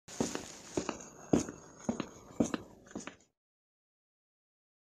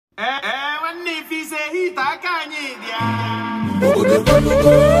Is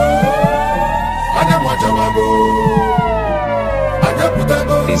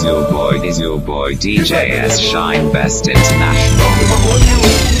your boy DJS Shine Best International.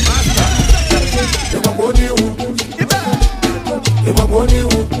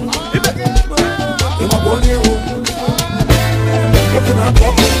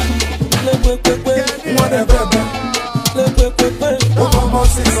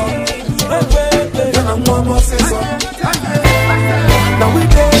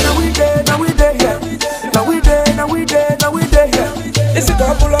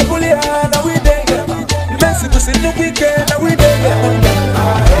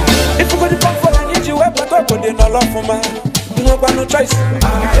 No choice.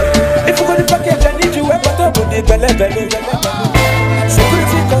 If you go to package, I need you up on the belly.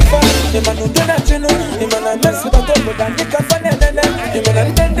 Security confirm, the man who do not know, the man I mess with, but I think I find it, the man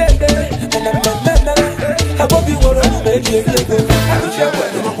I did it, and I'm how about you want to make it? I wish I were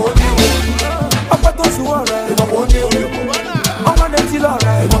up at those who are right. I want to feel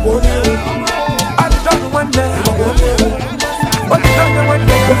alright. I'm done one day. What is done one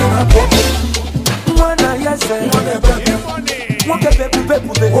day? One I yes,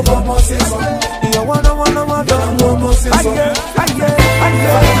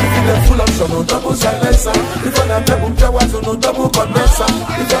 full option, no double silencer. If I am no double condenser.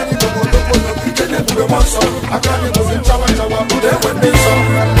 If I need to go to I can't go in Chawa, put it when they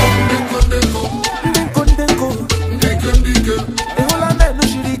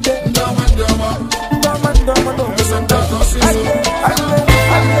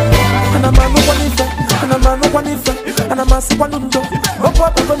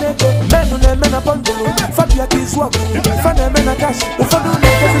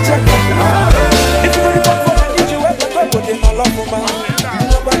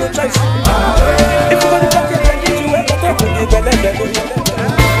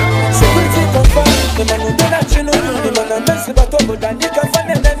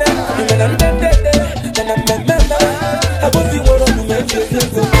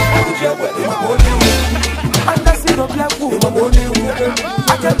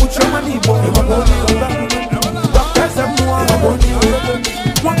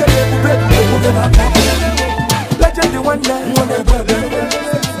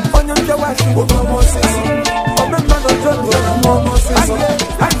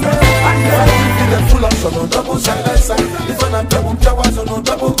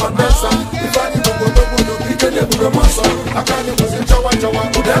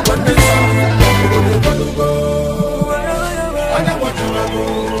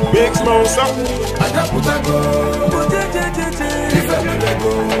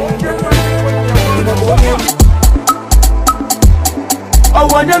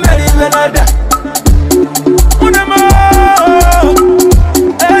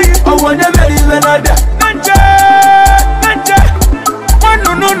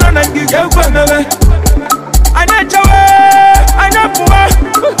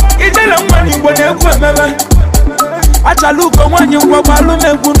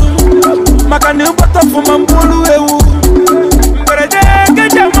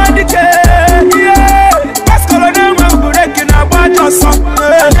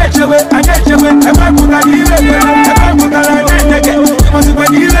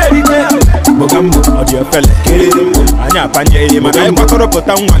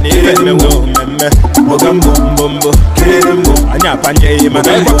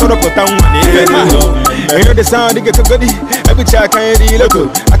the sound they get to goody. Every child can hear the local.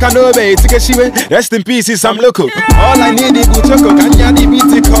 I can't obey to get she rest in peace, I'm local. All I need is Buchoko, Kanya the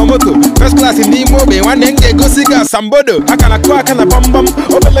BT Komoko. First class in Nemo Bay, one day go cigar Sambodo. I can a quack and a bum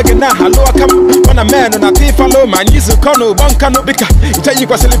overlooking now. Hello, I come on a man on a thief follow my knees to Kono, Bonkano Bika. You tell you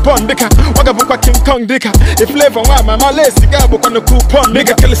was silly pond Bika. Wagabuka King Kong Dika. If Flavour one, my Malay cigar book on the coupon.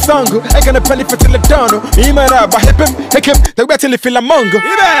 Nigga kill a song. I can a penny for Teledano. He might have a hip him, the better if feel a mongo.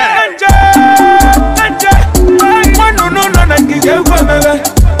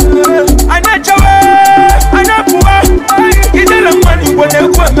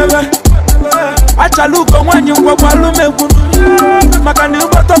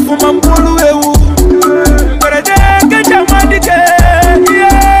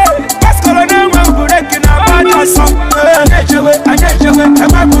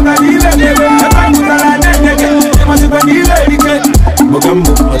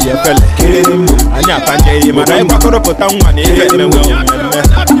 Mugambo, oye fele, kirimbo, anya panje, madai kwakoro potangwa ni fele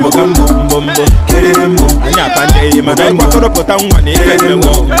Mugambo, mbombo, kirimbo, anya panje, madai kwakoro potangwa ni fele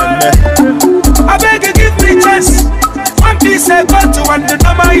I beg you give me chance, one piece I got to one the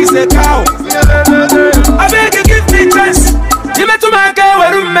number is a cow. I beg you give me chance. You met to my girl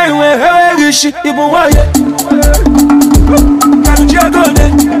where you may wear wish you were can you go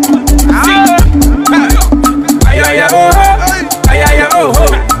there? Ayaya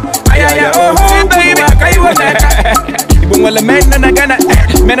oh baby, well, the men and a gunner,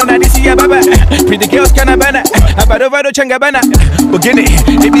 men on this year, baba. Pretty girls can a banner, about over the changabana. Bogini,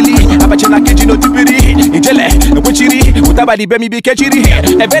 Emily, Abachana Kitchino Tipiri, Ijele, Puchiri, Utabadi Bemi Bikachiri,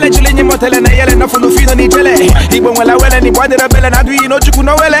 a village in Motel and a yell enough for the feed on Ijele. Even when I well and he wanted a bell and I do you know you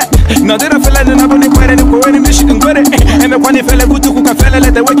know well. No, there are fellas and I'm only quite a poet in Michigan, and the one fella good to cook a fella,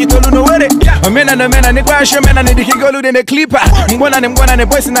 let the way you told you know where it. A man and a man and a crash, a man and he can go in a clipper. One and a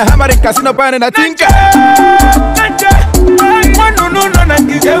voice in a hammer and casino pan and a thinker. No,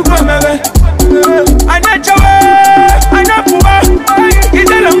 give you one, I not your I not poor. You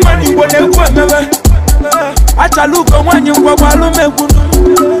tell them money, what they want. I shall look on one you go while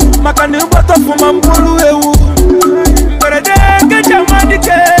Macanu butter for my bulu. But I get your money,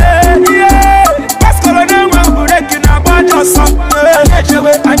 yeah. Pascal, I don't want to break in about your son. I get your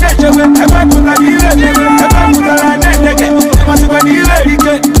way, I get your way. I want to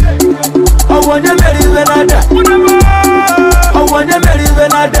I want you ready when I die. I want you ready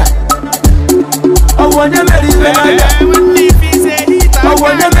when I die. I want you ready when I die. I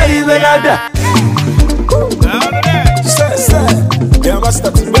want you ready when I die. Say, you must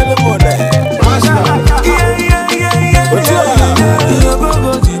start to belly more there.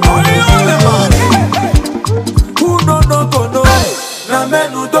 Who no no na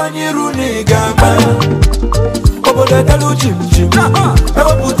menu don't you runi gamba. Obo de dalu jim.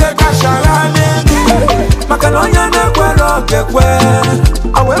 Ewo pute kasharane. Makanonya na kwero kekwe.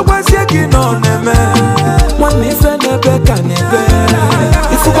 Awe wasi kino neme. Mwani fene beka nebe.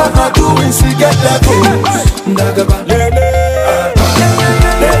 If you gonna do it, see get that go. Ndagaba lele.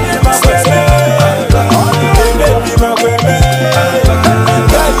 Lele makweme. Lele makweme.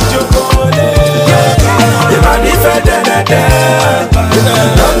 Gai jokole. Imani fede nede.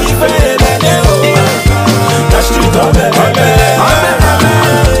 Nami fede nede. Na street of the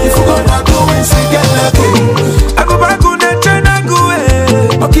if you gonna do it, see get that go. I go back on the train and go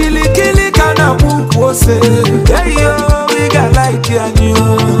away. Kili kana muku ose. Hey yo, we got like you and you.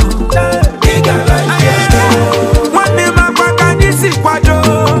 We got like you. One day my back and you see quadro.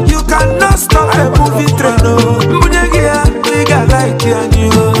 You cannot stop a movie train. Munyagia, we got like you and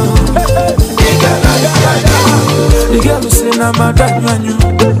you. We got like you. The girl who say na madam and you.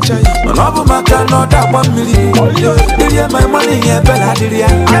 On over my car, not that 1 million. Did my money here, Bella Didia?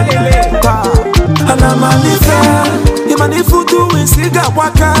 And I'm a lifer. The money for doing cigar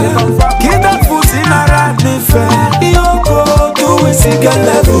waka. Get that food in a rat lifer. You go to a cigar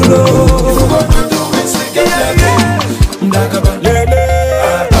level. You go to a cigar level. Ndagaba lele.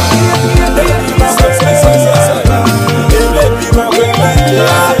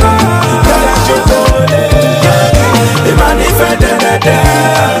 The money for the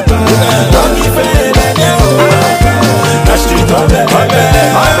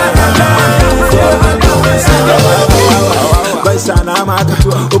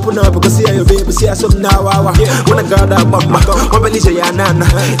open up because see your baby, see some now. When I got that mama, when Belisha Yanana,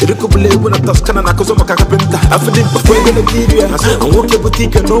 it could believe when I Toscana, because I'm a carpenter. I feel it before the period. I'm walking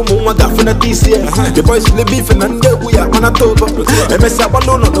boutique and no more got for the TCS. The boys will be beef and we are on a total. MS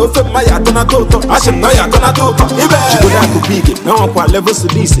Abalone, no for my Atonato. I should buy Atonato. If big, no one levels to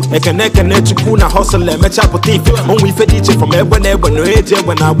this. I can neck and let you kuna hustle and match up with thief. Only for teacher from everywhere when no age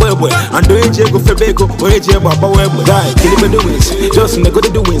when I wear. And the age go for Bego, or age about die, kill him doings. Just in the good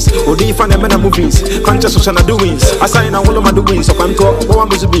doings, or do you find them in movies? Conscious of doings. I sign all of my doings, so I'm called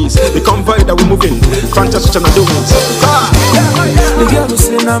one of the bees. The convoy that we're moving, conscious of doings. The girl who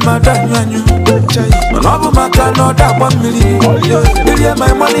say, I'm a Daniel. An album I cannot that 1 million. Did you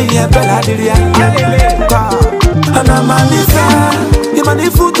my money here, Bella Didia? And I'm a lifer. The money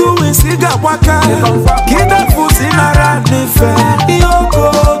for doing cigar waka. Get that food in a rat lifer. You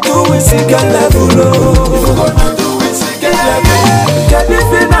go to a cigar level. Get if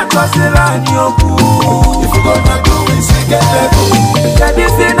you're not crossing line, you're cool. If you're gonna do it, see get level. Get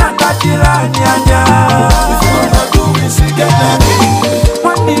if you're not touching line, if you're gonna do it, see get level.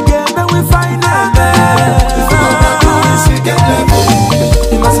 One day then we find them. If you're gonna do it, see get level.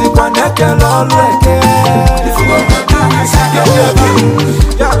 You must see one neck and all wreck. If you're gonna do it, see get level.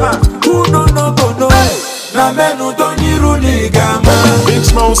 Who no go no? Na menu don't you runi gama. Big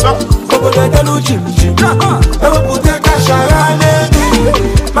smoke up. Over the dalu jim. Ewo pute kasharane.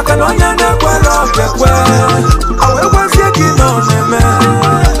 Makanonya na kwero kekwe. Awe wasi kino neme.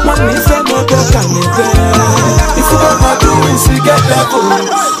 Money say no go kanite. If you gonna do it, see get level.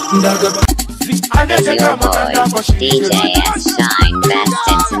 Is your boy DJ S Shine Best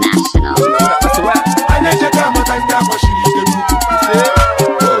International.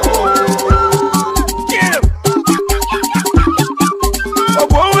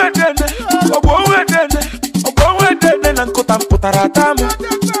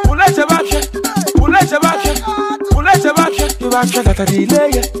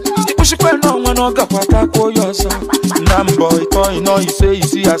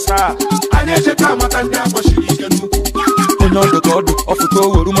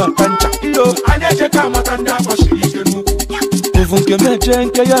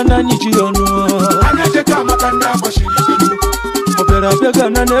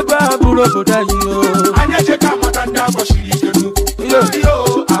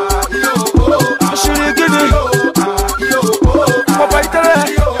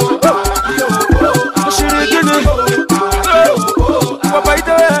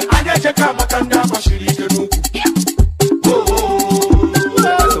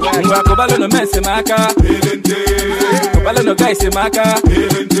 No guys in Maka,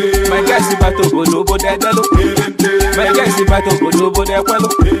 my guys in Bato Bodo Dadalo, my guys in Bato Bodo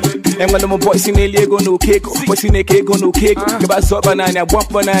Dadalo. And when my boys in Lego no cake, boys in a cake no cake, about so banana, one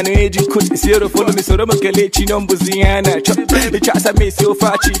banana agent could zero for me so Kalechi numbers the chance I made so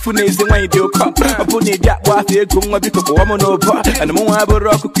far chief who names the way they'll come. I put it that waffle come up because woman over and the more I have a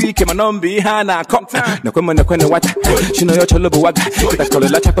rock quick and my number behind I come. No come on the corner what she know your cholobo waga, that's called a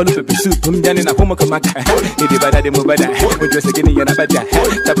lachapalu soup, pum down in a home of Maka. It is bad at the mobile. We just getting your nabaja.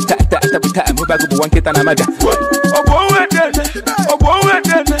 Tap, move back one kit and a maja.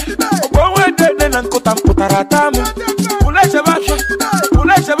 And Kotam Putaratam.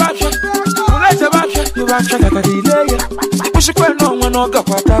 You are shot at the delay. Push a no one or go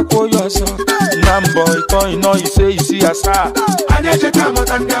for yourself. Namboy, toy, no, you say you see a star. I need to come out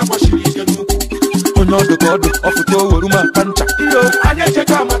and get what she is. Oh, no, the god of the Ruma Pancha. I need to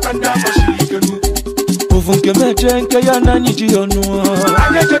come out and get what she is. Uvunke mejenke ya nani jiono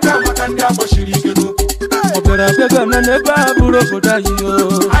Aneje kama tanda boshirikenu Obera bega na neba buro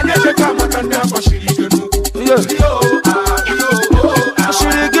bodayo Aneje kama tanda boshirikenu Yo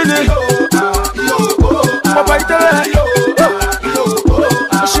Shirikenu Papa itele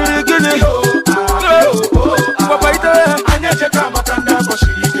Shirikenu Papa itele Aneje kama tanda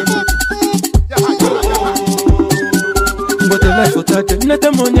boshirikenu Nete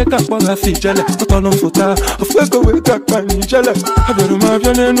monye kakwa la fijele Kotono futa Afweko we kakwa nijele Haberu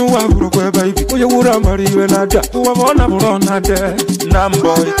mavyane nuwa urokwe baby Uye ura mariwe nada Uwa mona murona de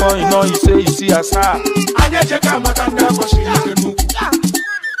Nambo ito ino isi asa Aneje kama tanda kwa shirikenu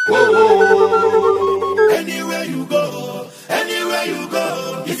Anywhere you go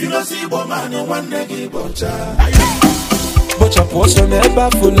If you don't see woman you want negi bocha Bocha poso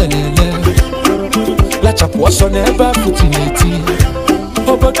neba fulele La chaposo neba futileti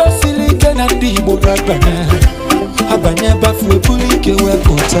Obodo silike na ndi Igbo ragbana Abanye bafu ebulike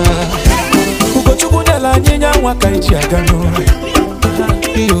wekota Ugochukwu nyala nyenya waka iji agano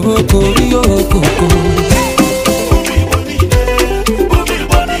Iyoko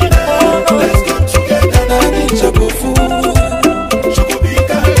Let's come together na ninja bofu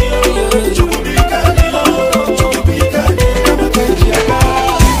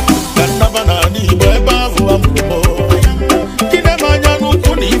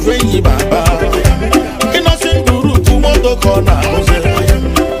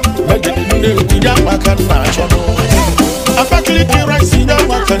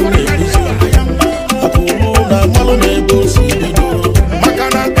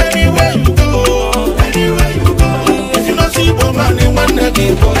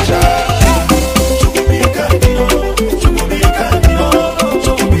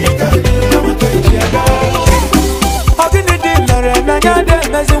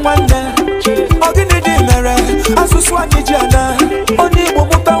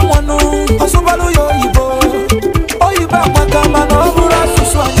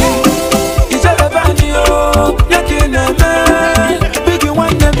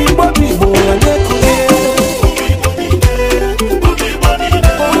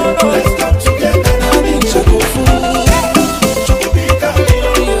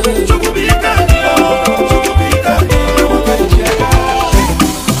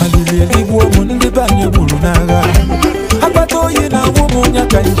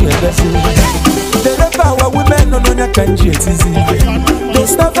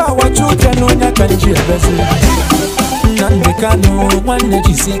This stuff our children on your country. Nandekano, one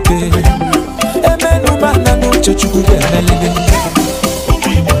nejisike. Emenu mana no chechuku melele.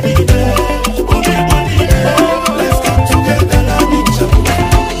 Let's come together now.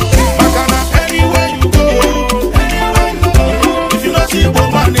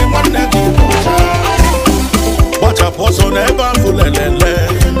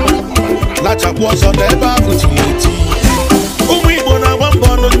 was on the opportunity. Igbo na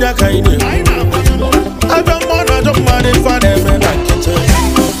wambo no nyaka ine. I don't mind if I never like it.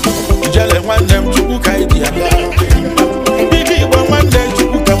 Ijele one them chuku kaidi aga. Bibi one day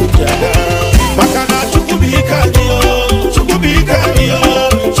chuku kaidi aga. Makana chuku bika dio, chuku bika dio,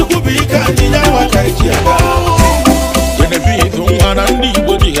 chuku bika dio wa kaidi aga. When the beat on and the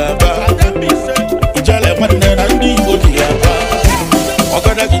body aga. Ijele one day and the body aga.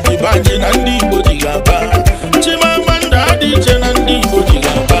 Okada kiti bandi and the body aga. Chimamanda DJ and the body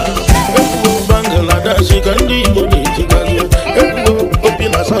aga. Bangladesh and the body aga.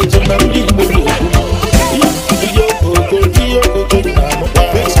 Opina something and the body aga.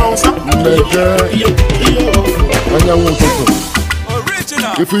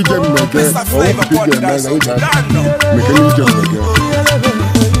 If we get again, Flavour for the dance. Make any jump again.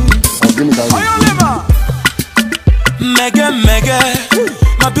 I'll give me that. Mega, mega,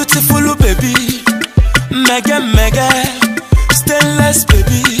 my beautiful baby. Mega, mega, stainless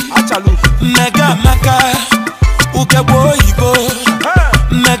baby. Mega, mega, uke boyibo.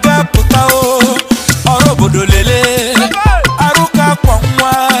 Mega putao, orobodo lele. Aruka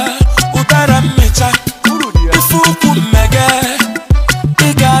kwangwa, utara mecha. Ifuku mega.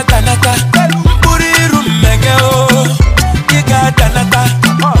 Iga danata, buriru megeo. Iga danata,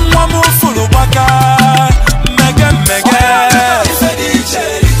 mwamu fulu waka. Mega mega. Ifedi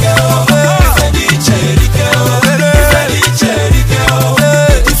cherikeo, ifedi cherikeo, ifedi cherikeo. The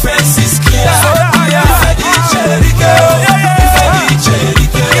difference is clear. Ifedi cherikeo, ifedi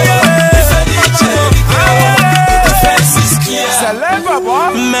cherikeo, ifedi cherikeo. The difference is clear.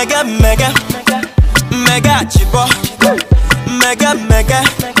 Mega mega, mega chibo. Mega, mega,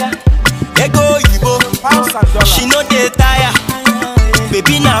 ego yibo. She no dey tire,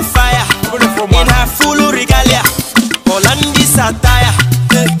 baby na fire. In her full regalia, Holandi satire.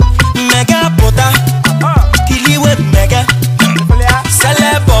 Mega pota, kiliwe mega.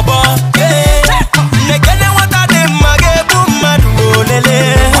 Sele bobo, nege ne wata de mage bumadu olele.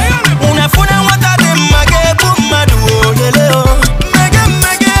 Unafuna wata de mage bumadu olele. Mega,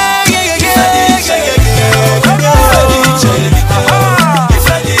 mega,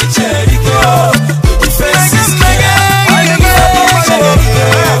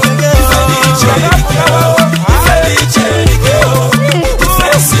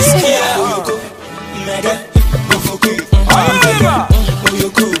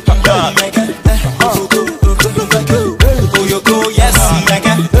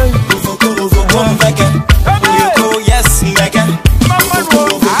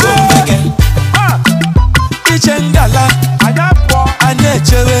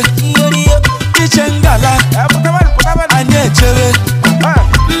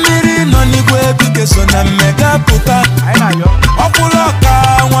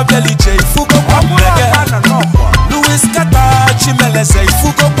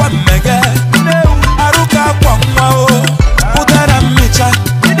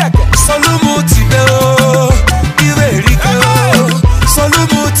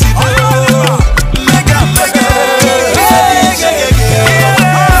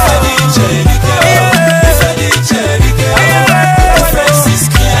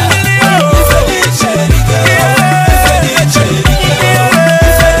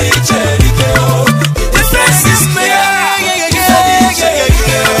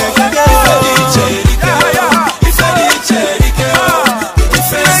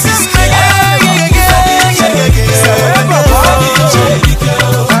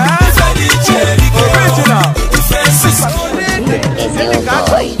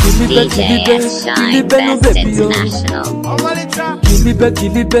 DJS Shine Best International.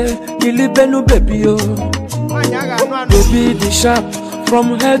 Kilibe no baby yo. Baby the sharp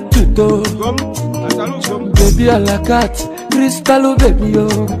from head to toe. Baby a la cat, crystal baby yo.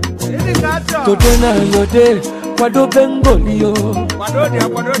 Today na your day, kwado bengoli yo.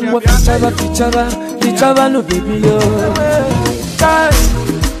 Fichaba no baby yo.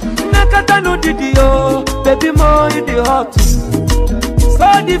 Nakata no didi yo, baby mo in the hot. So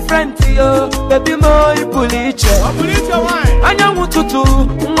different yo, baby mo ipuliche. Anya mututu,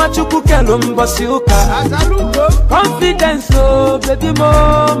 mwachuku kelo mbasi uka. Confidence oh, baby mo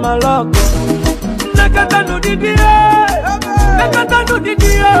maloko. Nakata no didi yo,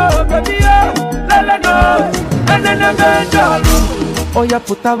 baby yo. Lele no, enene bejalo. Oya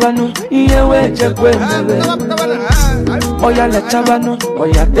putabanu, iye weje kwe mebe. Oya lechabanu,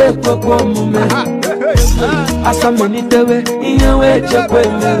 oya tekwe kwa mume. Asa meni dewe, iye weje kwe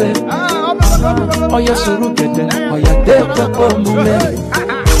mebe. Oya surugede, oya tekwe kwa mume.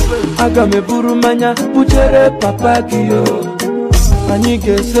 Aga me buru manya, bujere papa kiyo.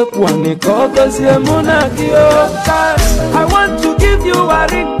 I want to give you a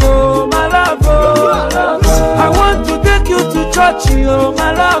ring, oh, my love, oh. I want to take you to church, oh,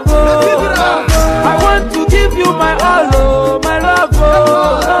 my love, oh. I want to give you my all, oh, my love,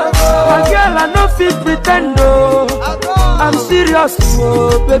 oh. My girl, I no fit pretend, oh. I'm serious,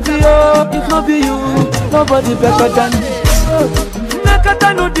 oh, baby, oh. If not be you, nobody better than me.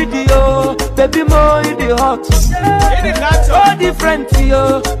 Nakata no didi, oh, baby, mo in the hot. Oh, different,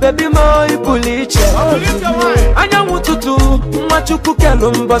 yo, baby, mo in buliche. Anya mututu, machuku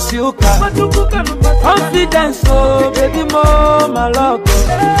kelumba siuka. Confidence, oh, baby, mo, my love.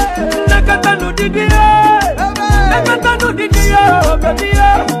 Nakata no didi, nakata no didi, oh, baby,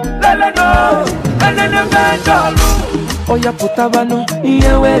 oh. Lele no, lele no, oya putabano,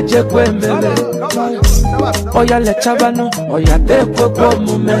 iyewe jekwe mele. Oya lechabano, oya tekwe kwa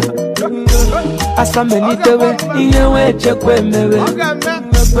mume. Asa menitewe, iyewe jekwe mele.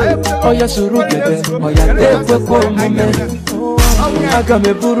 Oya surugebe, oya tekwe kwa mume.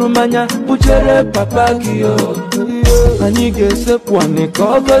 Agame burumanya, bujere papagiyo. Anige sepwane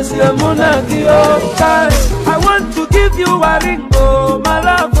kogosi emunagiyo. I want to give you a ring, oh, my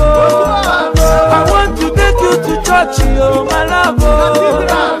love, oh. I want to take you to church, oh, my love, oh.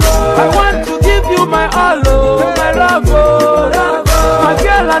 I want to give you my all, oh, my love, oh. My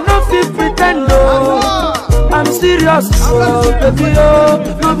girl, I no fit pretend, oh. I'm serious, oh, baby,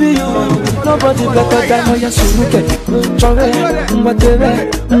 oh. No be you, nobody better than Oya Suruke. Chove,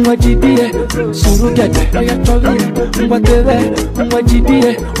 mwatewe, mwajibie. Suruke, Oya chove, mwatewe,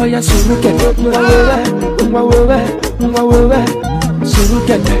 mwajibie. Oya Suruke, mwawewe, mwawewe.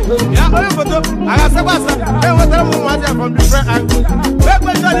 Suruke. Yeah, oya photo. Agasa basa. Hey, what am I watching from different angles? Back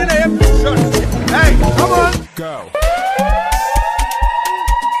when Johnny they have shots. Hey, come on. Go.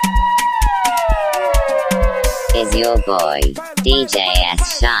 Is your boy, DJ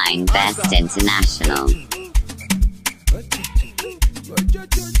S Shine Best International.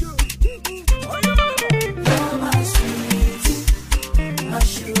 My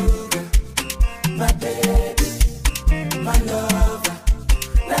sugar, my baby, my lover.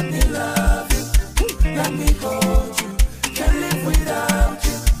 Let me love you, let me hold you. Can't live without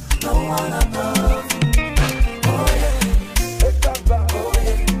you, no one above you. Oh yeah, oh yeah, oh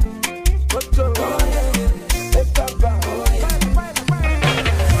yeah,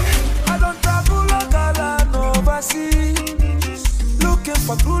 I don't travel like I land overseas, looking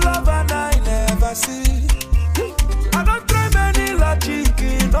for true love and I never see. I don't try many logic,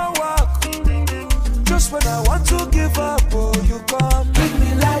 no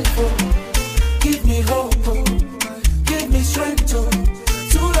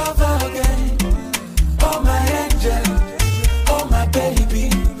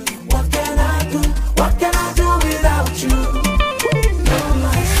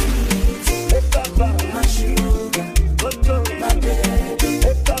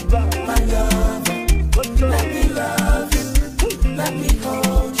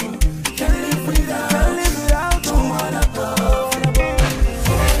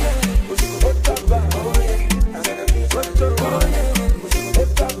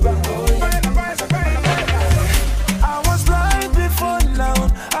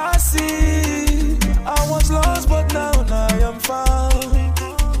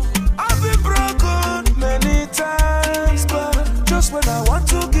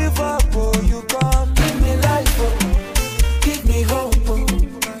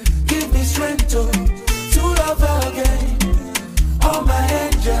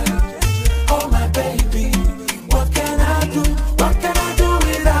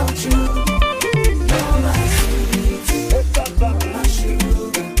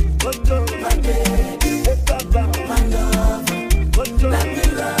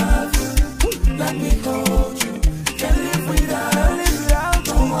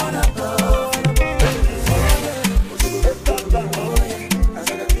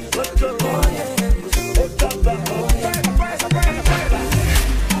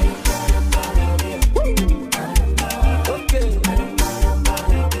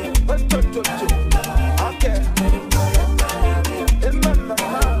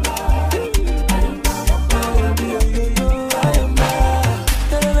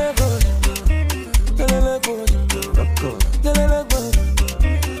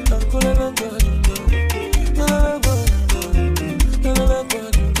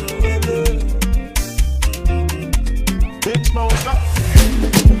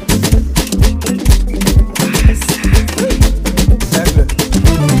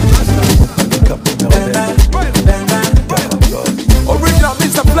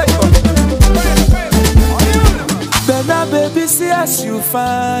as you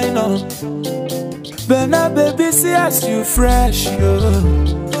fine, oh. Bena baby, see as you fresh, yo.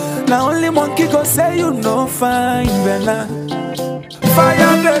 Now only monkey go say you no fine, Bena.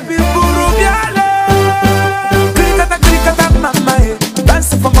 Fire baby, buru biale. Krikata mama, eh.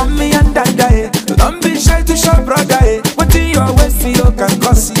 Dance for mommy and dada, eh. Don't be shy to show brother, eh. What in your waist, you can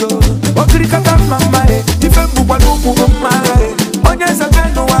cause you. Oh krikata mama, eh. Ifembu kwa lupu mama, eh. Onyeza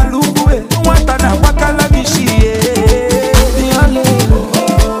beno wa lupu, eh. Watana wakala bishi, eh. Biale,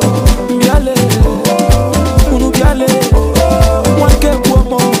 biale, unu biale. Wanke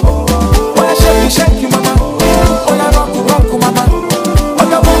buomo, oya shake mama. Oya roku mama.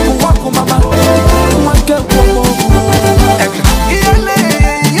 Oya waku mama. Wanke buomo.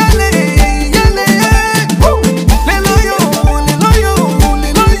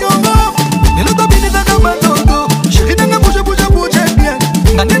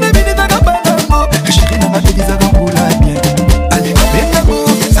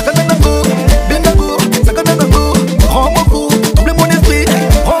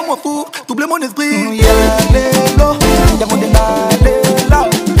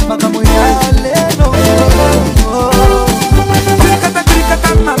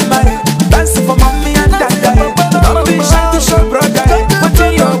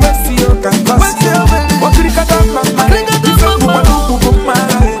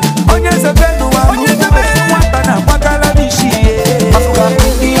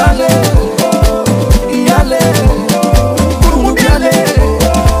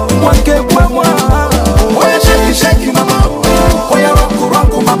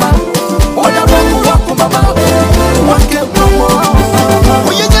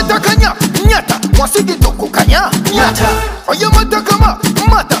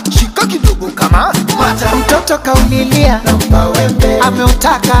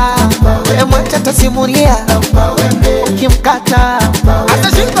 Ameutaka emweteta simulia ukimkata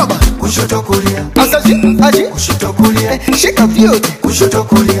atashinda kushoto kulia aji kushoto kulia shika vyote kushoto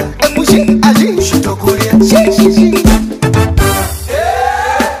kulia emushi aji kushoto kulia shi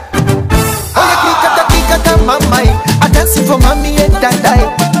oya kikata mama I dance for mommy and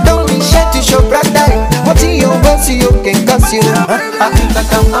dada don't be shy to show brother what you want you can cause you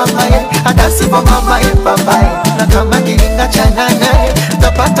akikata mama I dance for mama and papa na kama kilinga chana naye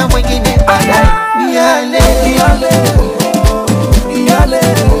tapata mwingine baadaye biale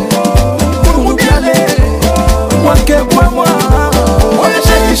wanke mama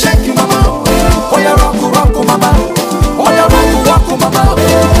oya shake mama oya roku mama oya roku mama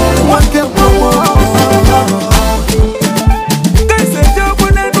wanke mama kese jobo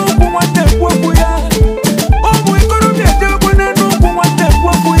na nuku wante kwaku ya omu ikoro bia jobo na nuku wante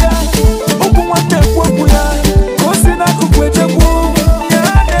kwaku ya oku wante kwaku ya kosi na kukweje ku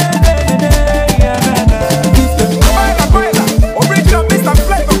original Mr.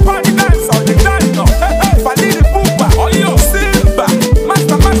 Flavour party dance on the dance no Falini Pupa Oyo Simba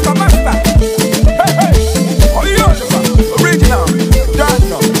Master Oyo original dance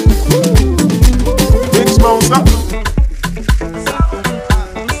no Big sponsor.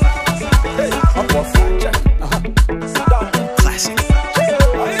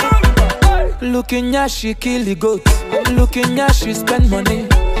 Looking at she kill the goat. Looking at she spend money.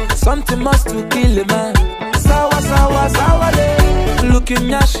 Something must to kill a man. Sawa day.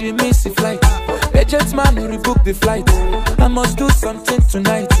 Looking at she miss the flight. Agent man who rebook the flight. I must do something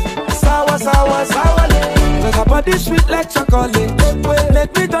tonight. Sawa day. Cause her body sweet like chocolate.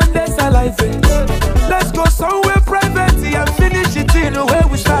 Make me done this salivate. Let's go somewhere private and finish it in the way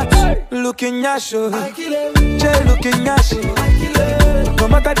we start. Looking at you, Jay looking at you. No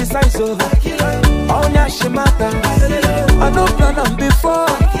matter the size of all she matter. I don't plan on before.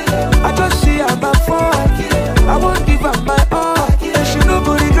 I just see her my fall. I won't give her my all. And she no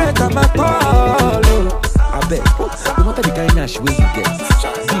go regret her my call. I bet, no matter the kind of she way you get,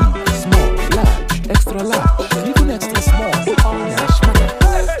 big, small, large, extra large, even extra small.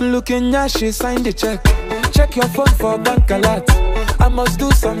 Looking at she sign the check. Check your phone for bank alert. I must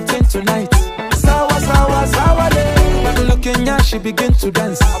do something tonight. Sawa day. Looking at she begin to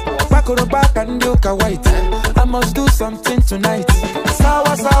dance. Back on the back and yoka white. I must do something tonight.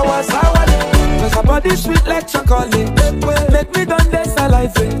 Sawa day. Cause her body sweet like chocolate. Make me done this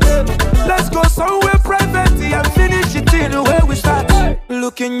salivate. Let's go somewhere private and finish it in the way we start.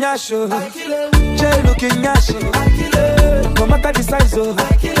 Looking at you, Jay looking at you. No matter the size of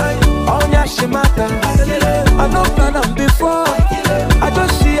all she matter. I don't plan on before. I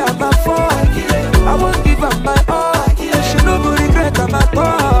just see her my fall. I won't give her my all. And she no go regret her my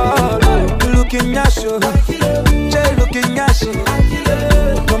call. Looking at you, Jay looking at you.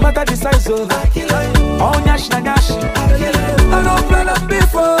 No matter the size of all nash. I don't plan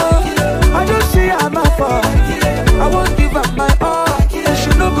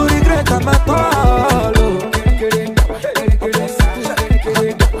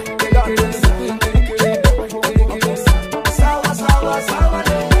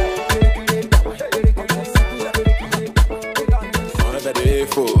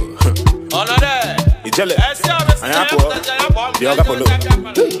Ijele,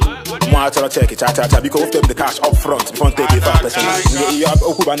 Moi, I check it, because we take the cash up front before take it 5%. You have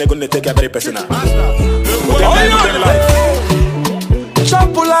Okuba, they're going to take it very personal.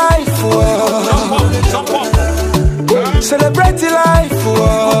 Jump life, celebrate life,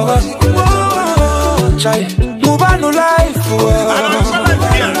 move on to life.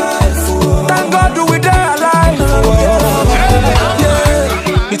 Thank God we die alive.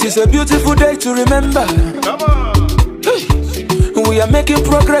 It is a beautiful day to remember. We are making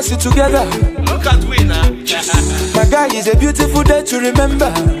progress together. Look at we now. My guy, is a beautiful day to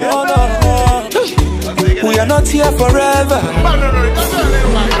remember. We are not here forever.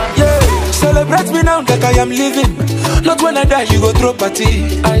 Yeah, celebrate me now that I am living. Not when I die, you go throw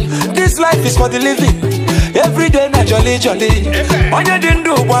party. This life is for the living. Every day na jolly jolly. On your didn't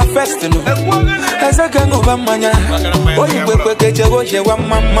do one festival. As a gang of a mania. Oh, you will get your one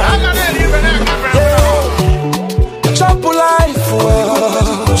mama. Chop life,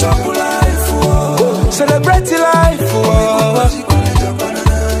 celebrate life,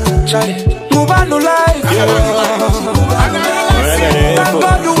 move on to life. Thank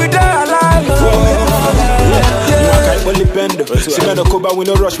God we die alive. See me no coba, we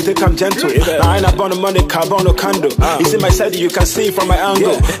no rush, we take time gentle. I ain't up on the money, carbon no candle. You see my side, you can see from my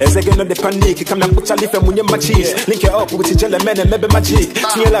angle. As I get on the panic, you come and put a leaf and when my cheese. Link it up with Ijele men and maybe magic.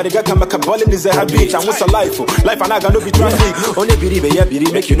 See a lot of come back, balling is a habit. And what's a life? Life and I got no be traffic. Only believe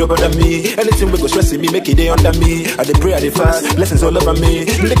it, make you know better me. Anything we go stressing me, make it day under me. I dey pray, I dey fast, blessings all over me.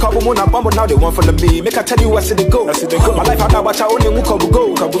 They call me now they want follow me. Make I tell you I see the go. My life I now watch I only go.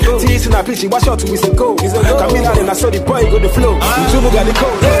 Tease in a preaching, watch out to is a go. Come in and I saw the boy go the flow. You got the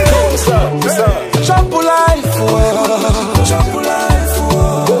code. What's up? Jump life,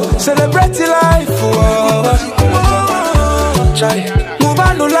 celebrate life, move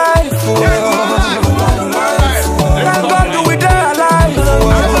on to life. Thank God we die alive.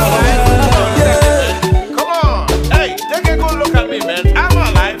 Come on, hey, take a good look at me, man. I'm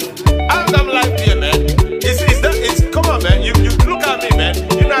alive. I'm alive here, man. It's come on, man. You look at me, man.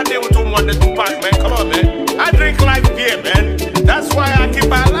 You're not able to want the two pack, man. Come on, man. I drink life here, man. That's why I keep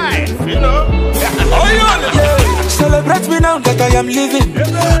alive, you know. Celebrate me now that I am living.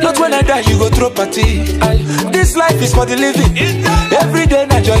 Not when I die, you go throw party. This life is for the living. Every day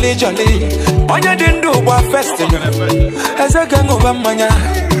na jolly jolly. On your didn't do one festival. As a gang of a mania.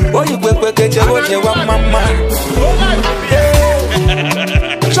 Oh, you quick get your one mama.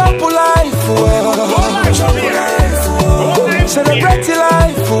 Jump life, celebrate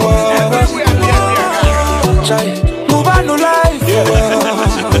life. Move on to life.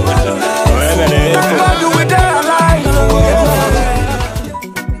 Thank God we die alive.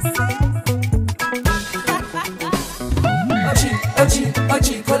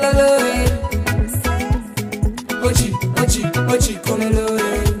 Ochi, kololoe. Ochi, kololoe.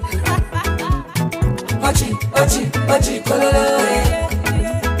 Ochi, kololoe.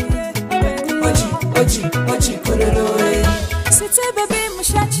 Ochi, kololoe. Sweetie baby,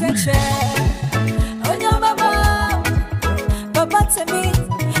 musha. On your mama, Papa to me,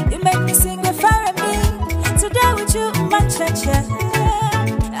 you make me sing a fire me. Today with you, my cha-cha.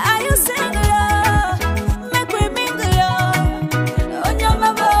 Are you sing low? Make we mingle. On your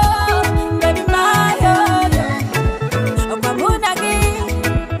mama, baby my heart.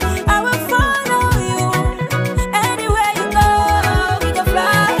 I will follow you. Anywhere you go, we can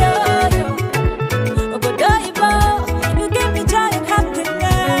fly. You give me joy and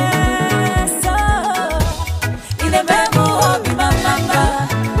happiness. In the memo of my mama,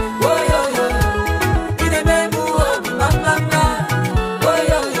 oh yo yo. In the memo of my mama, oh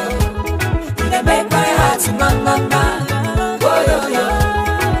yo yo. In the make my heart to my mama, oh yo yo.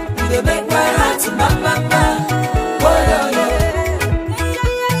 In the make my heart to my mama, oh yo yo.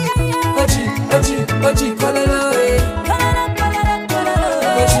 Ochi, kololoe.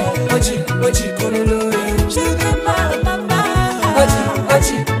 Ochi, kololoe.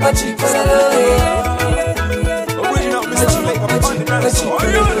 Ochi, kololoe.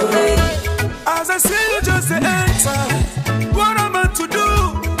 As I see you just enter, what am I to do?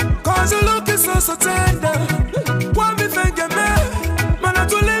 Cause you looking so tender. What me think you man? Man, I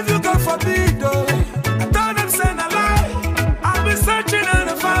to leave you, God forbid. I thought them saying a lie. I've been searching and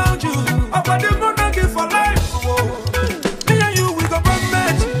I found you. Up at the monarchy for life. Me and you, we go back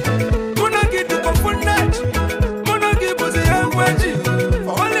match. Monarchy to go for net. Monarchy was a young wedgie.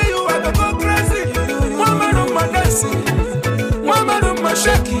 For only you, I go crazy. One man on my dancing. One man on my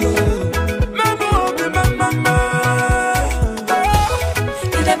shaky.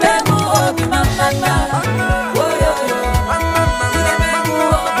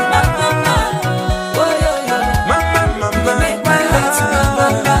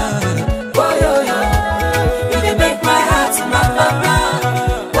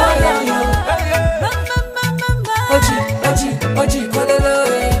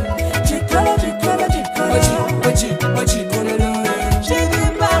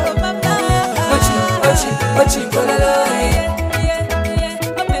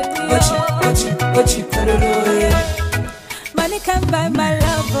 Money can buy my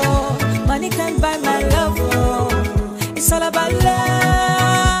love, oh. Money can buy my love, oh. It's all about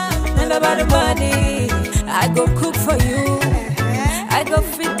love and about the money. I go cook for you, I go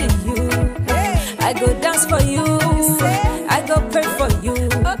feed you, I go dance for you, I go pray for you.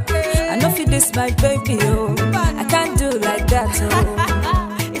 I know if this my baby, oh, I can't do like that,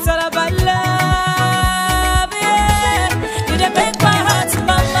 oh. It's all about love, yeah. You dey make my heart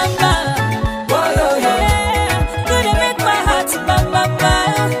mama.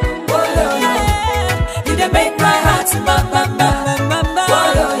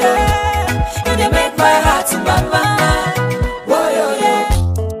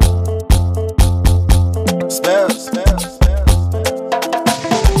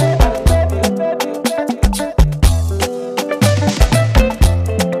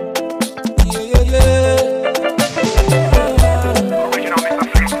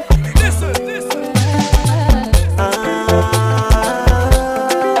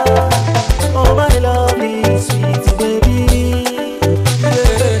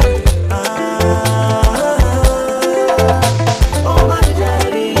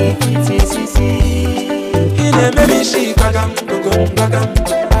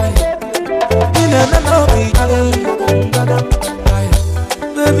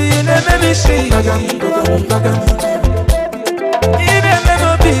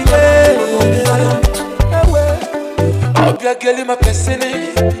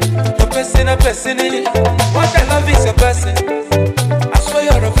 What I love is a blessing. I swear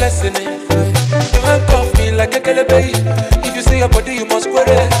you're a blessing. You handcuff me like a baby. If you see your body, you must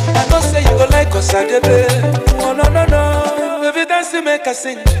query. I don't say you go like us, I baby. Oh no no no, baby dance to make us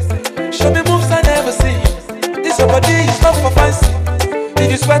sing. Show me moves I never seen. This your body is not for fancy.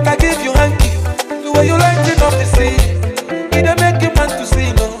 If you sweat, I give you hanky. The way you lighting up the sea, it don't make you man to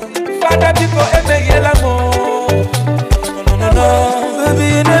see no. Father people ever yell more. No no no, baby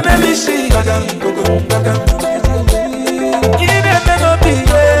you never me see. You never know be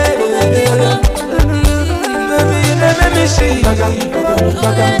baby you never me see. You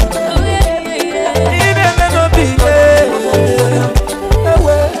never know be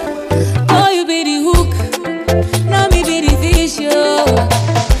oh, you be the hook, now me be the fish, yo.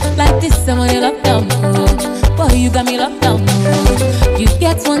 Like this, someone you locked down, boy, you got me locked down. You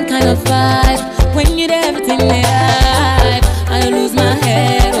get one kind of vibe when you do everything they like. I lose my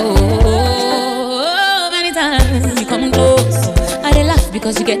head, oh, many times you come close. I dey laugh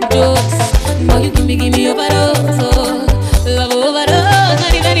because you get jokes. Boy, you give me overdose, oh, love overdose.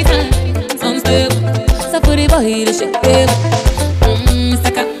 Many times, unstable. So for the boy, the shit table,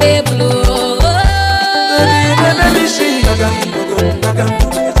 stuck up table, oh. Baby, you never me see. You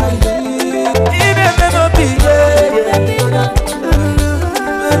never know be baby,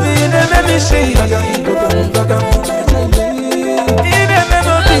 you never me see.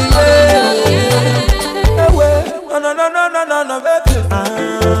 No, baby.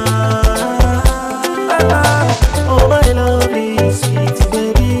 Oh, my lovely, sweet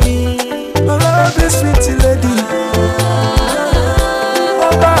baby. My lovely, sweet lady.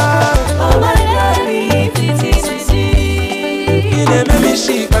 Oh, my lovely, pretty, sweet. You never me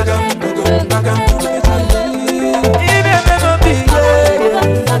see, bagam. You never know be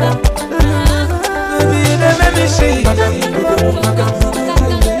baby, you never me see, bagam.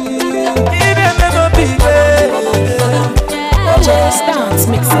 You never know be Dance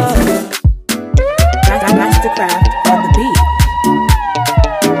mixing. That's the craft on the beat.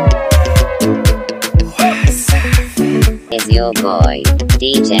 Is your boy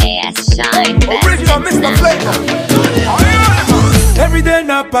DJ S Shine Best International. Every day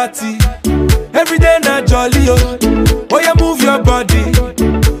na party, every day na jolly oh. Oh yeah, move your body.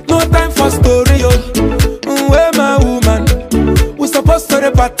 No time for story oh. Where my woman? We supposed to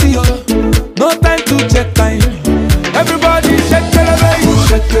the party oh. No time to check time. Everybody shake it, baby.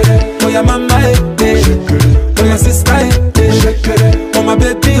 Shake it. Oh yeah, mama, eh. Oh yeah, sister, eh. Oh my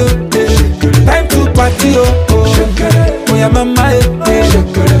baby, oh. Time to party, oh. Shake it. Oh yeah, mama, eh.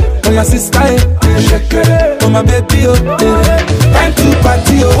 Oh yeah, sister, eh. Oh my baby, oh. Time to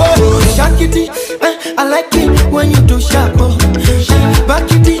party, oh. Shake it, I like it when you do sharp, oh. Back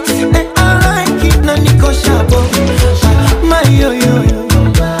it, I like it, na niko sharp, oh. My yo yo yo,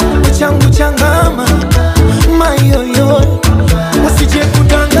 uchangu changama. My yo yo, usije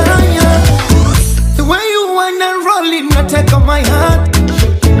kudanganya. The way you wanna roll it, nataka my heart,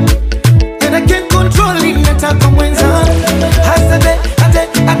 and I can't control it, nataka mwenza. Hasade, ate,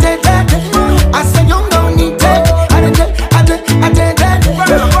 asanyonga unite, ate.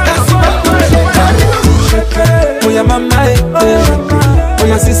 That's what I'm saying. Oh yeah, mama, oh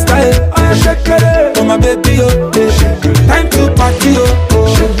yeah, sister, oh my baby, oh, time to party, oh,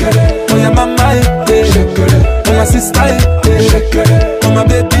 oh yeah, mama, oh my sister, oh my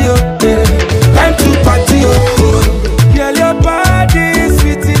baby, oh, time to party, oh, girl, your body,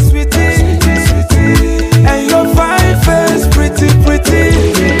 sweetie, sweetie, and your fine face, pretty, pretty,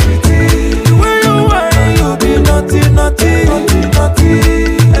 the way you want, you be naughty, naughty, naughty,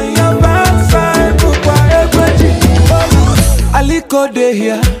 and your backside, Aliko dey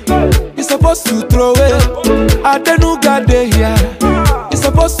here, you supposed to throw it. Adenuga dey here, you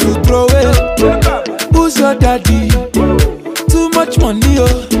supposed to throw it. Who's your daddy? Too much money, oh.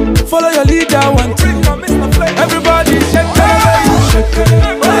 Follow your leader, one two. Everybody shake it, shake it.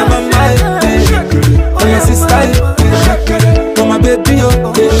 Oh yeah, mama, oh yeah, sister, oh my baby,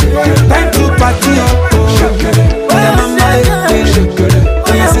 oh. Time to party, oh. Oh yeah, mama,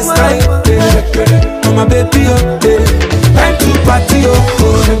 oh yeah, sister, oh my baby, oh. Time to party, oh,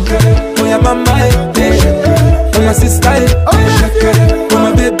 oh yeah, mama, oh my sister, oh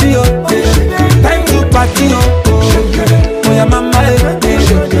my baby, oh. Time to party, oh, oh yeah, mama,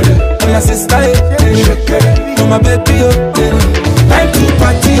 oh my sister, oh my baby, oh. Time to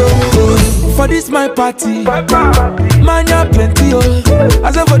party, oh. For this my party, man ya plenty, oh.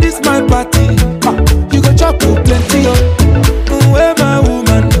 I say for this my party, you go chop plenty, oh. Where my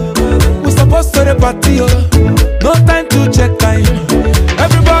woman, we supposed to the party, oh. No time to check time.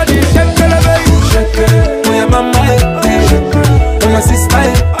 Everybody shake it, baby. Shake it. Oh yeah, mama, oh my sister,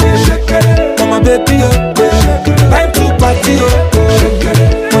 oh my baby, oh. Time to party, oh.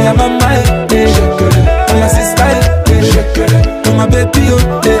 Oh yeah, mama, oh my sister, oh my baby, oh.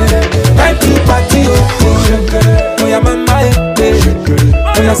 Time to party, oh. Oh yeah, mama,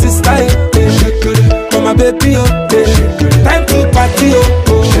 oh my sister, oh my baby, oh. Time to party, oh.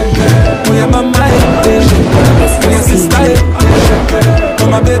 Oh yeah, mama, oh my sister, oh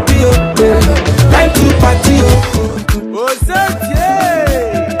my baby, oh. Time to party, oh. Oh,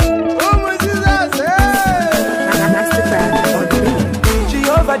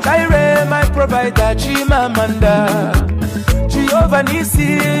 Jehovah Jireh, my provider, Chimamanda. Jehovah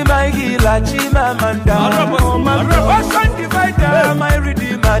Nisi, my healer, Chimamanda. Ocean divider, my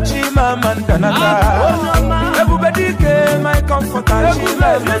redeemer, Chimamanda. Everybody came, my comforter,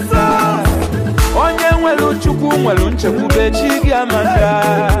 Chimamanda. Onye nwelu chukwu nwelu nchekwube Chigamanda.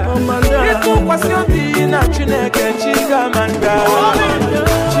 Iku kwasi obi na Chineke Chigamanda.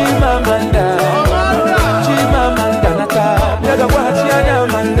 Chimamanda, Chimamanda nata. Yaga wachi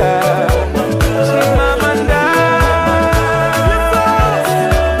anyamanda. Chimamanda.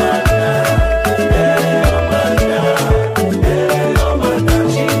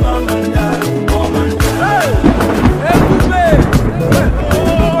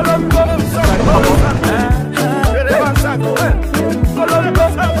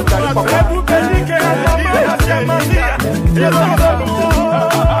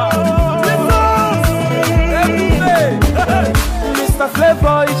 Mr.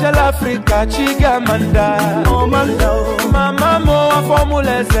 Flavour, Ijele Africa, Chigamanda. Mama mo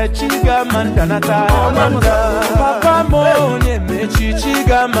formula ze Chigamanda nata. Papa mo nyemechi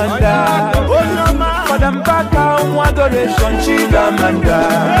Chigamanda. Madam Baka adoration Chigamanda.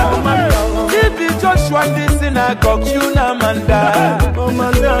 Ibi Joshua di synagogue Chunamanda.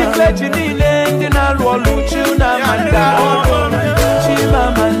 Ifeji nile ndi na luolu Chunamanda.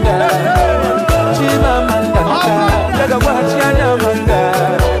 Chimamanda, Chimamanda, Daga wachi anyamanda.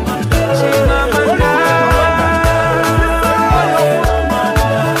 Chimamanda.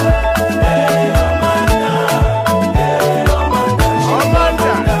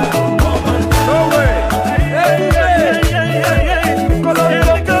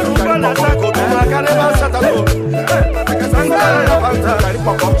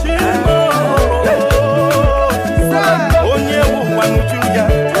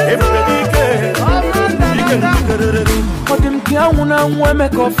 Una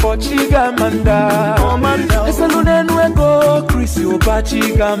mwemeko for Chigamanda. Esalune nwego Chrissy Oba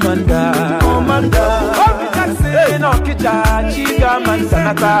Chigamanda. Obi Jackson Okija Chigamanda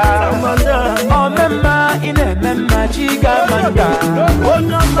nata. Omema ine mema Chigamanda.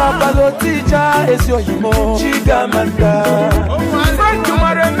 Baba Lotija Esioyimo Chigamanda. Frank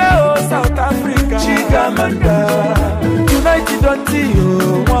Maremeo South Africa Chigamanda. United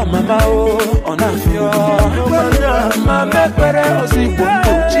Ontio Mama Onafio Mama Pere Osipo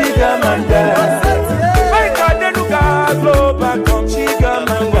Chigamanda. Mike Adenuga Global from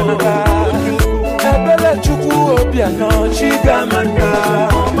Chigamanda. Ebele Chukwu Obiano Chigamanda.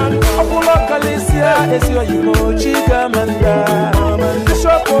 Opulo Kalisia Esioyimo Chigamanda.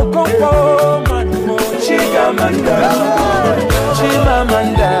 Bishop Okonkwo Manumo Chigamanda.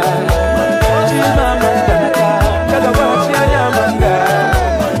 Chimamanda.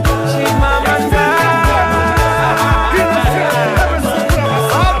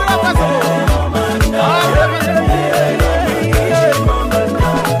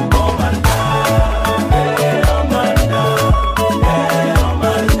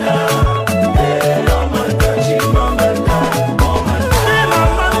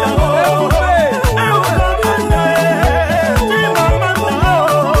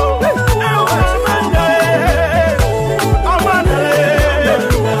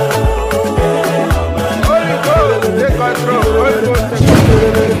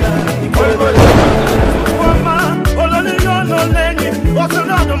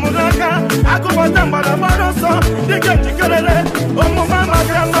 akubata mbala mano so dike jikelele omo mama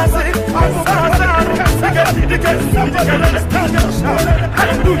kamasi akubata dike jikelele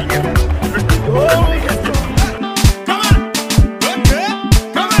hallelujah. Oh yes.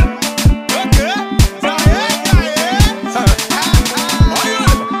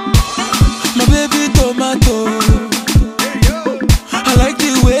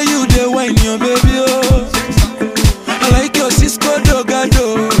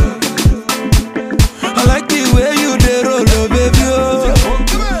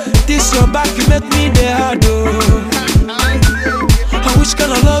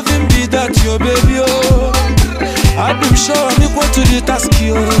 To the task,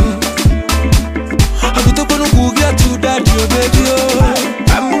 yo. I go to get to that, yo, baby, yo.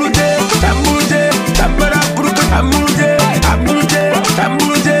 Amulde, tambara buruku, amulde,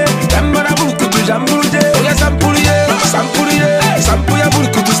 tambara buruku, amulde. Oya sampuye,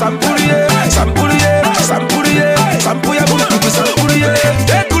 buruku, sampuye, buruku, sampuye.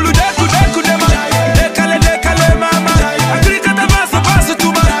 Dekulu, dema, dekale, mama. Agrika da basa,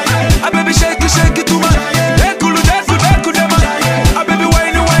 tuma. A baby shake, tuma.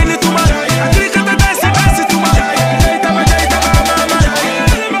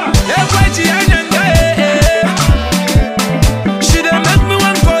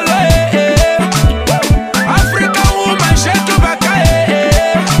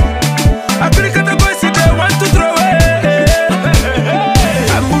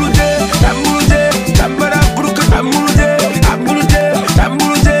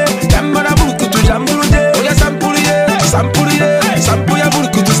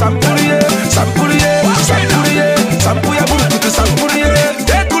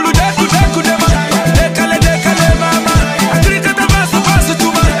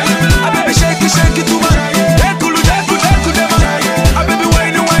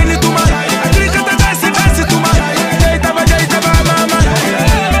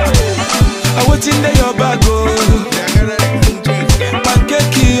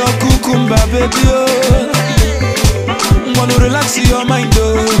 Baby, oh, wanna relax your mind,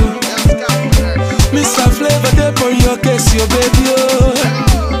 oh. Mr. Flavour, they pour your case, your baby, oh.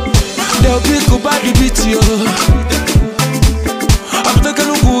 They'll be good by the beat, yo. I'm taking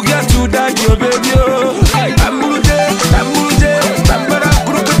a look, get to that, your baby, oh. Tambara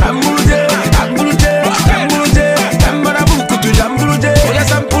buruku, tambara buruku, jamburude. Oya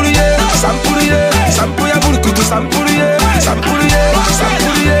sampuye, buruku, sampuye.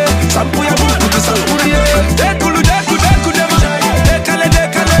 Sampuya buruku, sampuye. Dekulu, dema,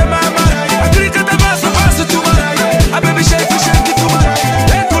 dekale, mama. Agrika da basa, tuma. A baby shake, tuma.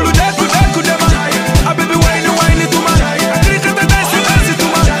 Dekulu, dema. A baby wine, tuma. Agrika da dance,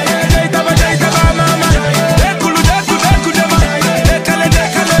 tuma. Jai mama. Dekulu, dema, dekale,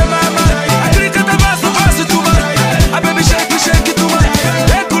 mama. Agrika da basa, tuma. A baby shake, tuma.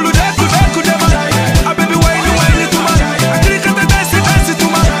 Dekulu, dema. A baby wine, tuma. Agrika da dance,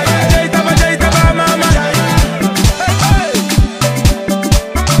 tuma.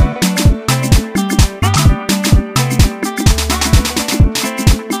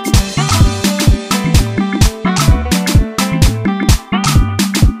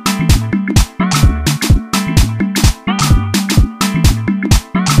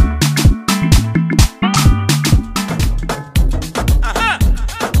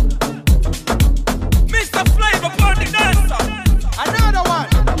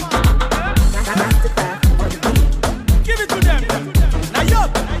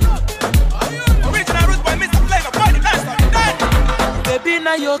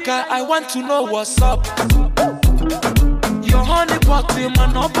 I want to know what's up. Your honey pot in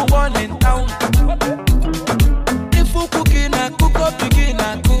my number one in town. If you cooking, I cook up, begin,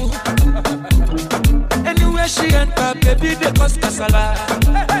 I cook. Anywhere she enter, baby, they cause casala.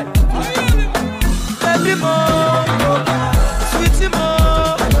 Baby mo, sweetie mo,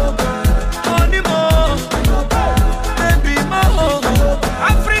 honey mo, baby mo,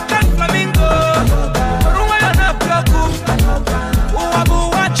 African flamingo, Rwanda plaku, Uwabu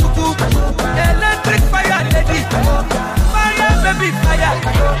wachuku, electric fire lady, fire baby fire.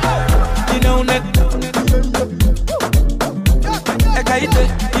 You know neck, ekaite,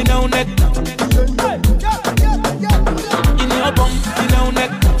 you know neck, in your bum, you know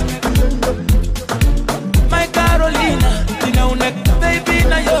neck.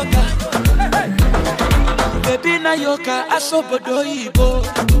 Baby na yoka asobodo ibo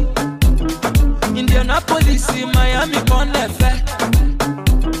Indianapolis, Miami konefe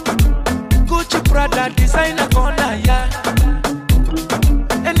Gucci Prada designer kona ya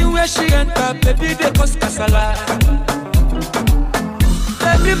Anywhere she enter, baby they cause casala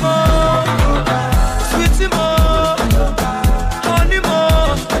Baby mo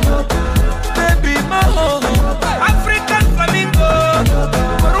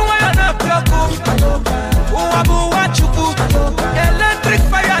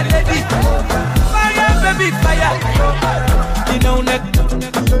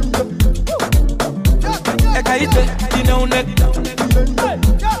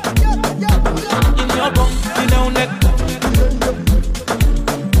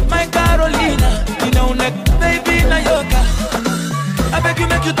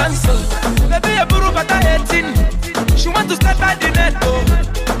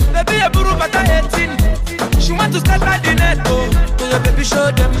scatter the net, oh. Your baby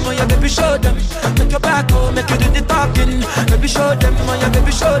show them, oh your baby show them. Make your back, oh, make you do the talking. Baby show them, oh your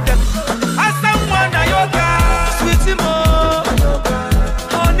baby show them. I someone a yoga, sweetie mo,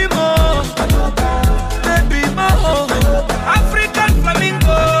 honey mo, baby mo, African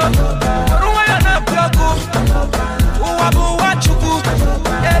flamingo. Ruwa na blogu, uwabu wachuku,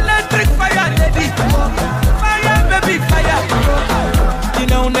 electric fire lady, fire baby fire. You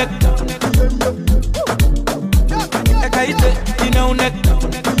know neck. You know neck,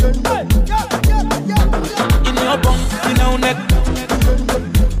 in your bum, you know neck.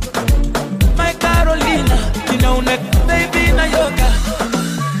 My Carolina, you know neck, baby na yoga.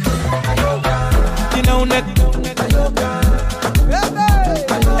 You know neck,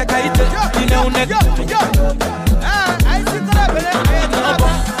 you know neck.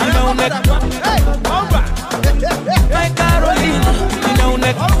 You know neck, my Carolina, you know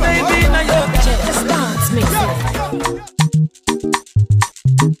neck, baby na yoga. Just dance, mix it.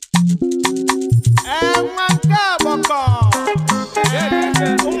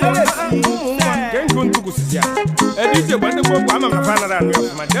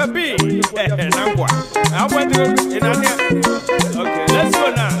 Okay, let's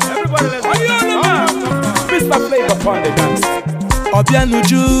go now. Everybody, let's go. Mr. Flavour upon the dance.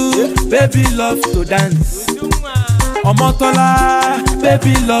 Obianuju, baby love to dance. Omotola,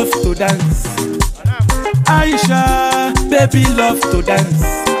 baby love to dance. Aisha, baby love to dance.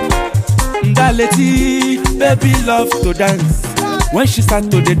 Ndaleti, baby love to dance. When she start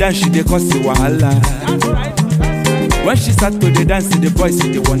to the dance, she dey cause the wahala. When she start to the dance, the boys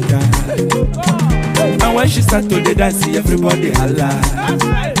see the wonder. And when she start to the dance, everybody holla.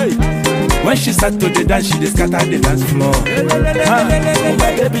 When she start to the dance, she dey scatter the dance floor.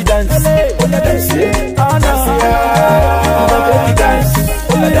 My baby dance, oh yeah dance, oh no. My baby dance,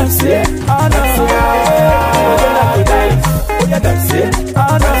 oh yeah dance, oh no. Oh yeah dance,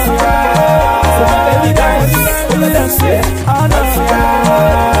 oh no. So my baby dance, oh yeah dance, oh no.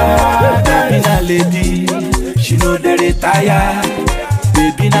 Baby na lady, she know they retire.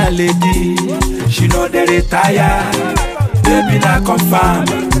 Baby na lady, she know they retire. Baby na confirm,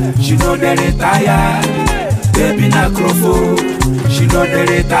 she know they retire. Baby na crofo, she know they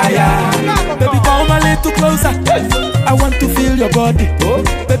retire. Baby come a little closer, I want to feel your body.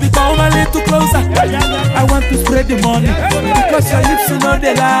 Baby come a little closer, I want to spread the money. Because your lips you know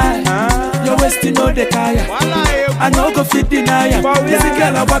they lie, your waist you know they tire. I know go fit deny ya. This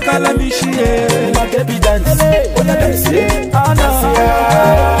girl a wakala me she. My baby dance, oh yeah dance, oh no.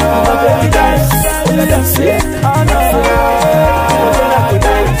 My baby dance, oh yeah dance, oh no. My baby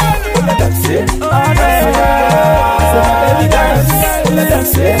dance, oh yeah dance, oh no. So my baby dance, oh yeah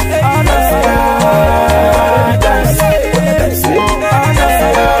dance, oh no. My baby dance, oh yeah dance, oh no.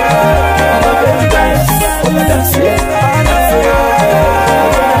 My baby dance, oh yeah dance, oh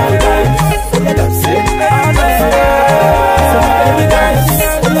no.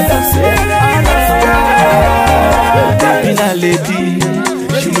 Baby na lady,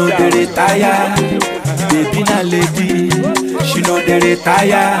 she know they retire. Baby na lady, she know they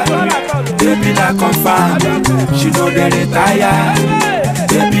retire. Baby na confirm, she know they retire.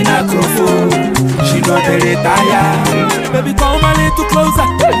 Baby na crofo, she know they retire. Baby come a little closer,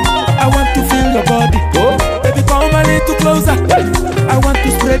 I want to feel your body. Baby come a little closer, I want to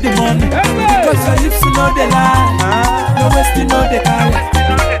spread the money. Because your lips you know they lie, your waist you know they tire.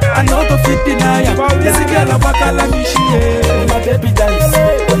 I know go fit deny ya. This girl a wakala me she. My baby dance,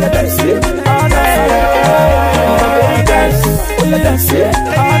 oh yeah dance, oh no. My baby dance, oh yeah dance, oh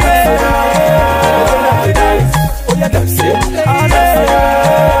no. My baby dance, oh yeah dance, oh no.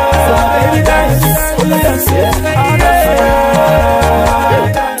 So my baby dance, oh yeah dance, oh no.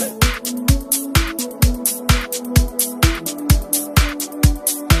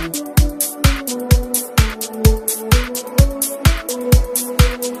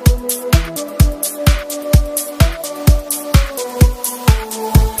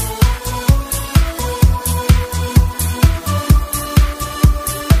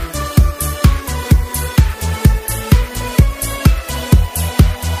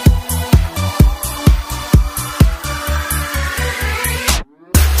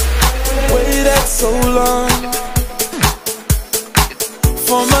 So long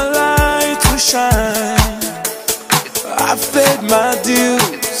for my light to shine. I've paid my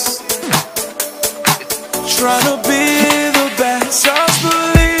dues, trying to be the best. Just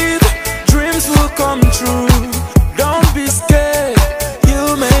believe dreams will come true. Don't be scared,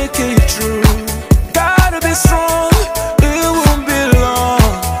 you'll make it true. Gotta be strong, it won't be long.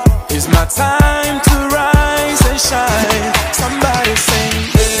 It's my time to rise and shine. Somebody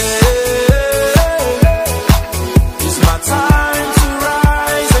sing,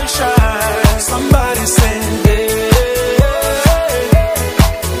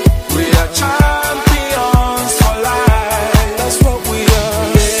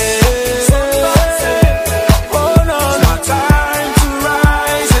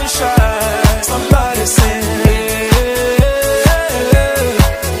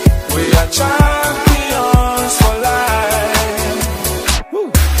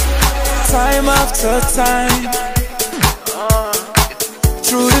 the time.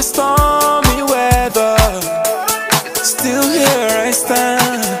 Through the stormy weather, still here I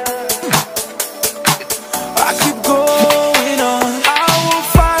stand. I keep going on. I will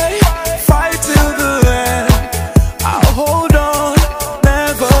fight till the end. I'll hold on,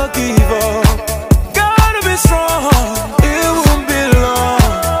 never give up. Gotta be strong, it won't be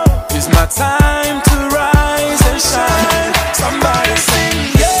long. It's my time to rise and shine. Somebody sing,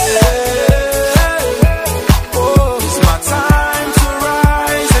 yeah. Oh, it's my time to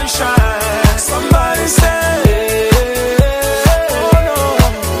rise and shine. Somebody say, oh no,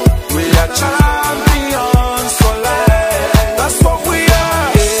 we are champions for life. That's what we are.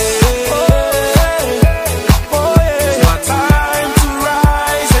 Oh yeah, it's my time to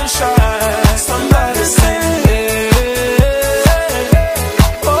rise and shine. Somebody say,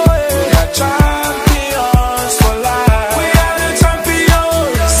 oh yeah, we are champions for life. We are the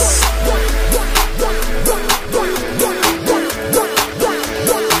champions.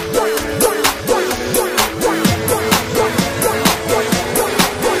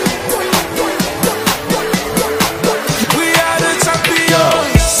 We are the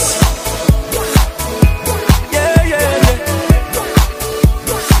champions. Yeah, yeah, yeah.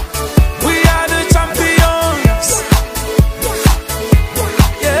 We are the champions.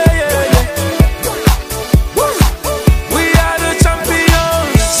 Yeah, yeah, yeah. Woo. We are the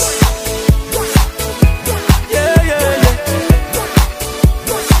champions. Yeah, yeah, yeah.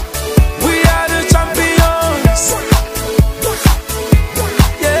 We are the champions.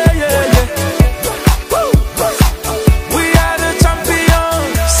 Yeah, yeah, yeah. Woo. We are the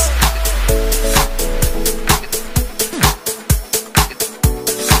champions.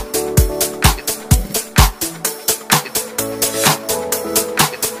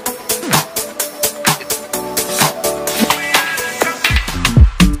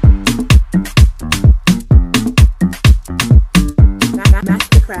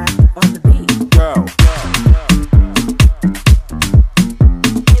 Mastercraft on the beat.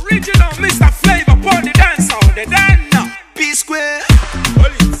 Original Mr. Flavour upon the dance on the dance now. P Square.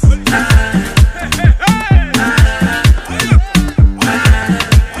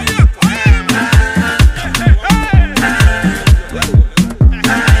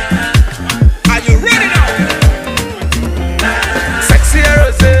 Are you ready now? Sexy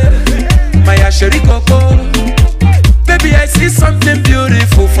Rose, my Asheri Coco. Baby, I see something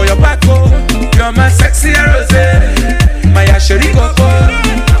beautiful for your back, oh. You're my sexy Rose, my Asheri Coco.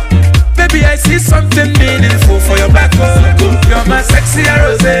 Baby, I see something meaningful for your back, oh. You're my sexy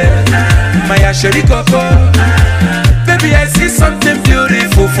Rose, my Asheri Coco. Baby, I see something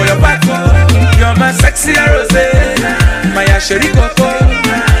beautiful for your back, oh. You're my sexy Rose, my Asheri Coco.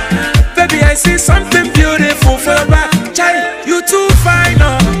 Baby, I see something beautiful for your back. Child, you too fine,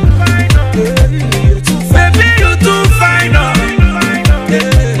 oh. Baby, you too fine, oh.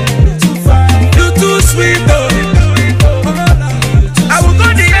 You too sweet, oh. I will go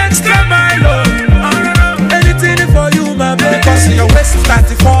the extra mile, oh. Anything for you, my baby. Because your waist is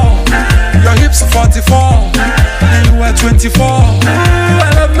 34, your hips are 44, and you are 24. I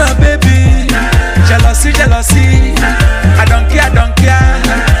love my baby. Jealousy, jealousy. I don't care, I don't care.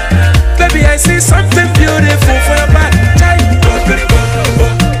 Baby, I see something beautiful for your back.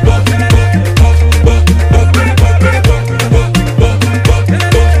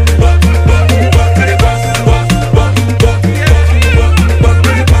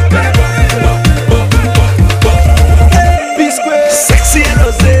 Sexy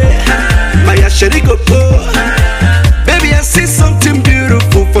Rose, my Asheri Coco. Baby, I see something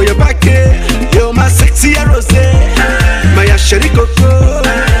beautiful for your back. You're my sexy Rose, my Asheri Coco.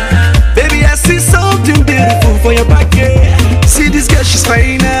 Baby, I see something beautiful for your back. See this girl, she's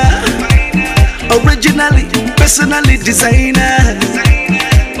finer. Originally, personally designer.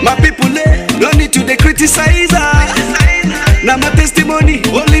 My people, no need to they criticize her. Now my testimony,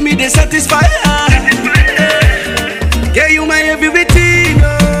 only me they satisfy her. Yeah, you my everything.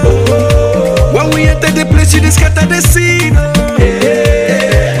 Oh. When we enter the place, you just scatter the scene. Oh.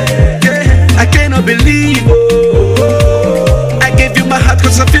 Yeah, I cannot believe. Oh. I gave you my heart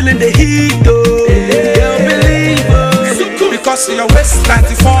 'cause I'm feeling the heat. Oh. Can't believe. Oh. Because your waist is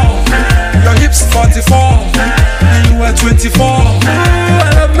 34, your hips 44, and you are 24. I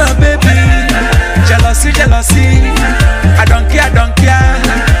love my baby. Jealousy, jealousy. I don't care, I don't care.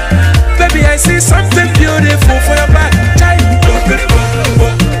 Baby, I see something beautiful for your back.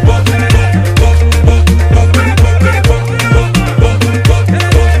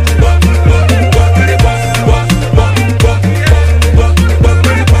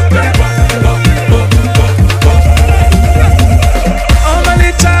 Oh, my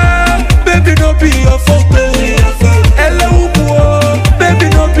little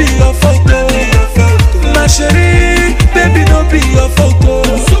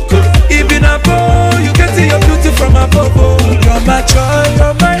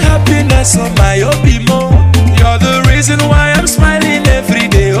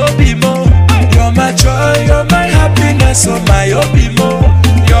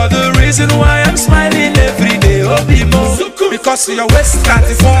Cause your waist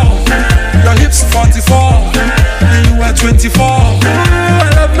 34, your hips 44, and you are 24.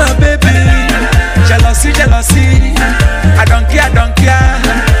 I love my baby. Jealousy, jealousy. I don't care.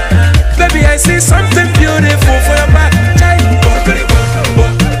 Baby, I see something beautiful for your back.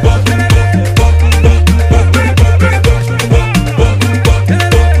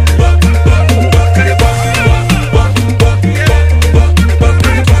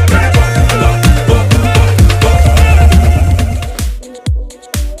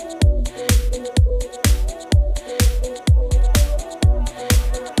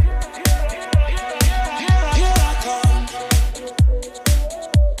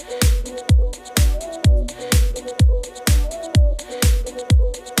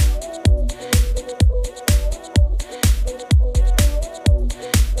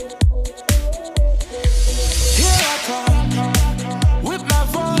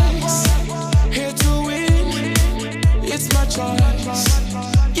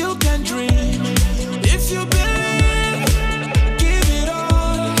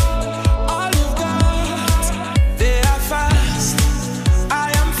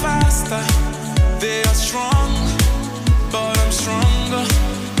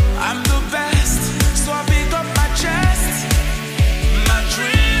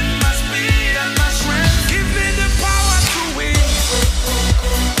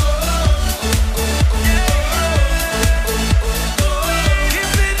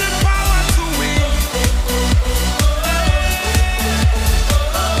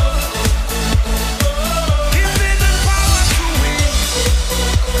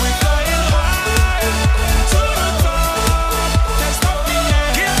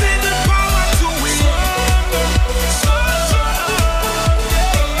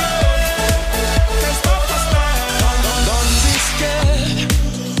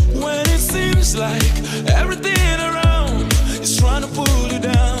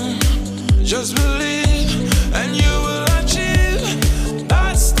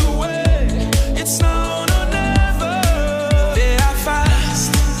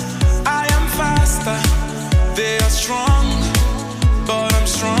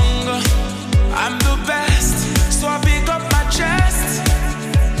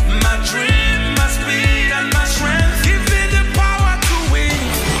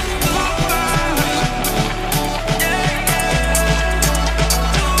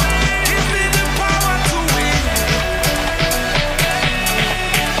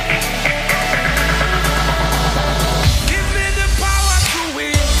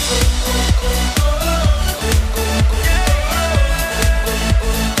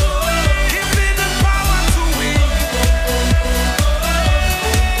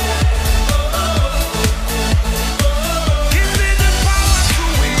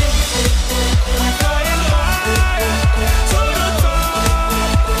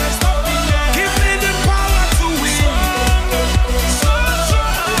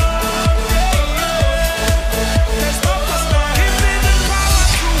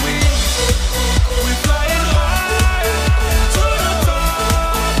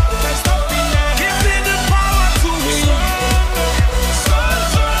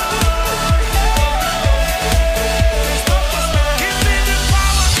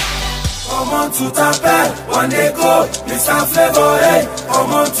 tout appelle, one echo, Mr. Flavour, hey.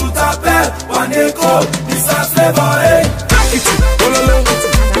 Comment tout appelle, one echo, Mr. Flavour, hey.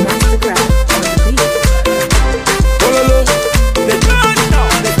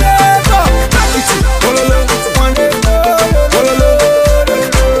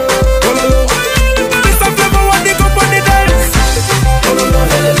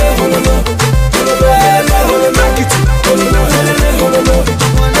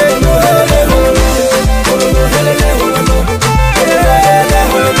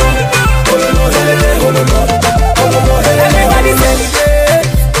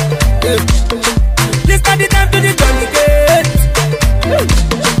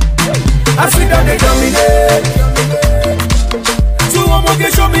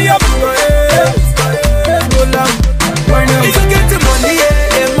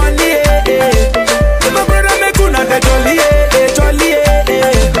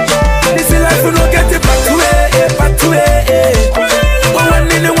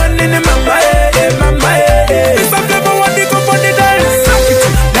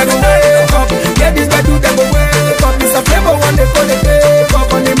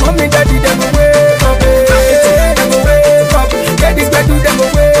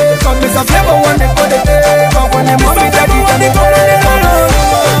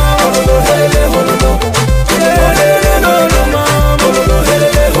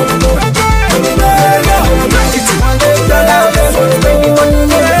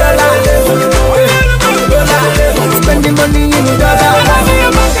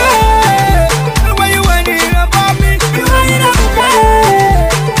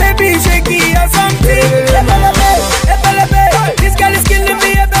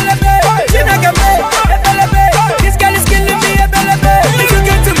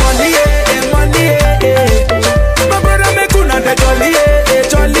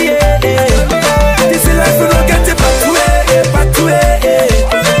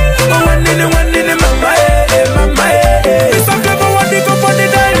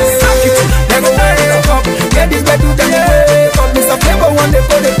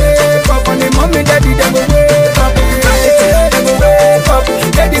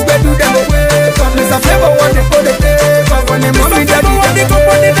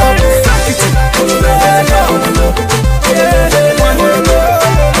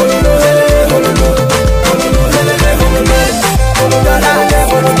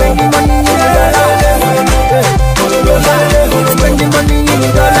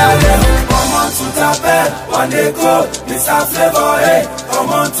 Mr. Flavour, hey, come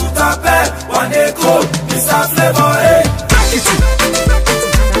on to taper, one day cold, Mr. Flavour, hey.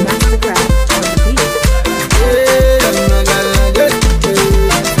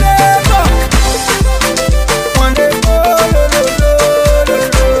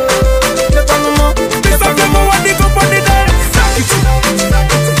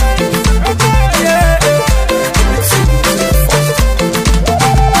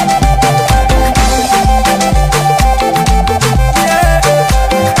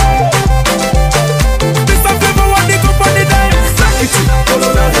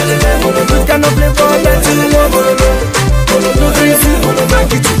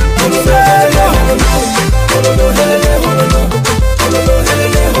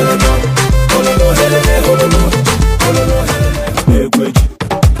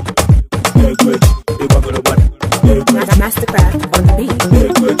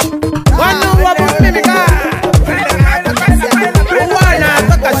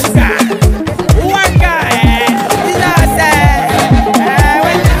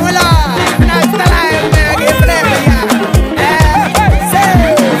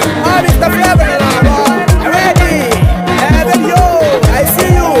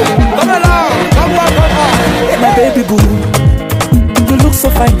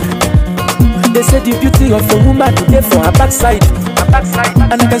 Backside,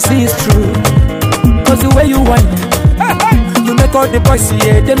 and I can see it's true. Cause the way you whine, you make all the boys see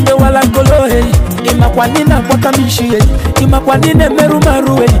it. Them the wall and color, hey. Imakwanina wakamishi, Imakwanina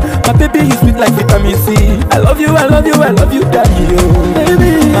merumaru, hey. My baby is sweet like vitamin C. I love you, I love you, I love you, daddy, oh.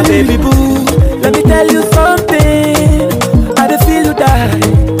 Baby, my baby boo. Let me tell you something. I dey feel you die.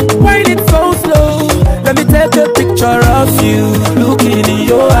 Why it so slow? Let me take a picture of you, looking in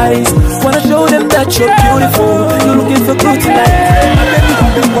your eyes. Wanna show them that you're beautiful. You're looking so good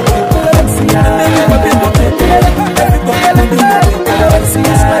tonight.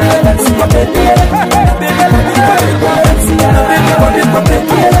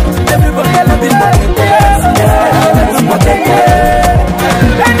 My baby,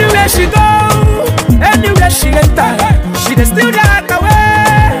 anywhere she go, anywhere she enter, she dey still that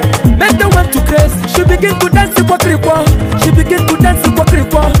away. Make them want to craze. She begin to dance to Kwakripo. She begin to dance to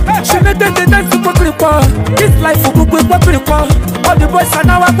Kwakripo. She make them dance to Kwakripo. This life for Kwakripo. All the boys are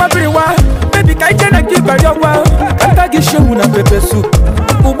now Kwakripo. Baby, I can't give her your wow. I can't give you una pepe soup.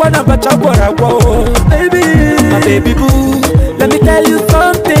 Ubana bacha bora wow. Baby, my baby boo. Let me tell you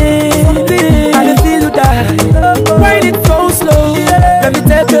something. I can feel you die. Why it so slow? Let me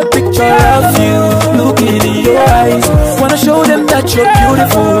take a picture of you, looking in your eyes. Wanna show them that you're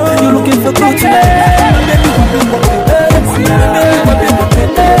beautiful. You're looking so good tonight.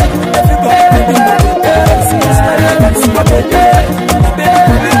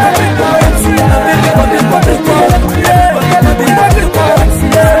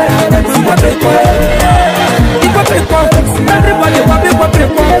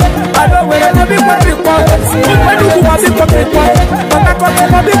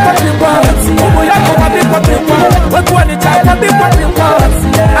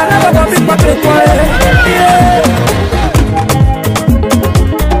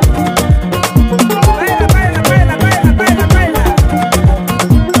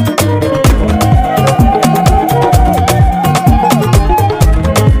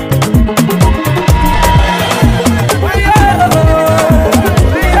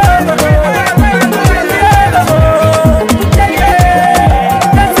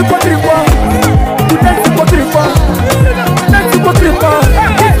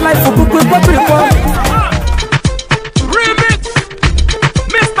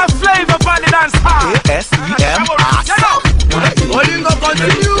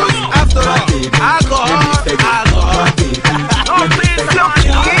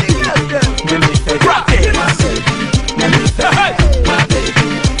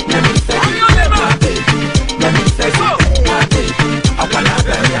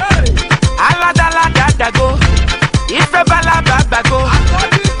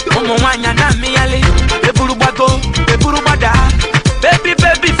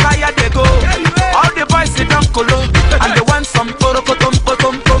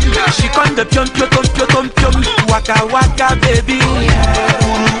 Waka waka baby,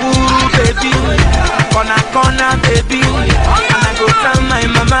 ooh baby, corner baby. And I go tell my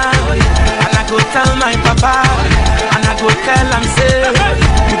mama, and I go tell my papa, and I go tell them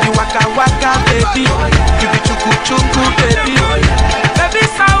say,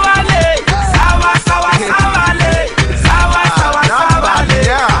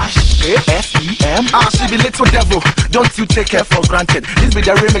 take her for granted. This be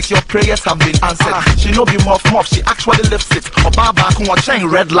the remix, your prayers have been answered. She no be muff, she actually lifts it. Obaba Kunwa chain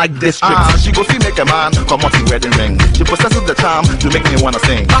red like district. She go see make a man come out the wedding ring. She possesses the charm to make me wanna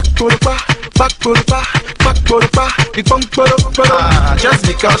sing. Back to the bar, back to the bar, back to the bar. Just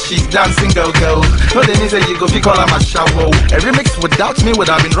because she's dancing, go. No, they say you go be call her my shower. A remix without me would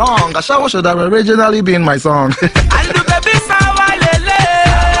have been wrong. A shower should have originally been my song. And the baby sawa lele,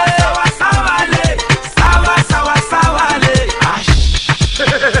 sawa le, sawa le.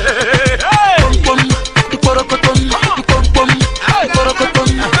 Pom pom, iporokoton, pom pom,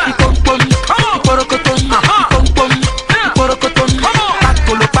 iporokoton, pom pom, iporokoton, pom pom, iporokoton.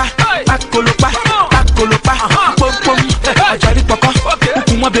 Pakolopa, pom pom. Ajari poko,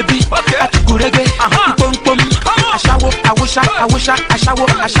 ukuma baby, atukurege, pom pom. Ashawo, awusha,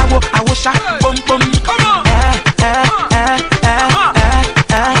 pom pom.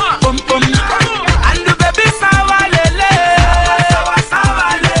 Pom pom. And the baby sawa lele, sawa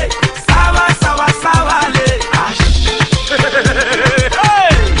le, sawa le.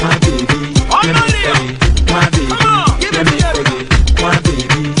 My baby, let me faggy. My baby, let me faggy. My baby,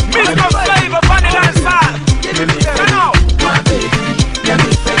 Mr. Flavour, funny dance side. let me faggy. My baby, let me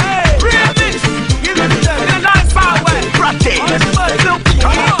faggy. Remix, give me the dance side way.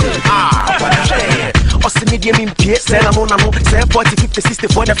 Medium in P, send a mono, send 40, 50, 60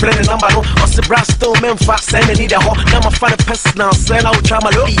 for the friend number. Also, brass still Memphis, send a need a home. Now, my father personal, send out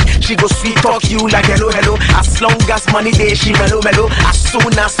Chamalo. She go sweet talk you like hello. As long as money there, she mellow. As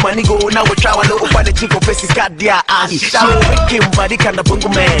soon as money go, now we travel over the chico face is got their eye. She wicked body kind of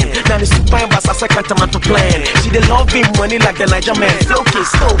bungo man. Now the super bass, I second tomato plan. She the love him money like the Niger man. Okay,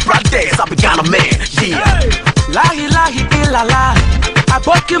 so brothers, I began a man. Yeah. Lahi ilala. I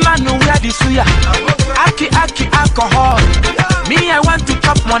bought you man who wear the suya. Aki alcohol. Me I want to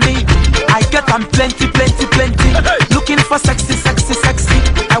chop money. I get them plenty. Looking for sexy.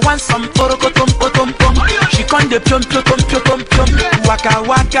 I want some porokotom. She con de piom. Waka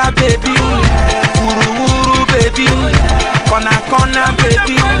baby. Uru baby. Kona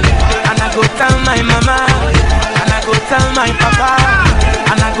baby. And I go tell my mama. And I go tell my papa.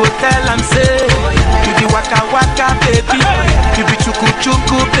 And I go tell them say, you be waka baby. You be chuku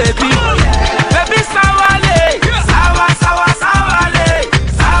baby. Baby sawale, sawale.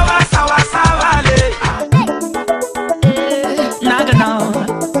 Nagana,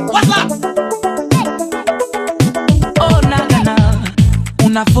 what's up? Oh Nagana,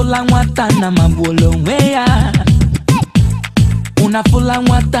 una fula watana mabolo wea. Una fula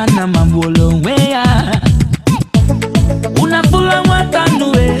watana mabolo wea. Una fula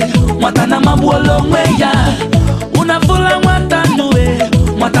watana mabolo wea. Una fula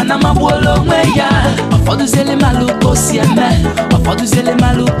watana mabolo wea. Ofodu zele maluko sieme, ofodu zele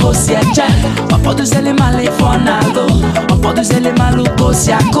maluko sieche, ofodu zele male fonalo, ofodu zele maluko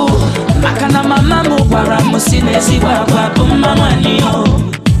siako. Makana mama mo gwara mo sinezi gwagwa bumama niyo.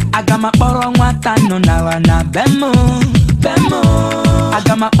 Agama poro watano na wana bemo.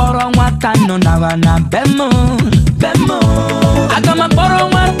 Agama poro watano na wana bemo. Agama poro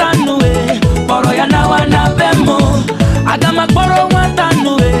watano poro ya na wana bemo. Agama poro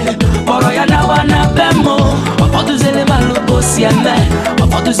watano poro ya na wana bemo. Ofodu zele maluko sieme,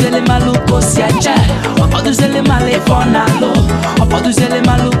 ofodu zele maluko sieche, ofodu zele male fonalo, ofodu zele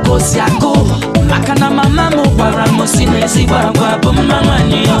maluko siako. Makana mama mo gwara mo sinezi gwagwa bumama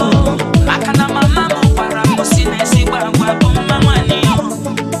niyo. Makana mama mo gwara mo sinezi gwagwa bumama niyo.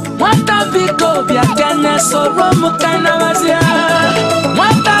 Wanta biko bia kene soro mo kana wazia.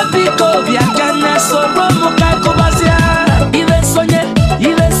 Wanta biko bia kene soro mo kako wazia. Iwe sonye,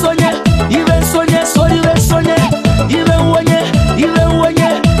 so iwe sonye. Iwe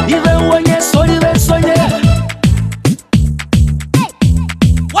wonye, so iwe sonye.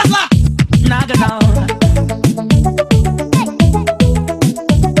 What's up? Nagana.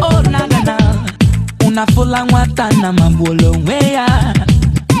 Oh Nagana. Una fula watana mabolo wea.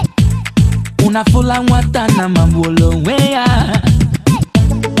 Una fula watana mabolo wea.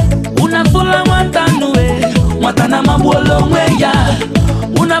 Una fula watana mabolo wea.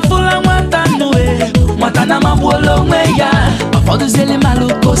 Una fula watana mabolo wea. Ofodu zele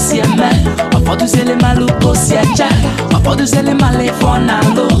maluko sieme, ofodu zele maluko sieche, ofodu zele male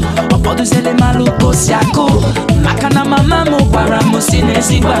fonalo, ofodu zele maluko siako. Makana mama mo gwara mo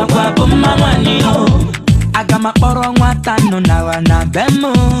sinezi gwagwa bumama niyo. Agama poro watano na wana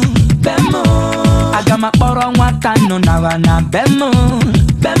bemo. Agama poro watano na wana bemo.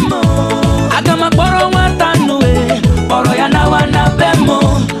 Agama poro watano poro ya na wana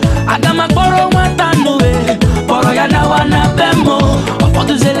bemo. Agama poro watano poro ya na wana bemo.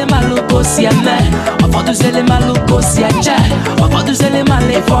 Ofodu zele maluko kosi eme. Ofodu zele malu kosi eche. Ofodu zele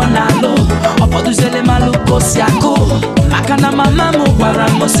male fonalo. Ofodu zele malu kosi ako. Makana mama mu gwara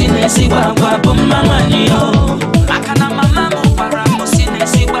mo sinesi gwagwa bu mama ni yo. Makana mama mu gwara mo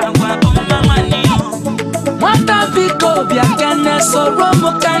sinesi gwagwa bu mama ni yo. Mwata viko bia kene soro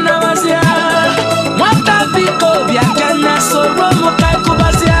mo kana wazia. Mwata viko bia kene soro mo kai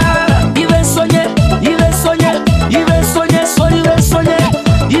kubazia. Iwe sonye, iwe sonye, iwe sonye, so iwe sonye.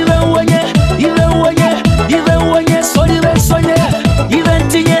 Iwe wonye, iwe wonye, iwe wonye, so iwe sonye. Iwe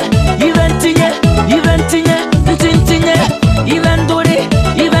ntinye, iwe ntinye, iwe ntinye, ntintinye. Iwe nduri,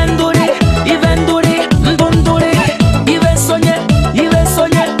 iwe nduri, iwe nduri, ndunduri. Iwe sonye, iwe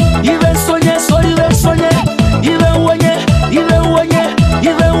sonye, iwe sonye, so iwe sonye. Iwe wonye, iwe wonye,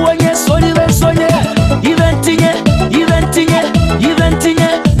 iwe wonye, so iwe sonye. Iwe ntinye, iwe ntinye, iwe ntinye,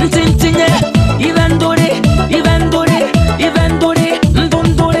 ntintinye. Iwe nduri, iwe nduri, iwe nduri,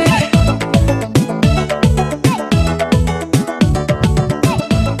 ndunduri.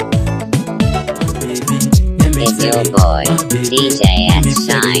 Is your boy, DJ S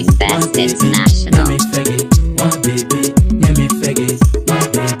Shine Best International.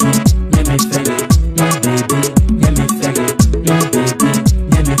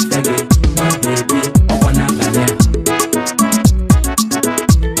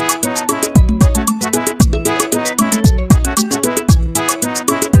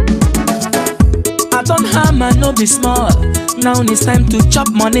 I don't harm and no be small. Now it's time to chop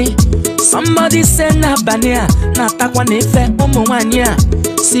money. Somebody say na bania, na takwa nefe umuwania.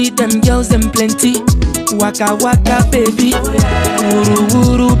 See them girls them plenty. Waka waka baby, wuru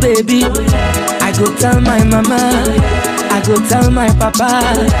wuru baby. I go tell my mama, I go tell my papa,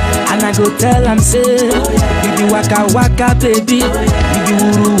 and I go tell them say, you be waka waka baby, you be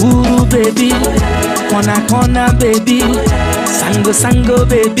wuru wuru baby, kona kona baby, sango sango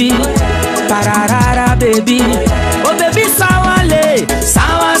baby, pararara baby. Oh baby sawale,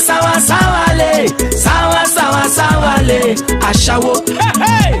 sawa sawa sawale, sawa sawa sawale, ashawo.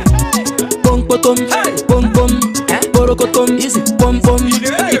 Hey hey. Pom potom, pom pom, porokotom, pom pom,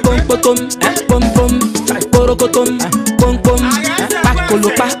 pom potom, pom pom, porokotom, pom pom,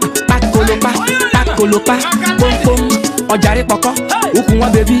 pakolopa, pakolopa, pakolopa, pom pom, ojare poko, ukunwa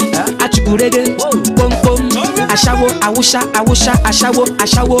baby, achikurege, pom pom, ashawo, awusha, awusha, ashawo,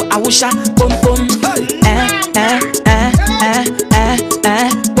 ashawo, awusha, pom pom,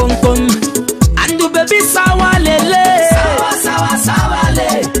 pom pom, andu baby sawa lele, sawa sawa sawa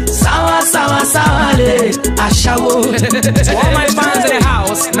le. Sawa, sawa, sawa, le, ashawo. To all my fans in the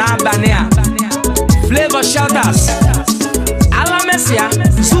house, na bania. Flavour shouters. Alamesia,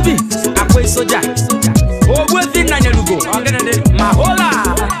 Zubi, Akwe Soja. Ogwe Vina Nyelugo.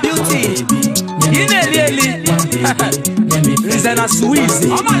 Mahola, Beauty. Inelieli. Rizena Suizi.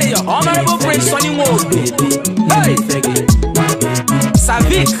 Honorable Prince Sonny Wood. Hey.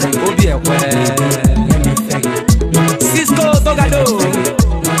 Savik, Obiekwe. Cisco Togado.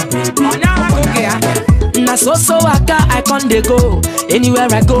 Na so waka I con dey go. Anywhere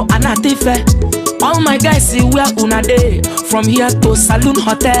I go and I tife. All my guys see where una dey. From here to Saloon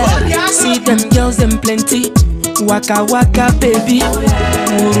Hotel. See them girls them plenty. Waka waka baby,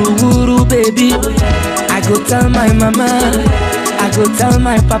 wuru wuru baby. I go tell my mama, I go tell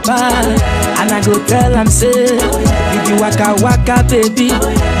my papa, and I go tell them say, you be waka waka baby, you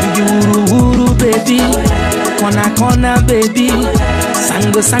be wuru wuru baby, kona kona baby,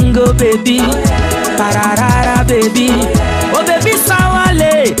 sango sango baby, pararara baby. Oh baby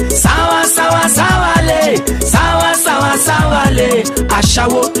sawale, sawa sawa sawale, sawa sawa sawale,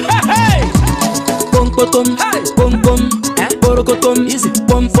 ashawo. Hey hey. Pom potom, pom pom, porokotom,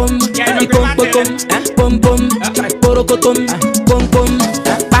 pom pom, pom potom, pom pom, porokotom, pom pom,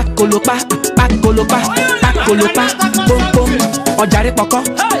 pakolopa, pakolopa, pakolopa, pom pom, ojare poko,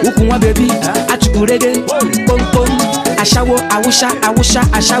 ukunwa baby, achikurege, pom pom, ashawo, awusha, awusha,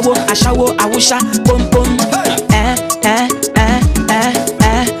 ashawo, ashawo, awusha, pom pom,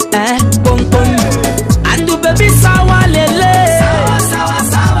 pom pom, andu baby sawa lele, sawa sawa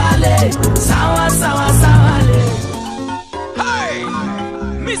sawa le, sawa sawa sawa le. Hey,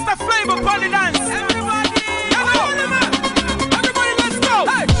 Mr. Flavour Party Dance. Everybody, everybody, let's go.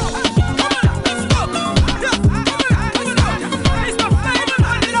 Hey, come on, let's go. Yeah, Mr. Flavour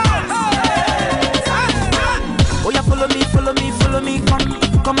Party Dance. Oh yeah, follow me,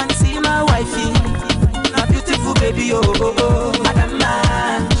 come and see my wifey, a beautiful baby, oh, Adama.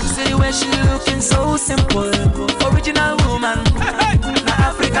 See where she looking so simple, original woman, na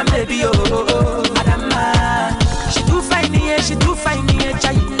African baby, oh, Adama. She too fine here,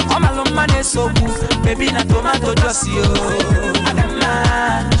 chai. All my man is so good, baby na tomato juicy, oh,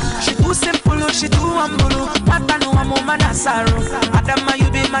 Adama. She too too simple, she too humble. Mata no amo manasaro. Adama, you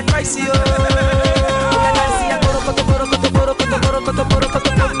be my choice, yo.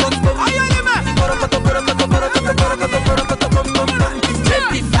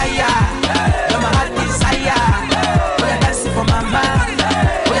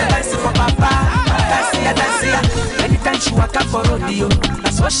 She walk up for rodeo.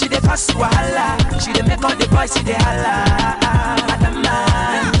 That's what she dey pass wahala. She dey make all the boys see the holla. Adama,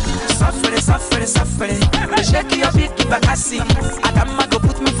 suffer, suffer, suffer. They shake your big bakasi. Adama go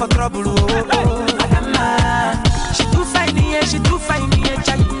put me for trouble. Adama, she too fine here, she too fine here.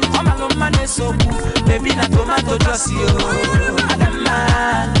 Chai, all my love man is so cool. Baby na tomato juicy.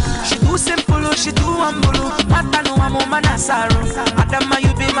 Adama, she too simple, she too humble. Mata no amo manasaro. Adama,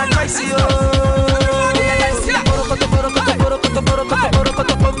 you be my choice, yo.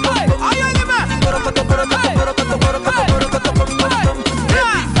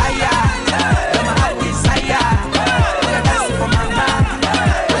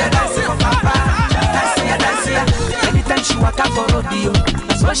 Anytime she walk out for rodeo,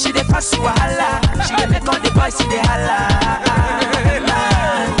 that's what she dey pass wahala. She dey make all the boys see the holla.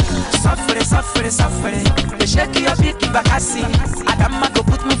 Suffer, suffer, suffer. They shake your big bakasi. Adama go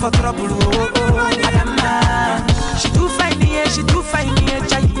put me for trouble. Adama, she too fine here, she too fine here.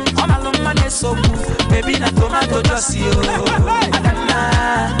 Chai, all my long man is so cool. Baby na tomato juicy. Adama,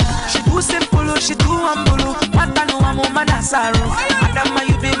 she too simple, she too humble. Mata no amo manasaro. Adama,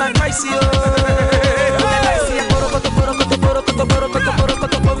 you be my choice, yo.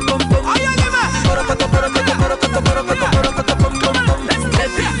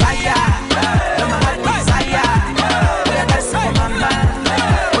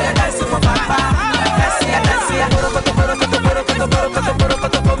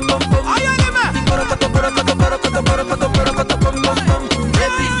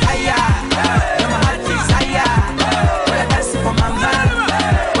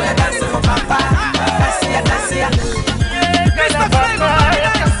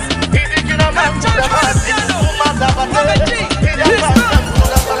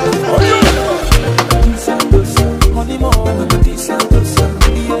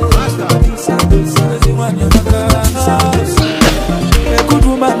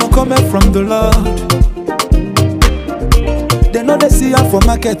 From the Lord, they know they see her for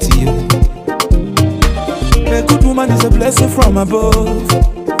market you. A good woman is a blessing from above.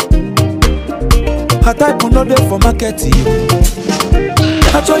 Her type will not there for market you.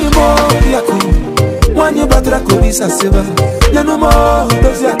 I told you more, Yaku. When you batra kolisa seva, you know more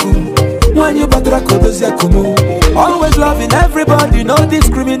does Yaku. When you batra does Yakumo. Always loving everybody, no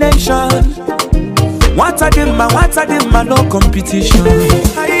discrimination. What's a dimma, no competition.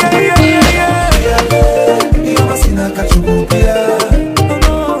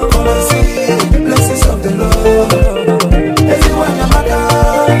 Come and see blessings of the Lord. Everyone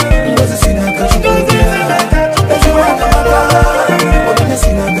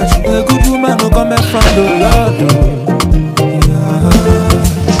a good woman who come from the Lord.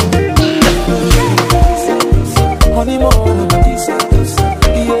 Honeymoon,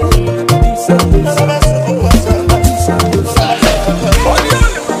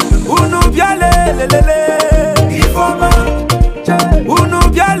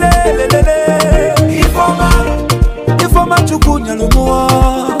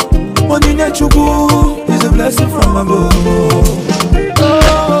 is a blessing from above.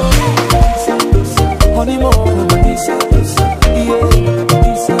 Honeymoon,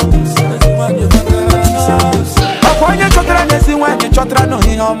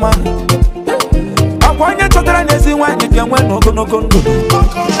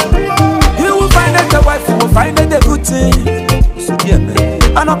 you will find that the wife will find that a good thing. So yeah, man.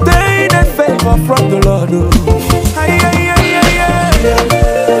 And obtain a favor from the Lord.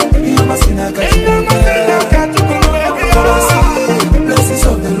 You must see that blessings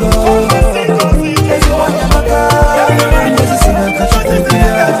of the Lord.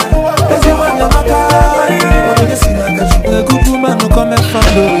 A good woman who come from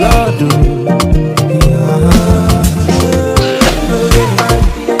the Lord.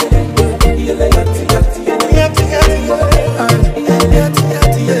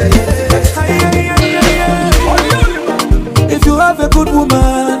 If you have a good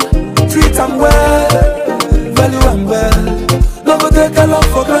woman, treat them well, value them well. No go take a love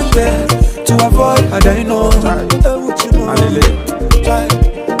for granted to avoid a dino.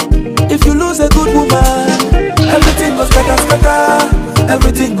 If you lose a good woman, everything goes better.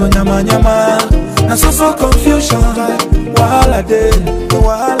 Everything go nyama nyama. Na so confusion. Wahala day,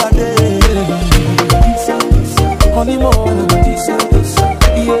 honeymoon,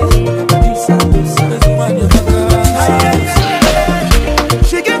 yeah.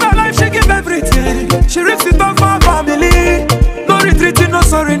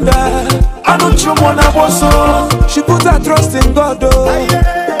 She put her trust in God, oh.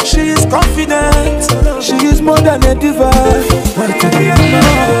 She is confident. She is more than a diva.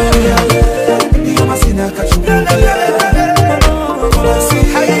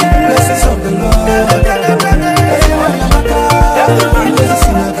 Blessings of the Lord.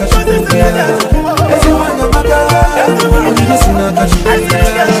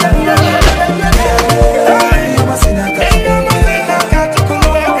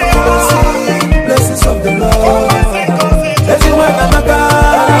 Blessings of the Lord.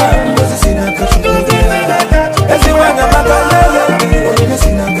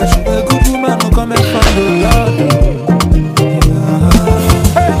 Good woman who come and find the Lord.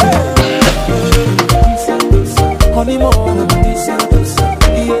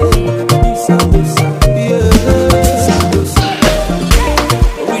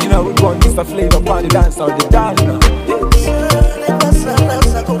 Original we got Mr. Flavour party dance on the dance now.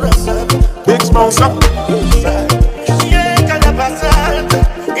 Big sponsor.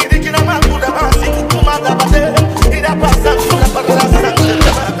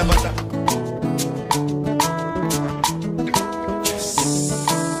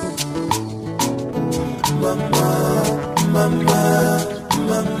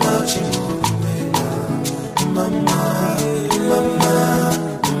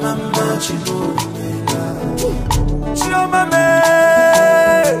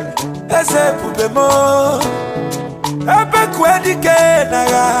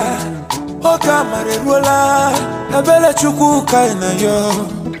 Chuku kaina yo,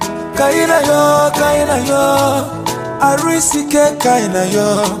 arisike kaina yo,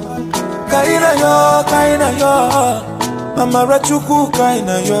 mama chuku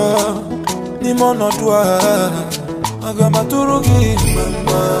kaina yo, ni mono dua, agama turugi,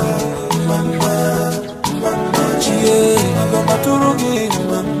 chie, agama turugi,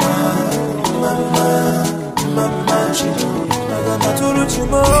 agama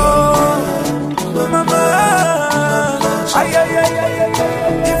turuchimo, mama.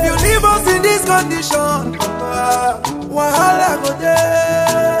 If you leave us in this condition, wahala go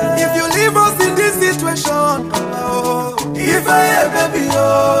there. If you leave us in this situation, if I ever be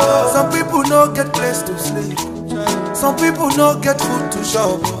yours, some people no get place to sleep, some people no get food to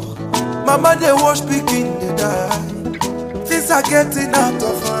shop. Mama they wash picking they die. Things are getting out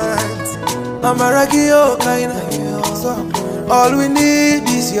of hand. Mama ragi yo kaina yo. All we need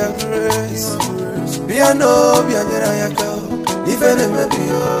is your grace. Biano bianyera yaka ifene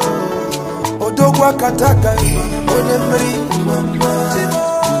mebio odogwa kataka onemri mama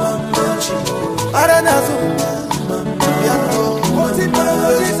aranazo biano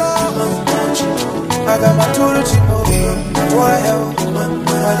aga maturu chimo toyo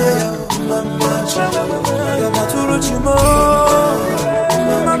aleyo aga maturu chimo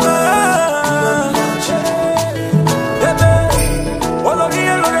mama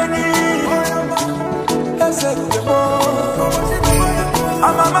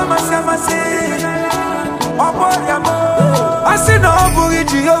I see no boogie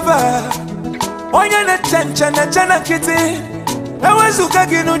Jehovah. Onye ne chena kiti. Ewe zuka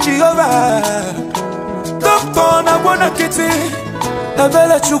ginu Jehovah. Doctor na wana kiti.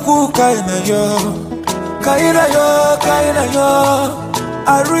 Ebele chuku kaina yo.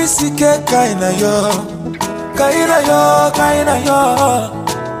 Arisike kaina yo.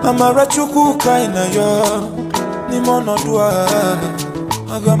 Mama rachuku kaina yo. Ni mono dua.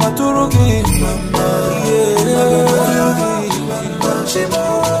 Agama turugi mama,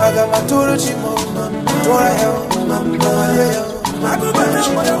 agama turuchimo, toyo mama, agama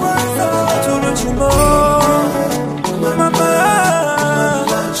turuchimo, mama.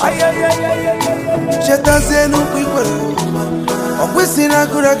 Chetazenu kwikwe, okwisina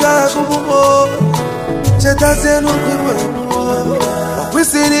kuraga kubumo. Chetazenu kwikwe,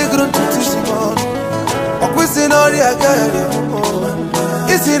 okwisini gruntutisimo, okwisina oriagari.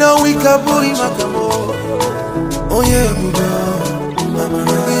 Isi no wika bui makamo. Oye buga, mama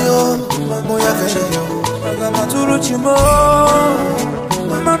ragio, moya kayo. Agama turuchimo,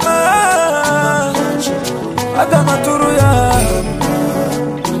 mama. Agama turuya,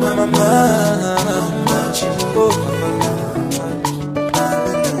 mama.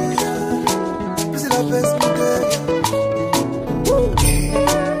 This is the best music.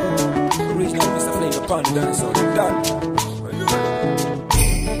 Original Mr. Flavour party dance on the dance.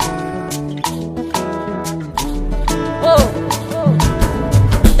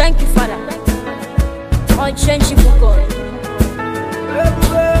 Thank you, Father. Unchangeable God.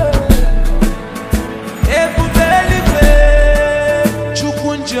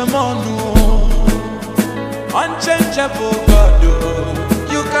 Unchangeable God,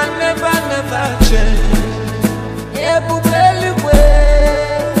 you can never, never change.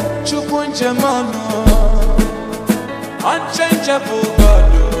 Unchangeable God,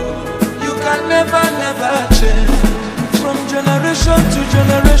 you can never, never change. From generation to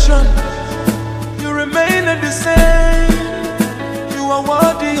generation, you remain the same. You are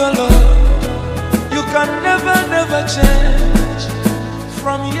worthy, O Lord. You can never, never change.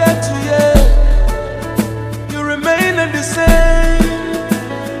 From year to year, you remain the same.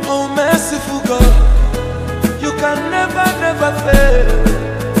 Oh merciful God, you can never, never fail.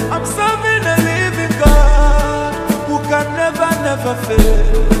 I'm serving a living God who can never, never fail.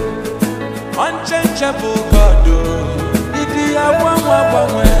 Unchangeable God, Idia Wamwa,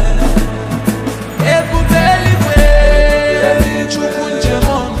 Ebubeliwe,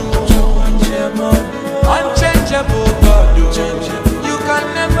 Chukunjemonu, unchangeable God, you can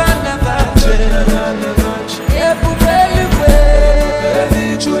never, never change. Ebubeliwe,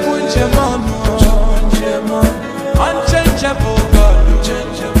 Chukunjemonu, unchangeable God,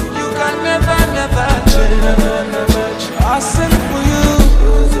 you can never, never change. I sing for you,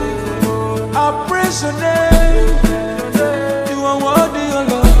 I praise your name. You are worthy, O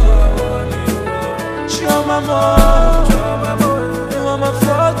Lord. You are my mom. You are my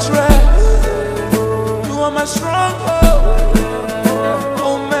fortress. You are my stronghold.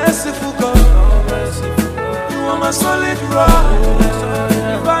 Oh merciful God, you are my solid rock.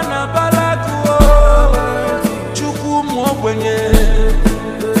 Bana balakuo, chuku mwobwenye.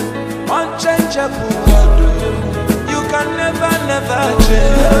 Unchangeable God, you can never, never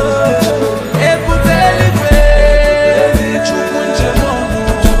change. Ebubeliwe, chukunjemonu,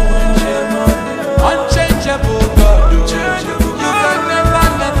 unchangeable God, you can never,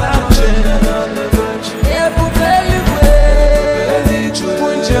 never change. Ebubeliwe,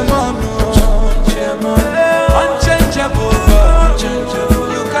 chukunjemonu, unchangeable God,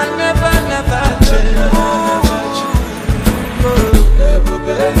 you can never, never change.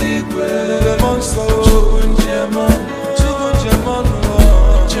 Ebubeliwe,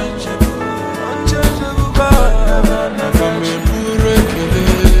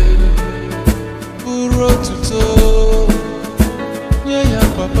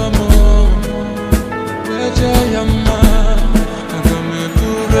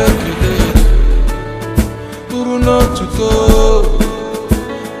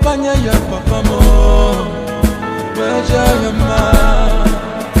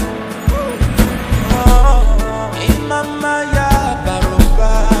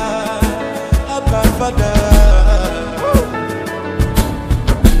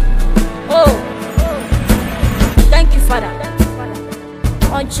 Oh, thank you, Father.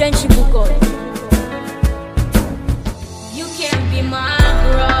 Unchangeable God. You can be my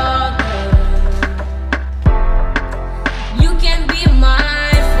brother. You can be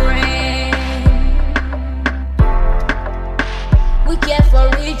my friend. We care for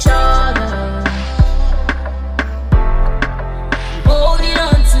each other. Holding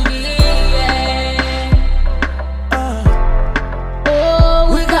on to the end.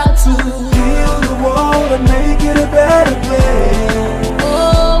 Oh, we got to heal the world and make it a better place.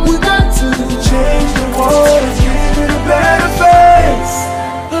 Oh, we got to change the world and give it a better face.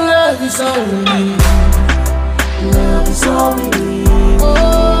 Love is all we need. Love is all we need.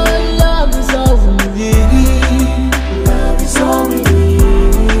 Oh, love is all we need. Love is all we need.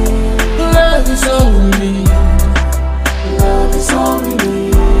 Love is all we need. Love is all we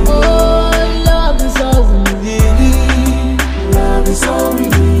need. Oh, love is all we need. Love is all we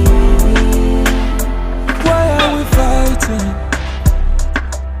need. Why are we fighting?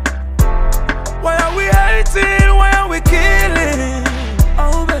 Why are we hating? Why are we killing?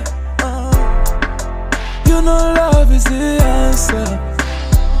 Oh, baby, oh. You know love is the answer.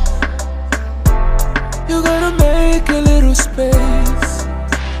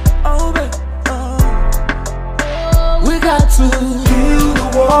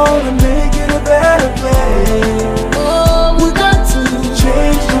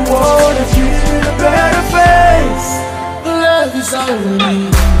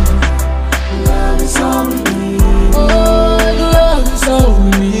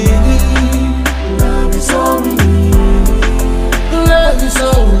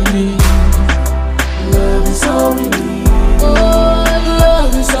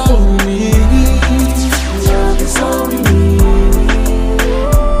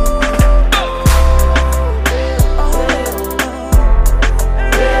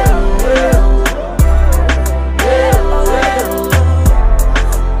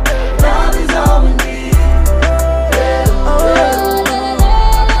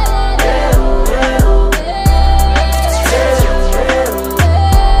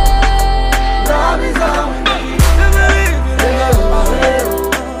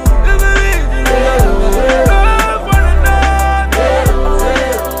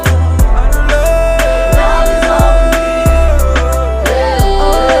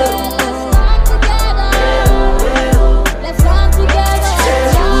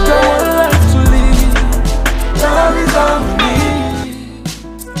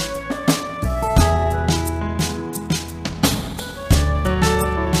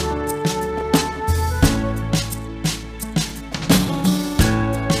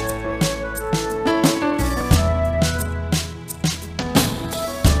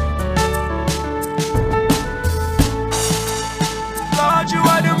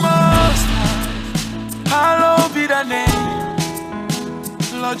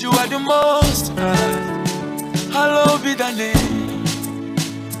 Lord, you are the most high. Hallowed be thy name.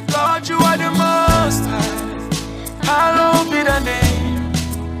 Lord, you are the most high. Hallowed be thy name.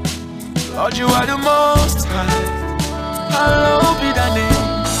 Lord, you are the most high. Hallowed be thy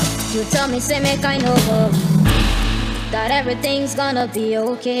name. You tell me, say me kind of that everything's gonna be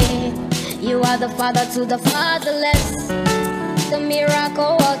okay. You are the father to the fatherless, the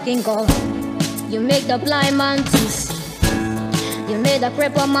miracle working God. You make the blind man to see. You made the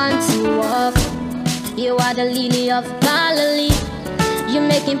crippled man to walk. You are the lily of Galilee. You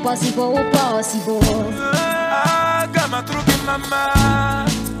make impossible possible. Kama truki mama,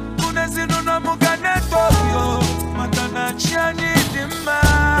 unezinu na mugane toyo, matana chiani dima.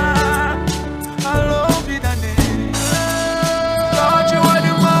 Hallowed be thy name. Lord, you are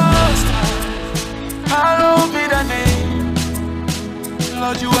the most high. Hallowed be thy name.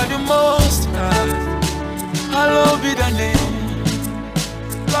 Lord, you are the most high. Hallowed be thy name.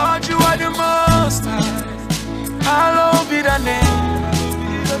 Lord, you are the most high. Hallowed be thy name.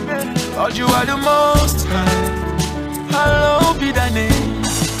 Lord, you are the most high. Hallowed be thy name.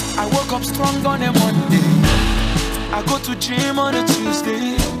 I woke up strong on a Monday. I go to gym on a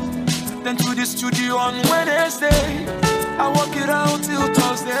Tuesday. Then to the studio on Wednesday. I work it out till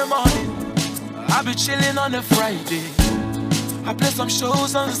Thursday morning. I be chilling on a Friday. I play some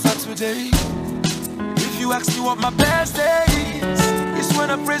shows on Saturday. If you ask me what my best day is, it's when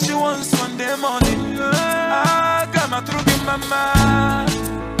I praise you on Sunday morning. I got my through in mama.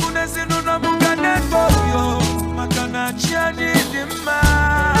 Unezinu na mugane toyo, makana chiani dima.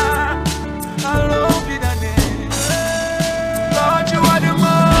 Hallowed be thy name. Lord, you are the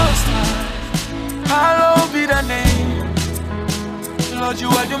most high. Hallowed be thy name. Lord, you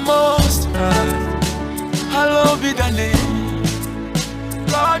are the most high. Hallowed be thy name.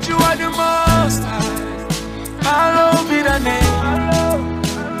 Lord, you are the most high. Hallowed be thy name.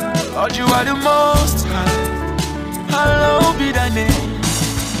 Lord, you are the most high. Hallowed be thy name.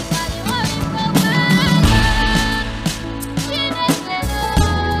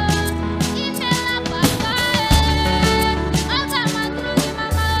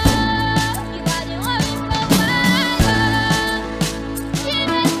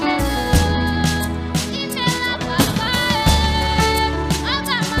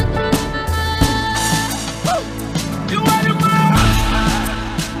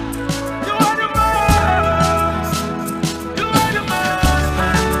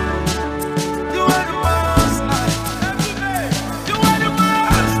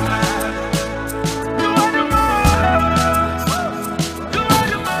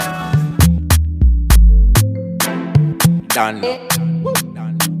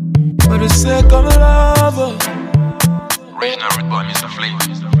 For the sake of love. Original root boy, Mr. Flavour.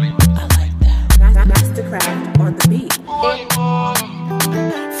 I like that. Mastercraft on the beat.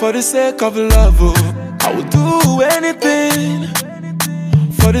 For the sake of love, I will do anything.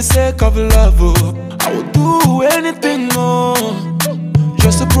 For the sake of love, I will do anything,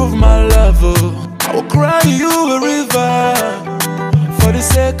 just to prove my love. I will cry you a river. For the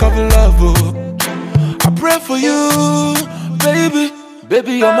sake of love, I pray for you, baby.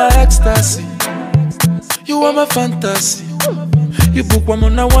 Baby, you're my ecstasy. You are my fantasy. You book one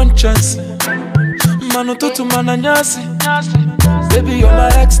on one chance. Mano tutu mananyasi. Baby, you're my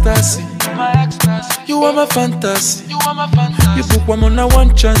ecstasy. You are my fantasy. You book one on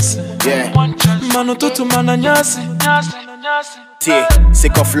one chance. Yeah. Mano tutu mananyasi. See,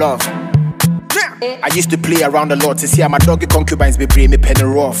 sick of love. I used to play around a lot to see how my doggy concubines be bring me penny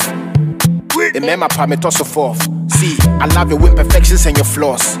rough. The man my pa me toss so forth. See, I love your imperfections and your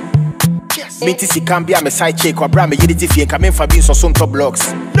flaws. Me tisi can be a side chick or brand me unity fee and come in for being so some top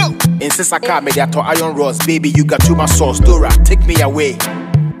blocks. No, insist I can't make that to iron rods. Baby, you got too much sauce. Dora, take me away.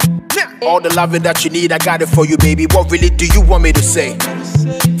 All the loving that you need, I got it for you, baby. What really do you want me to say?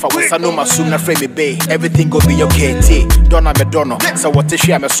 For once I know my soon, I frame me bay. Everything go be okay. T. Donna me dono. So what is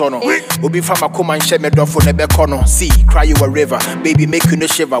she am a sono? Ubi from a come and share me door for never corner. See, cry you a river. Baby, make you no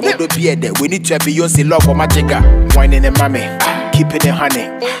shiver. We don't be there. We need to have Beyonce love or my jigger. Wine in the mommy. Keep it in honey.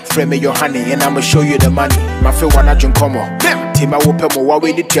 Frame me your honey, and I'ma show you the money. My feel wanna drink come on. Tima will pay more. What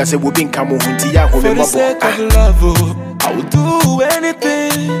we need to say we've been come on. For the sake of love, I will do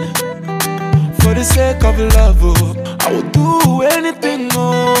anything. For the sake of love, I will do anything,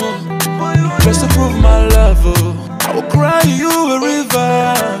 just to prove my love. I will cry you a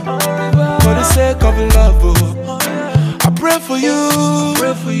river. For the sake of love, I pray for you,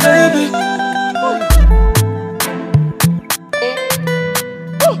 baby.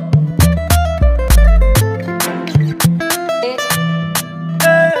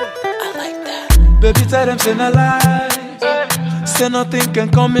 I like that. Baby, tell them say no lie. Say nothing can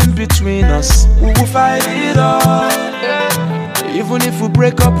come in between us. We will fight it all. Even if we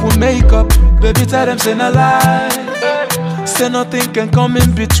break up, we make up. Baby, tell them say no lie. Say nothing can come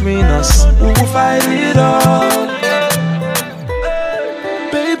in between us. We will fight it all.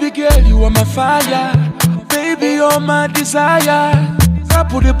 Baby girl, you are my fire. Baby, you're my desire. I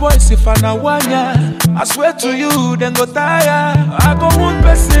put the boys if I na wanya. I swear to you, then go tire. I go one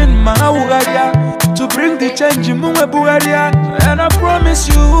person, my ugaria, to bring the change in my bugaria. And I promise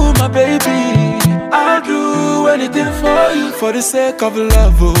you, my baby, I'll do anything for you. For the sake of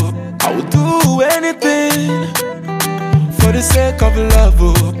love, oh, I will do anything. For the sake of love,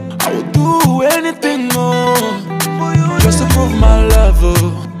 oh, I will do anything, oh, for you, just to prove my love,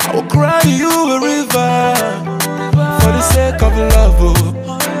 oh. I will cry you a river. For the sake of love, oh,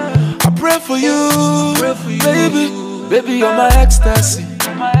 I pray for you, baby. Baby, you're my ecstasy.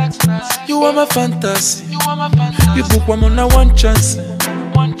 You are my fantasy. You book one on one chance.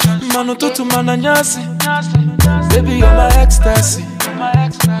 Mano tutu mana nyasi. Baby, you're my ecstasy.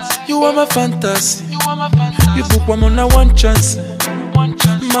 You are my fantasy. You book one on one chance.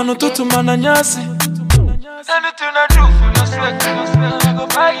 Mano tutu mana nyasi. Anything I do for your sake, I go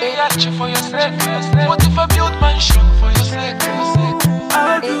buy a yacht for your sake. What if I build mansion for your sake?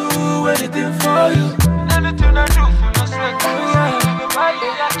 I'll do anything for you. Anything I do for your sake, I go buy a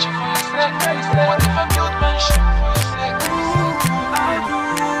yacht for your sake. What if I build mansion for your sake? I'll do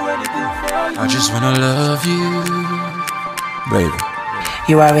anything for you. I just wanna love you, baby.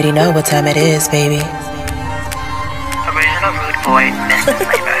 You already know what time it is, baby. Original rude boy, Mr.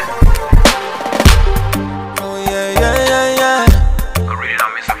 Flavour.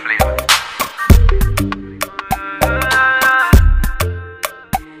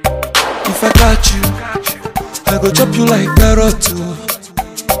 If I got you, I go chop you like carrot too.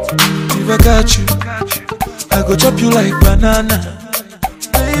 If I got you, I go chop you like banana.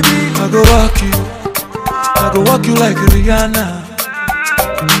 Baby, I go walk you like Rihanna.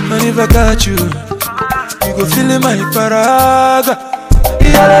 And if I got you, you go feel in my paraga.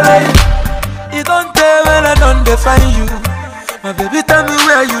 You don't tell when I don't define you. My baby, tell me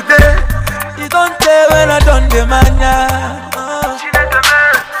where you there. You don't tell when I don't demand ya.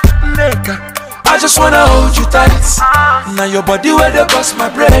 I just wanna hold you tight. Now your body where they bust my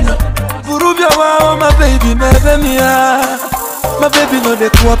brain. Burubia wow, my baby, my baby, my baby no de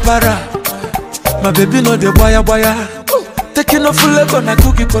kuapara. My baby no de boya boya. Taking off full leg on a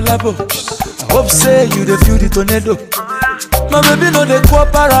cookie collabo. I hope say you the feel the tornado. My baby no de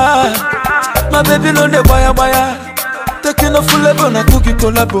kuapara. My baby no de boya boya. Taking off full leg on a cookie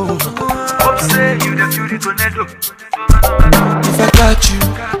collabo. I hope say you the feel the tornado. If I got you,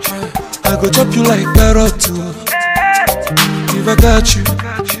 I go chop you like carrot too. If I got you,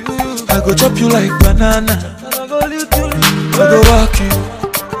 I go chop you like banana.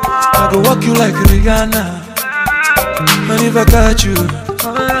 I go walk you like Rihanna. And if I got you,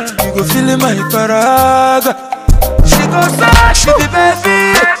 you go feel in my paraga. She go say she be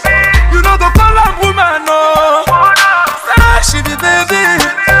baby, you know the call her woman no. Say she be baby,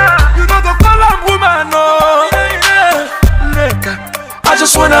 you know the call her woman no. I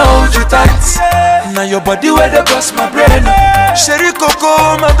just wanna hold you tight. Now your body where they bust my brain. Sherry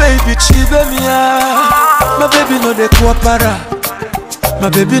Coco, my baby, chive mia. My baby no de kuapara. My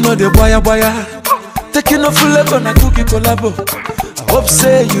baby no de boya boya. Taking off full leg on a cookie collabo. I hope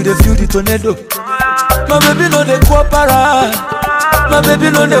say you the feel the tornado. My baby no de kuapara. My baby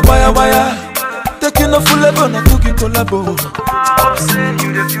no de boya boya. Taking off full leg on a cookie collabo. I hope say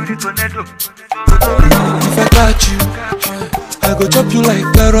you the feel the tornado. If I got you, I go chop you like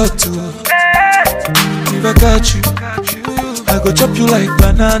carrot too. If I got you, I go chop you like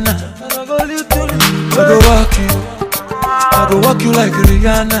banana. I go walk you like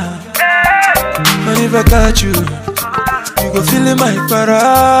Rihanna. And if I got you, you go feel in my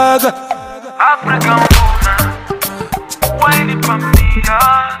paraga. African woman, whining for me,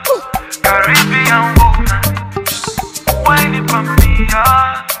 Caribbean woman, whining for me,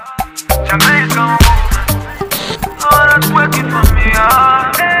 Jamaican woman, oh, that's working for me,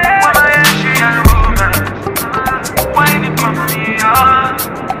 when I Asian woman, whining for me,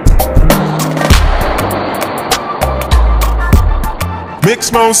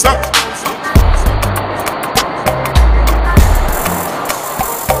 Mix monster.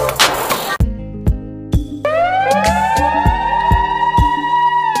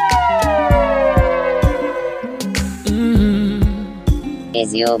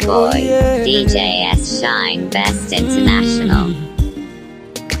 Is your boy, DJ S Shine Best International.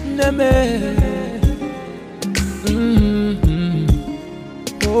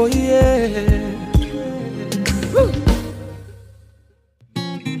 Oh yeah.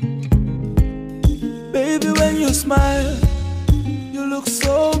 look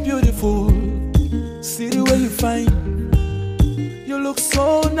so beautiful. See the way you find. You look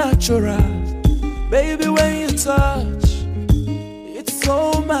so natural. Baby, when you touch, it's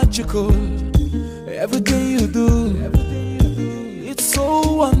so magical. Everything you do, it's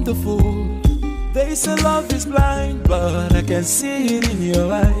so wonderful. They say love is blind, but I can see it in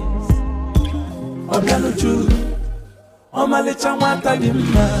your eyes. Obianuju, Omalicha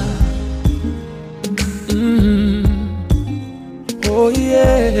Watadima. Oh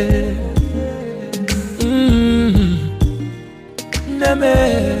yeah. Neme.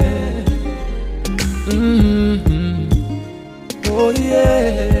 Oh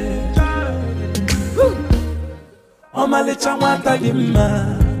yeah. Omalicha Watadima.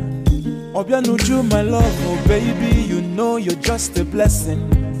 Obianuju, my love, oh baby, you know you're just a blessing.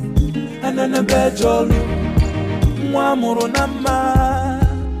 And then a bed jolly, Mwamuro Nama,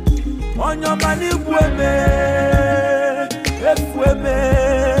 on your money,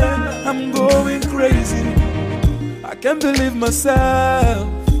 I'm going crazy. I can't believe myself.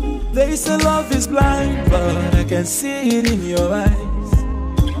 They say love is blind, but I can see it in your eyes.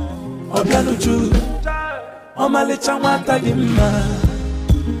 Obianuju, Omalicha Watadima.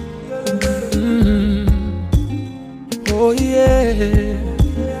 Oh yeah.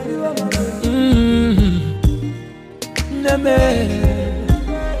 Neme.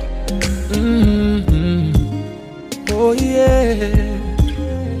 Oh yeah.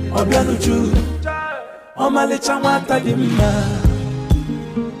 Obianuju, Omalicha Watadima.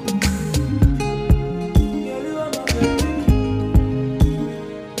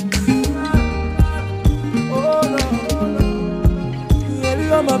 Oh no,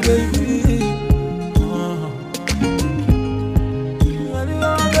 you're my baby.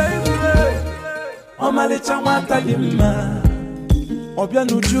 Omalicha Watadima.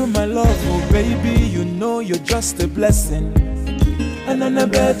 Obianuju, my love, oh baby, you know you're just a blessing. And then a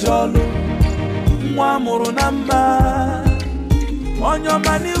bed jolly, Mwamuro Nama, on your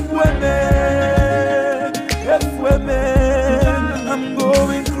money, I'm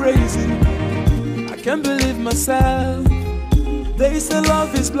going crazy. I can't believe myself. They say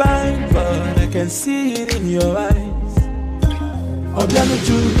love is blind, but I can see it in your eyes.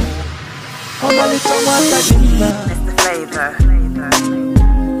 Obianuju, Omalicha Watadima. Mr. Flavour,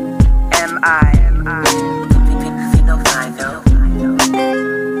 M.I. Fino Fido,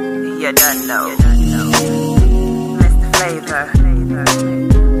 you don't know. Mr. Flavour,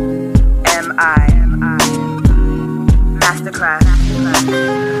 M.I. Masterclass,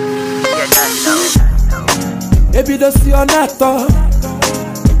 you don't know. Baby, does your nato,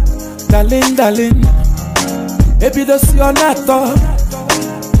 darling, darling. Baby, does your nato,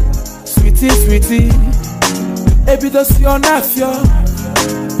 sweetie, sweetie. Baby, does your nafio.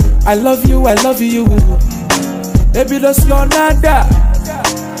 I love you, I love you. Baby, does your nada.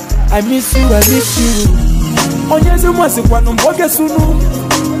 I miss you, I miss you. Onyezi mwasi kwa numboge sunu.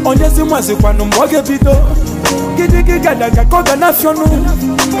 Onyezi mwasi kwa numboge bido. Gidi gada kakoga nafyonu.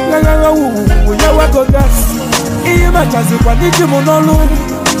 Gaga uu, yawa gogas. Iyi machazi kwa niji monolu.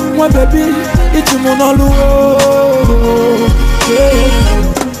 Mwa baby, iji monolu.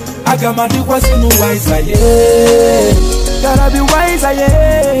 Agamadi was in wiser, yeah. Gotta be wiser,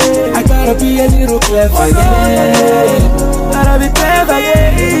 yeah. I gotta be a little clever, yeah. Gotta be clever,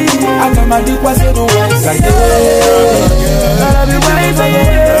 yeah. Agamadi was in wiser, yeah. Gotta be wiser,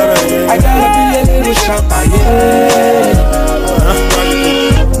 yeah. I gotta be a little sharper,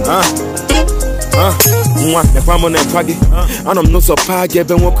 and I'm not so pag,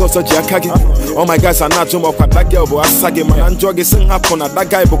 even walk also Jakagi. Oh my guys are not too much that girl, but I sag my androgy sing up on that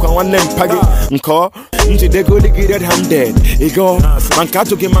guy book on one name Paggy. Nko, into the good get handed. Ego,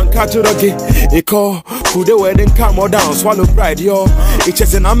 Mankato give Mankato Rogi. Eko, could the wedding come or down, swallow pride, yo. It's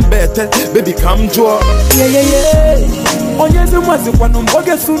just an better, baby, come to. Yeah. Onyezi mwasi kwa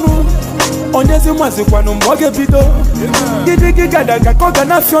numboge sunu. Onyezi mwasi kwa numboge bido. Gidi gada kakoga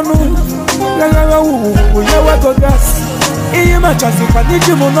nafyonu. Gaga uu, yawa gogas. Iyi machazi kwa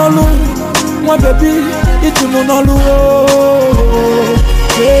niji monolu. Mwa baby, iji monolu.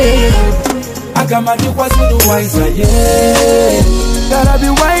 Yeah. Agamadi was in wiser, yeah. Gotta be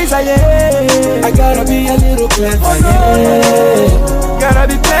wiser, yeah. I gotta be a little clever, yeah. Gotta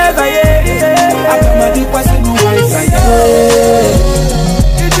be clever, yeah. Agamadi was in wiser, yeah.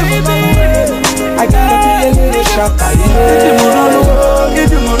 I gotta be a little sharper, yeah.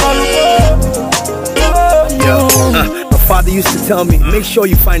 My father used to tell me, make sure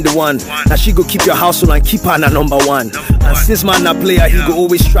you find the one. Now she go keep your household and keep her na number one. And since man a player, he go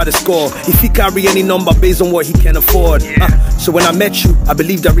always try to score. If he carry any number based on what he can afford. So when I met you, I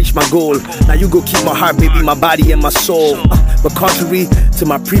believed I reached my goal. Now you go keep my heart, baby, my body and my soul. But contrary to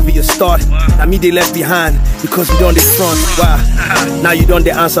my previous start, now me they left behind because we done the front. Wow. Now you done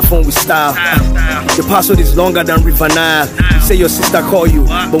the answer phone with style. Your password is longer than River Nile. You say your sister call you,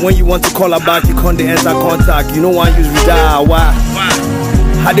 but when you want to call her back, you can't enter contact. You know why use redial. Why?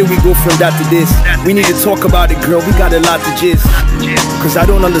 How did we go from that to this? We need to talk about it, girl. We got a lot to gist. Cause I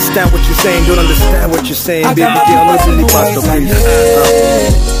don't understand what you're saying. Don't understand what you're saying, baby girl. No silly pastor, please.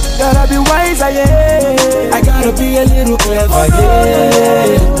 Gotta be wiser, yeah. I gotta be a little clever,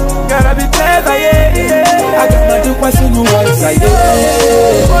 yeah. Gotta be clever, yeah. I gotta do what's in the wiser,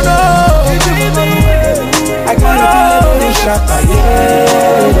 yeah. Oh no, I gotta be a little sharper, yeah.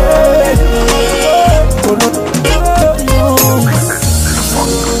 Oh no, got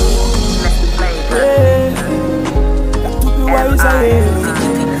to be wiser, yeah.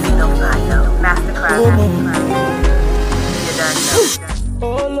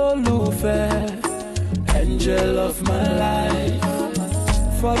 Angel of my life,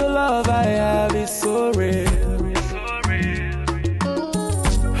 for the love I have is so real.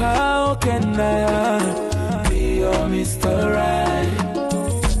 How can I be your Mr.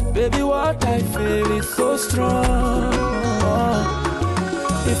 Right? Baby, what I feel is so strong.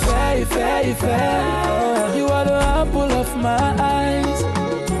 If you are the apple of my eyes.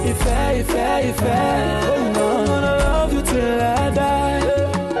 If oh no, I'm gonna love you till I die.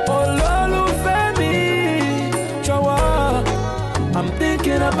 I'm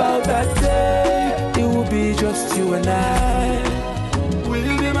thinking about that day. It will be just you and I. Will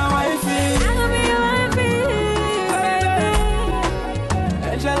you be my wifey? I will be your wifey.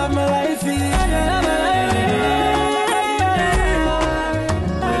 Angel of my lifey.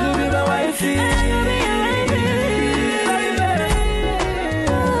 Will you be my wifey?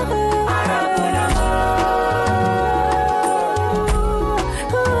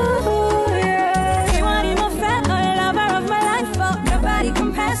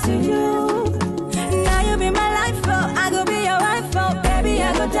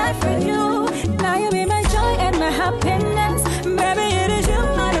 Die for you. Now you be my joy and my happiness. Baby, it is you,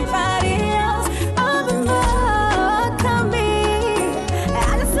 not nobody else. All the more, come me. I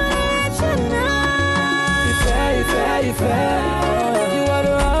just wanna let you know. If you are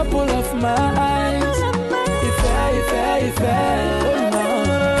the apple of my eyes. If oh no, I'm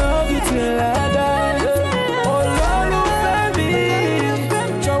gonna love you till I die. Oh Lord, baby,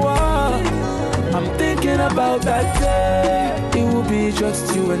 I'm thinking about that day. Be just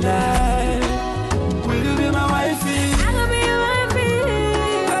you and I. Will you be my wifey? I will be your wifey.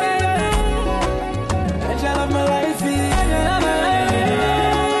 Angel of my lifey.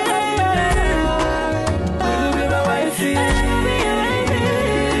 Will you be my wifey?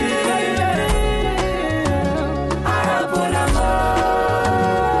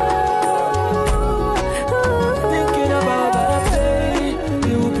 Thinking about that day.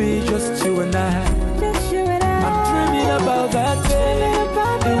 It will be just you and I. I'm dreaming about that day.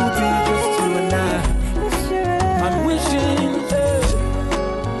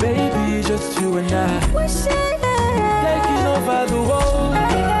 You and I, taking over the world,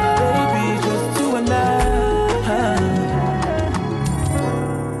 baby, just you and I,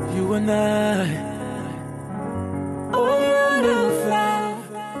 you and I. Oh, Lufa,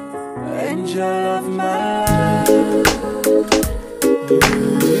 angel of my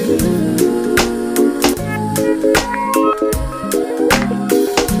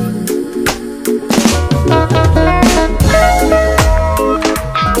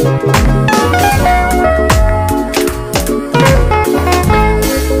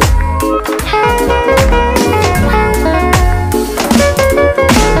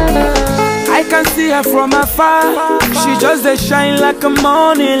from afar, she just they shine like a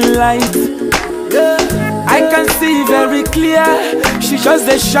morning light. I can see very clear, she just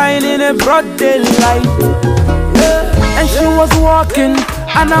they shine in a broad daylight. And she was walking,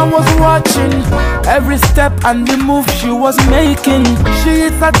 and I was watching every step and the move she was making. She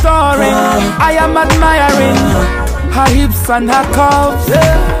is adoring, I am admiring her hips and her curves.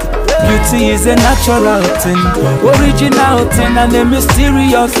 Beauty is a natural thing, original thing and a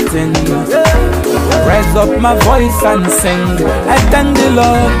mysterious thing. Raise up my voice and sing. I thank the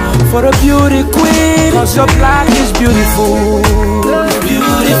Lord for a beauty queen. Cause your black is beautiful,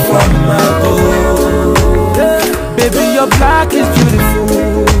 beauty from above. Baby, your black is beautiful,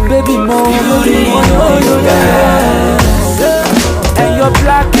 baby, more beauty in your eyes. And your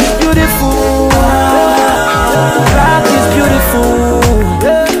black is beautiful, black is beautiful.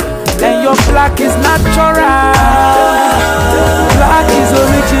 natural. Black is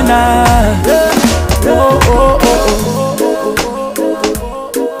original. Oh, oh, oh, oh.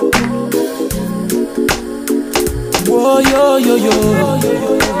 Whoa, yo, yo, yo.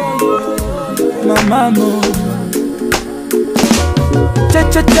 My mama.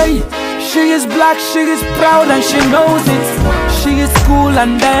 She is black, she is proud and she knows it. She is cool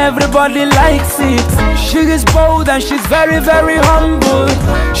and everybody likes it. She is bold and she's very, very humble.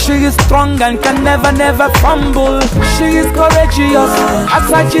 She is strong and can never, never fumble. She is courageous, a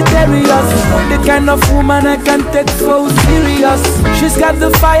Sagittarius, the kind of woman I can take so serious. She's got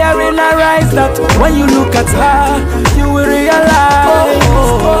the fire in her eyes that when you look at her, you will realize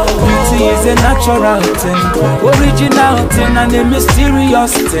beauty is a natural thing, original thing and a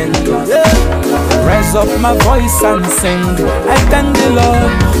mysterious thing. Raise up my voice and sing. I thank the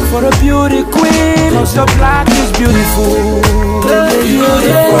Lord for a beauty queen. Cause your black is beautiful.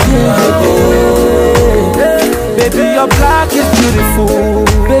 Baby, your black is beautiful.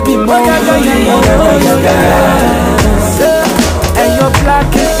 Baby, more. And your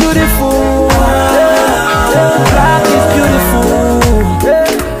black is beautiful. Black is beautiful.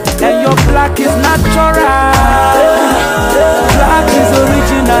 And your black is natural. Black is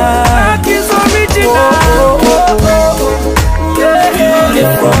original. Black is original. Oh, oh, oh, oh. Yeah.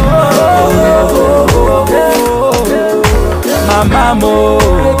 Beautiful. My mama,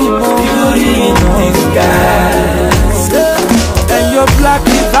 beauty in disguise. And your black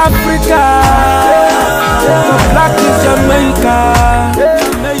is Africa. Your black is Jamaica.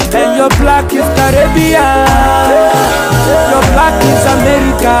 And your black is Caribbean. Your black is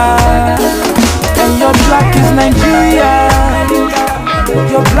America. And your black is Nigeria.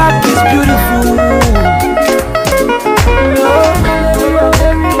 Your black is beautiful.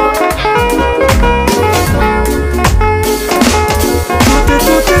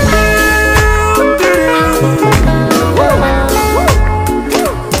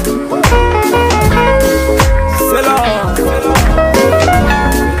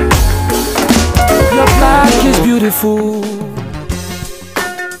 Your black is beautiful.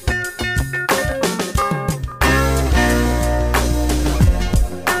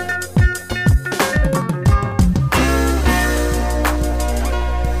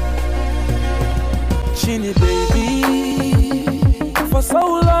 Chini baby, for so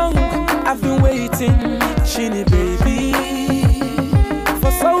long I've been waiting. Chini baby,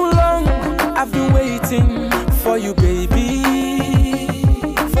 for so long I've been waiting for you baby.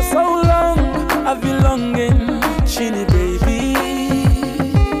 For so long I've been longing. Chini baby,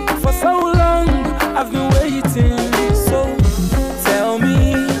 for so long I've been waiting. So tell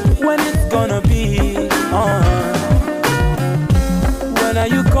me when it's gonna be on. When are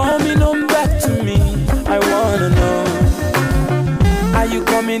you coming home back to me? I wanna know. Are you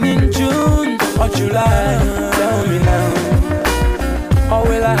coming in June or July? Tell me now. Or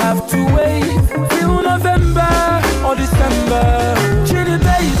will I have to wait till November or December? Chini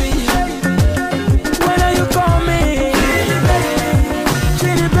baby, when are you coming?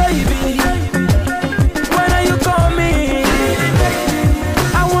 Chini baby, when are you coming?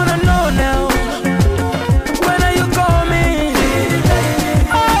 I wanna know now. When are you coming?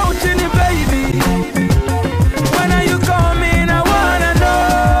 Oh, Chini baby, when are you coming? I wanna know.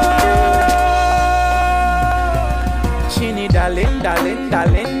 Chini darling, darling,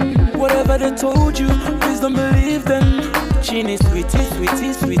 darling. Whatever they told you, please don't believe them. Chini sweetie,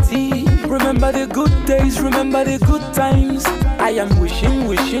 sweetie, sweetie. Remember the good days, remember the good times. I am wishing,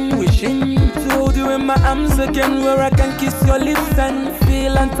 wishing, wishing to hold you in my arms again, where I can kiss your lips and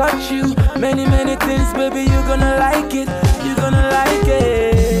feel and touch you. Many, many things, baby, you're gonna like it. You're gonna like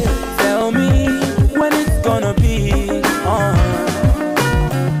it. Tell me when it's gonna be on.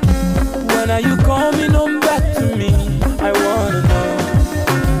 When are you coming home back to me? I wanna know.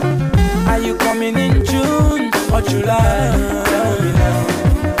 Are you coming in June or July? Tell me now.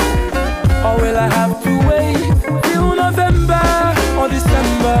 Or will I have to wait till November or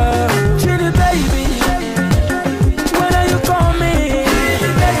December? Chini baby, when are you coming?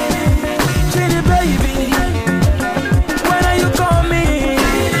 Chini baby, when are you coming?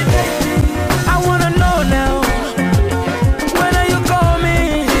 I wanna know now.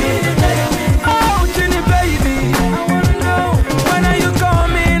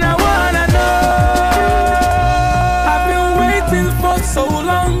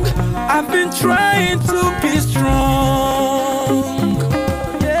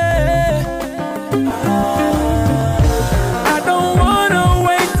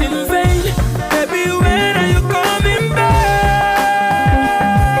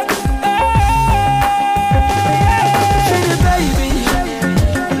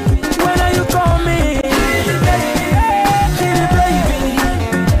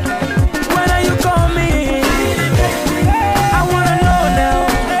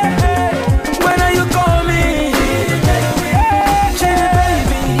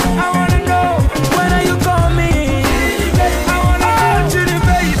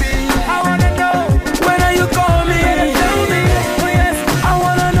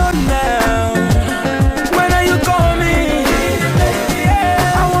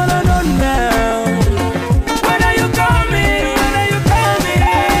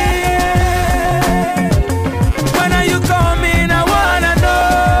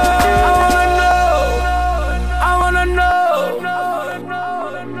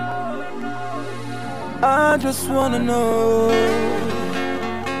 I just wanna know.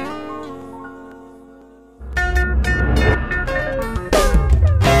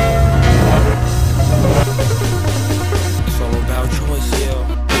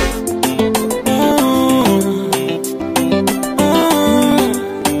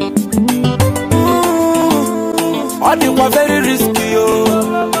 All the was very risky,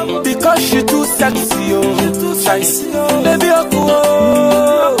 oh, because she too sexy, oh, she too sexy, oh, baby, oh,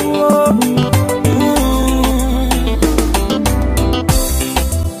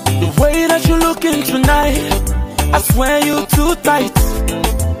 the way that you looking tonight, I swear you too tight,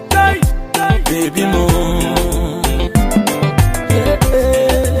 baby, no.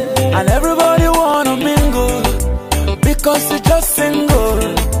 And everybody wanna mingle because you're just single,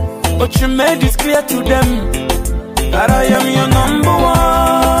 but you made it clear to them that I am your number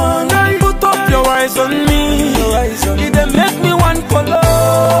one. Put up your eyes on me. It dey make me one color.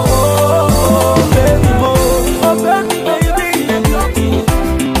 Baby, oh baby,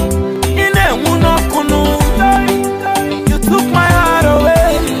 in a monocuno, you took my heart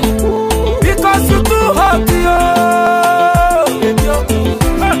away because you too hot, yo.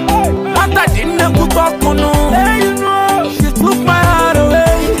 What I didn't put up on, she took my heart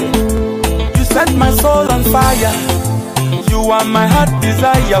away. You set my soul on fire. You are my heart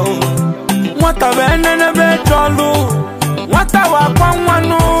desire. What a venene betrolu. What a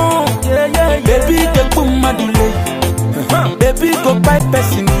wakwanu. Baby the pumadule. Baby go by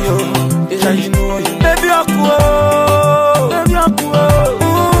person yo. Baby akuo. Baby akuo.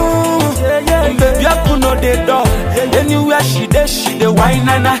 Baby aku no de door. Anywhere she dey wine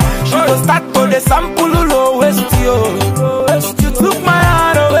nana. She go start to the sample low waist yo. You took my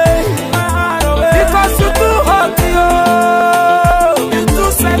heart away because you too hot yo.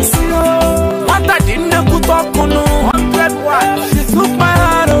 What I didn't put up on 100 watts. She took my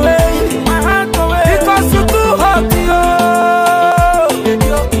heart away, because you too hot, yo.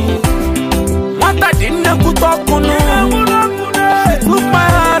 What I didn't put up on, she took my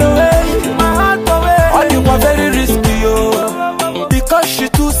heart away, all you were very risky, yo, because she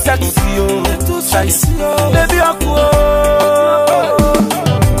too sexy, yo, baby,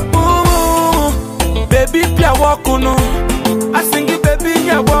 baby, Pia Wakuno. I sing it, baby,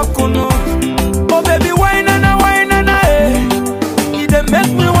 ya walk on. Oh, baby, wine and eh. You dey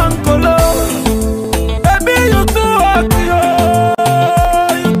make me one color. Baby, you too hot, yo.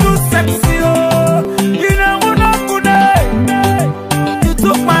 You too sexy, yo. You know what I'm good. You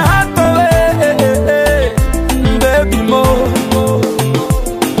took my heart away, baby, mo.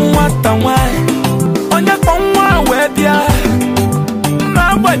 What a wine. On your phone, where ya?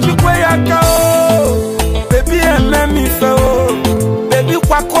 Now what you wear, go. Baby, let me feel. Baby,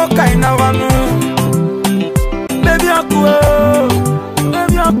 kwako kaina wanu. Baby, akuo.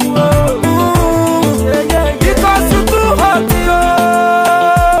 Baby, akuo. Because you too hot, yo.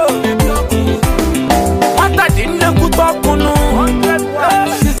 What I didn't put up on,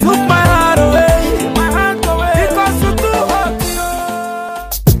 she took my heart away. Because you too hot, yo.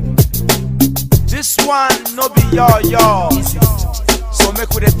 This one no be your. So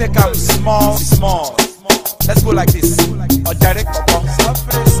make we dey take am small. Let's go like this. Or direct coco.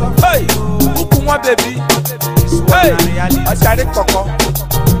 Hey, Ukuma baby. Hey, or direct coco.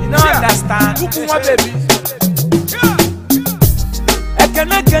 You don't understand. Ukuma baby.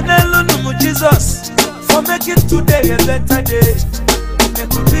 Ekene lunu Jesus for making today a better day.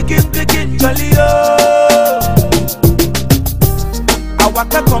 Make we begin jolly oh. I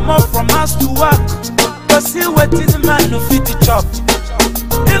waka come up from house to work, but see what is man no fit to chop.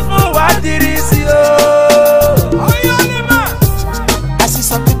 If what it is yo. I see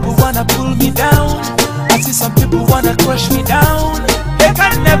some people wanna pull me down. I see some people wanna crush me down. They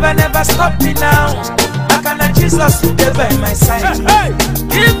can never stop me now. I cannot Jesus stay by my side. Hey,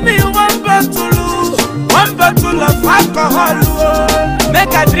 give me one bottle of alcohol.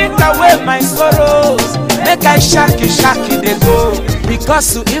 Make I drink away my sorrows. Make I shaki they go.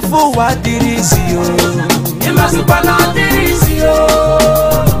 Because if what it is you, it must be not easy.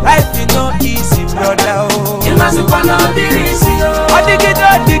 Life is no easy, brother. It must be not easy.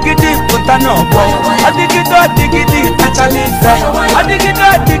 I dig it, put a no boy. I dig it, actually fair. I dig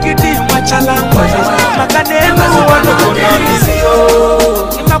it, much a long way. Macadam is one of the easy.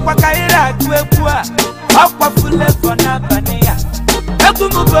 In my Pakaira, to a poor, up a full left on a bania.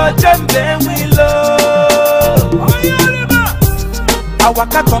 Akumu Jembe, we love. I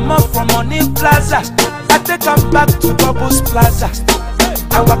waka come up from Money Plaza. I take them back to Bubbles Plaza.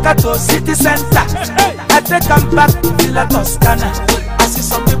 I waka to City Center. I take them back to Villa Toscana. I see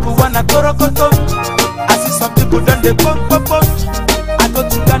some people wanna go rokoto. I see some people done the pump. I go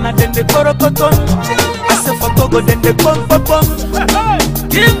to Ghana, then they korokoton. I say for Togo, then they pom pom pom.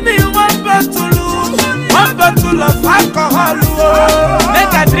 Give me one bottle of alcohol, oh.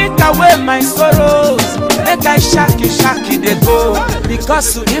 Make I drink away my sorrows. Make I shaki they go.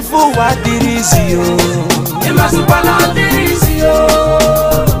 Because if you want the easy, oh, it must be easy,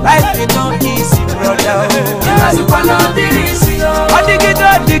 oh. Life is not easy, brother, oh. It must be easy, oh. I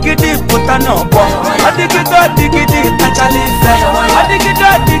dig it, put a no bomb. I dig it, actually fair. I dig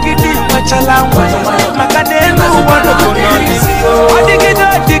it, much along. Macadam, who want to go on easy, oh. I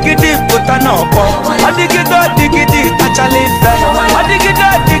dig it, put a no bomb. I dig it, actually fair. I dig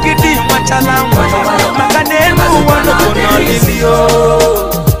it, much along. Macadam, who want to go on easy, oh.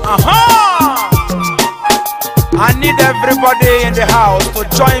 I need everybody in the house to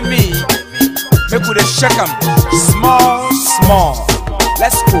join me. Make we shake 'em, small.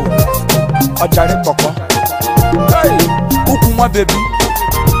 Let's go. Ojare Koko. Hey, Ukuma baby.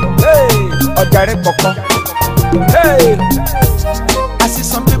 Hey, Ojare Koko. Hey, I see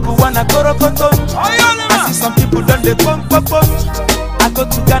some people wanna go rokoton. I see some people done the pom pom pom. I go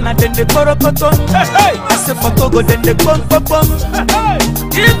to Ghana then they go rokoton. Hey, I say for Togo then they pom pom pom.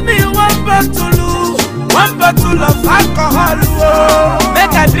 Give me one bottle of alcohol, oh.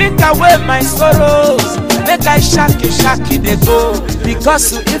 Make I drink away my sorrows. Make I shaki they go.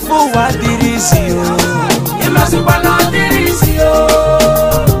 Because if you want the easy, oh, it must be easy,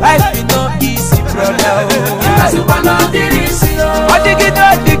 oh. Life is not easy, brother, oh. It must be easy, oh. I dig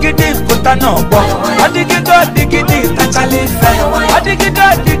it, put a no bomb. I dig it, actually fair. I dig it,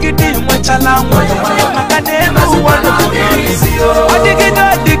 much along. Macadam, who want to go easy, oh. I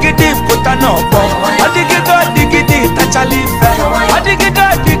dig it, put a no bomb. I dig it, actually fair. I dig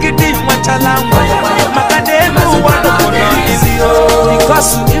it, much along. Macadam, who want to go easy, oh.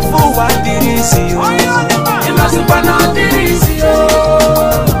 Because if you want the easy, oh, it must be easy,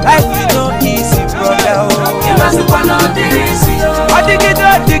 oh. Life is not easy, brother, oh. It must be easy, oh. I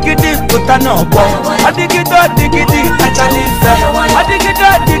dig it, put a no bomb. I dig it, actually fair. I dig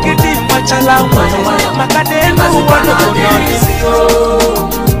it, much along. Macadam, who want to go easy, oh.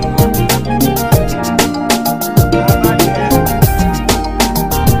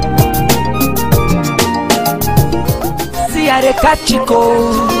 I catch you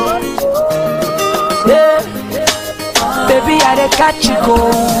go, yeah. Baby, I catch you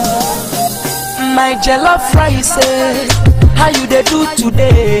go. My jollof rice, how you they do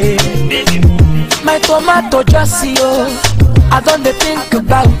today? My tomato just see you. I don't think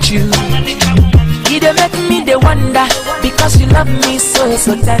about you. You they make me they wonder because you love me so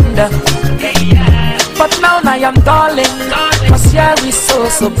tender. But now I am darling, cause here is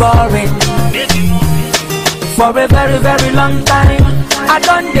so boring. For a very long time, I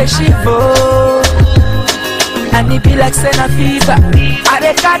done the shiver. And it be like Sena fever. I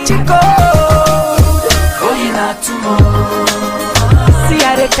dey catch it cold. Oh, you not tomorrow. See,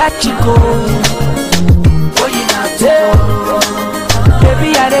 I dey catch it cold. Oh, you not tomorrow.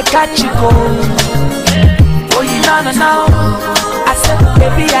 Baby, I dey catch it cold. Oh, you no. I said,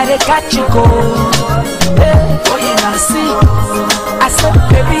 baby, I dey catch it cold. Oh, you not see. I said,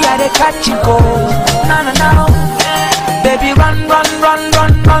 baby, I dey catch it cold. No. Baby,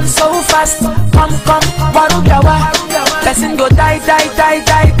 run so fast. Come, warugawa. Person go die,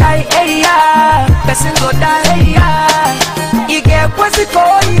 hey yeah. Person go die, hey yeah. Ige kwezi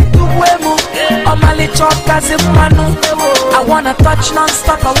koi tuwemu. Omali choka zimanu. I wanna touch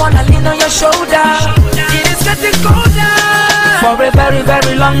non-stop, I wanna lean on your shoulder. It is getting colder. For a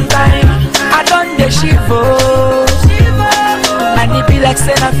very long time, I done the shiver. And it be like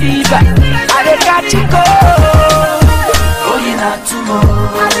Sena fever. I dey catch it cold. Oh, you not tomorrow.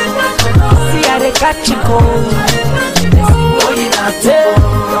 See, I dey catch it cold. Oh, you not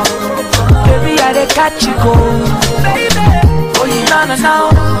tomorrow. Baby, I dey catch it cold. Oh, you no.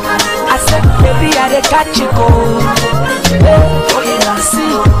 I said, baby, I dey catch it cold. Oh, you not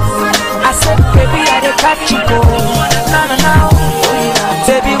see. I said, baby, I dey catch it cold. No. Oh, you not.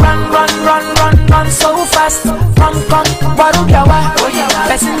 Baby, run so fast. Come, warugawa.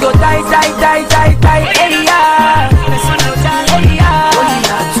 Person go die, hey yeah. Person go die, hey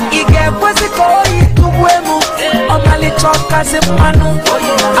yeah. Ige kwezi koi tuwemu. Omali choka zimanu.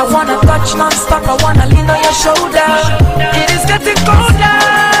 I wanna touch non-stop, I wanna lean on your shoulder. It is getting colder.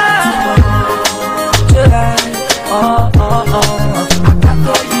 July, oh.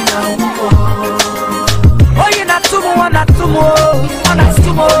 Oh, you not tumo.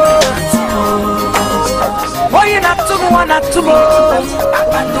 Oh, you not tumo.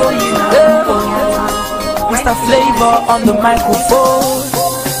 Mr. Flavour on the microphone.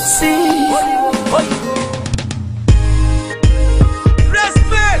 See,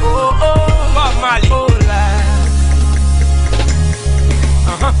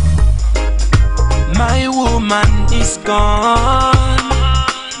 is gone.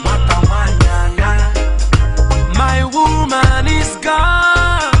 My woman is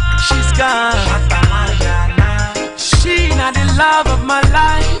gone. She's gone. She not the love of my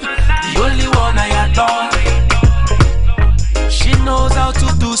life, the only one I adore. She knows how to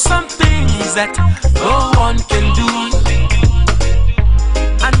do some things that no one can do.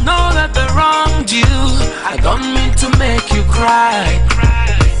 I know that I wronged you. I don't mean to make you cry.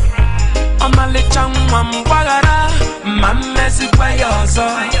 I'm a little wagara, my messy payoso.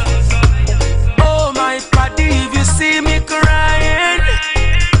 Oh my party, if you see me crying,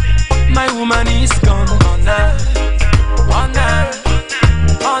 my woman is gone. Honor, honor,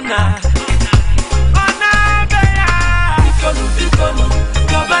 honor. Bikonu,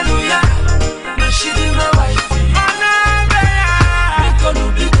 Kabanuya, she be my wife. Bikonu,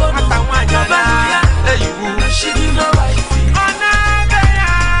 Kabanuya, she be my wife.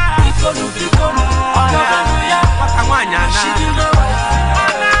 Bikonu, Kabanuya, she be my wife.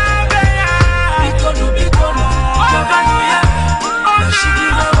 Bikonu, Kabanuya, she be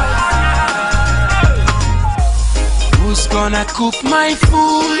my wife. Who's gonna cook my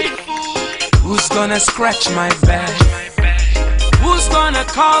food? Who's gonna scratch my back? Who's gonna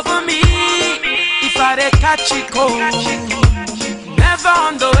cover me if I dey catch it cold? Never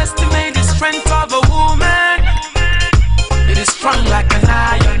underestimate the strength of a woman. It is strong like an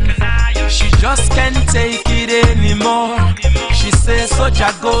iron. She just can't take it anymore. She says,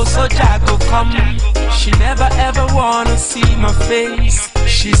 Soja go, come. She never ever wanna see my face.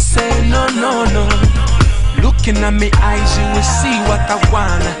 She say, no, no, no. Looking at me eyes, you will see what I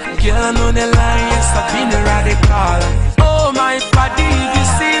wanna. Girl, no the line, yes, I've been a radical. Oh my body, if you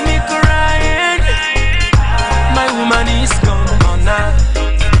see me crying, my woman is gone. Honor,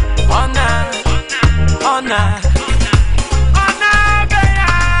 honor, honor.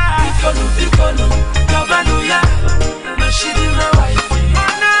 Bikonu, Kabanuya, she be my wife.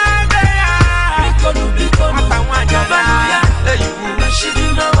 Bikonu, Kabanuya, she be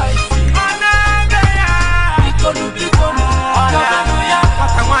my wife. Bikonu, Kabanuya,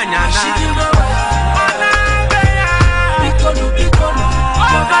 she be my wife. Bikonu,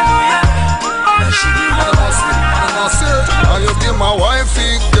 Kabanuya, she be my wife. You be my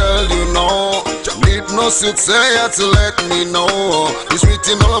wifey, girl, you know. Need no suit, say it to let me know. It's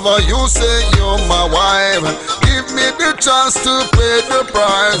written all over you, say you're my wife. Give me the chance to pay the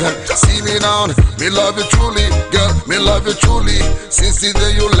price. See me down, me love you truly, girl, me love you truly. Since the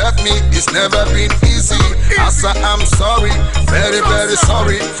day you left me, it's never been easy. As I am sorry, very, very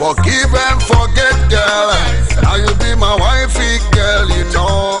sorry. Forgive and forget, girl. Now you be my wifey, girl, you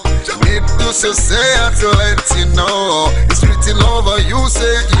know. Need to say it to let you know. It's written over you,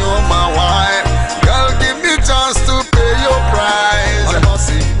 say you're my wife. Girl, give me chance to pay your price.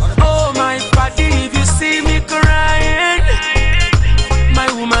 Oh my body, if you see me crying, my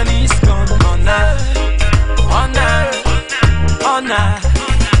woman is gone. Honor, honor, honor.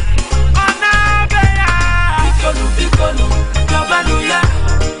 Bikonu, Kabanuya,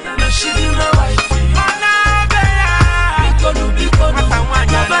 she be my wife. Bikonu,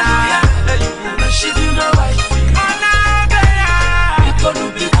 Kabanuya, she be my wife. Bikonu,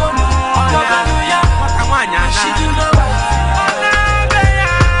 Kabanuya, she be my wife.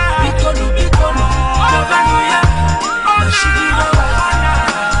 Bikonu, Kabanuya, she be my wife.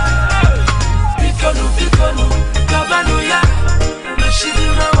 Bikonu, Kabanuya, she be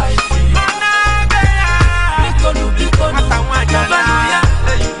my wife. Bikonu, Kabanuya,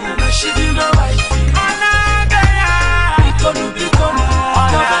 she be my wife. Bikonu,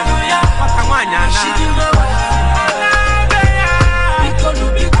 Kabanuya, she be my wife. Bikonu,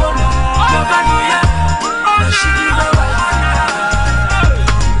 Kabanuya, she be my wife.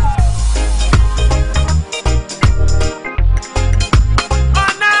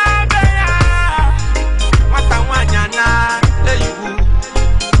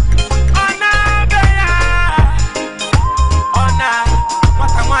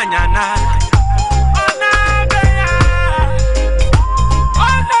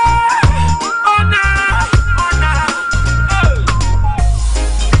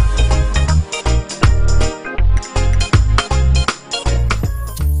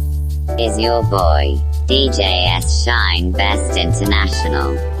 Is your boy, DJ S Shine Best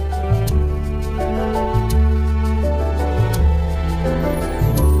International.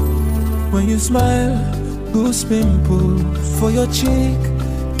 When you smile, goose pimple for your cheek,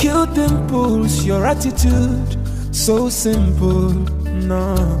 cute dimples, your attitude, so simple,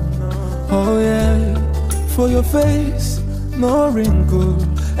 no. Oh yeah, for your face, no wrinkle,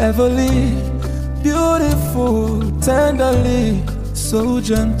 everly, beautiful, tenderly, so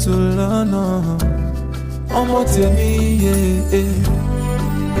gentle, oh no. Omo tell me, yeah.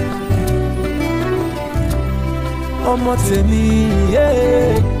 Omo tell me,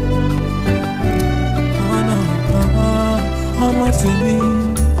 yeah. Omo tell me.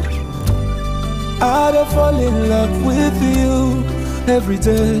 I don't fall in love with you every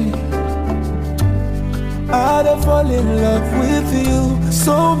day. I don't fall in love with you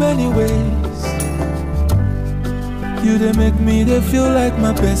so many ways. You they make me they feel like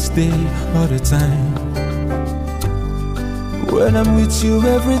my best day all the time. When I'm with you,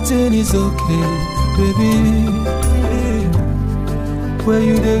 everything is okay, baby. Where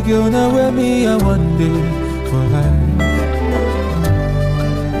you the girl now, where me I one day for life.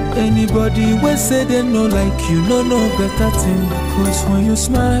 Anybody will say they know like you, no better thing. Cause when you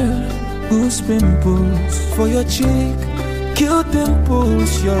smile, boost pimples for your cheek, kill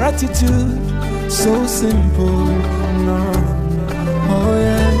dimples, your attitude, so simple, no. Oh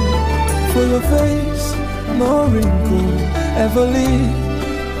yeah, for your face, no wrinkle, ever leave,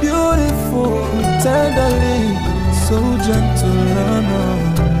 beautiful, tenderly, so gentle, no.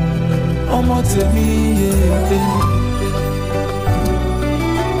 Omo tell me, yeah.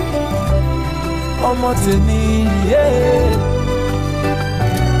 Omo tell me, yeah.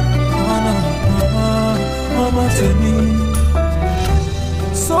 Omo tell me.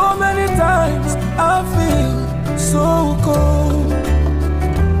 So many times I feel so cold.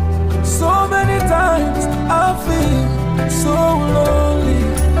 So many times I feel so lonely.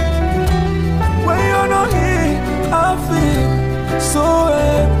 When you're not here, I feel so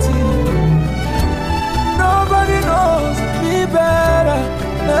empty. Nobody knows me better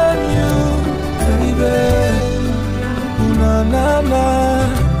than you, baby. Na na na,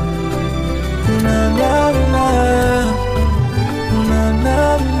 na na na, na na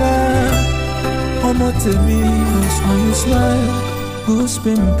na. Omo tell me, 'cause when you smile, boost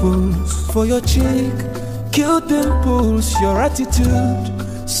pimples for your cheek, kill dimples, your attitude,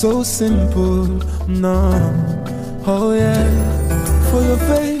 so simple, no. Oh yeah, for your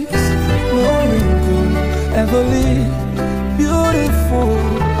face, no wrinkle, ever leave, beautiful,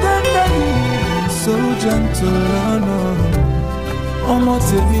 tenderly, so gentle, oh no. Omo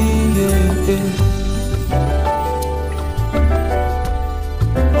tell me, yeah.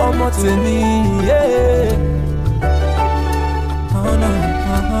 Omo tell me, yeah. Oh no,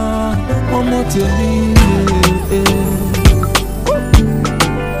 Omo tell me, yeah.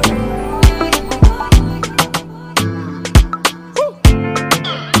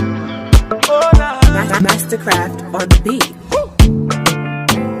 Mastercraft on the beat.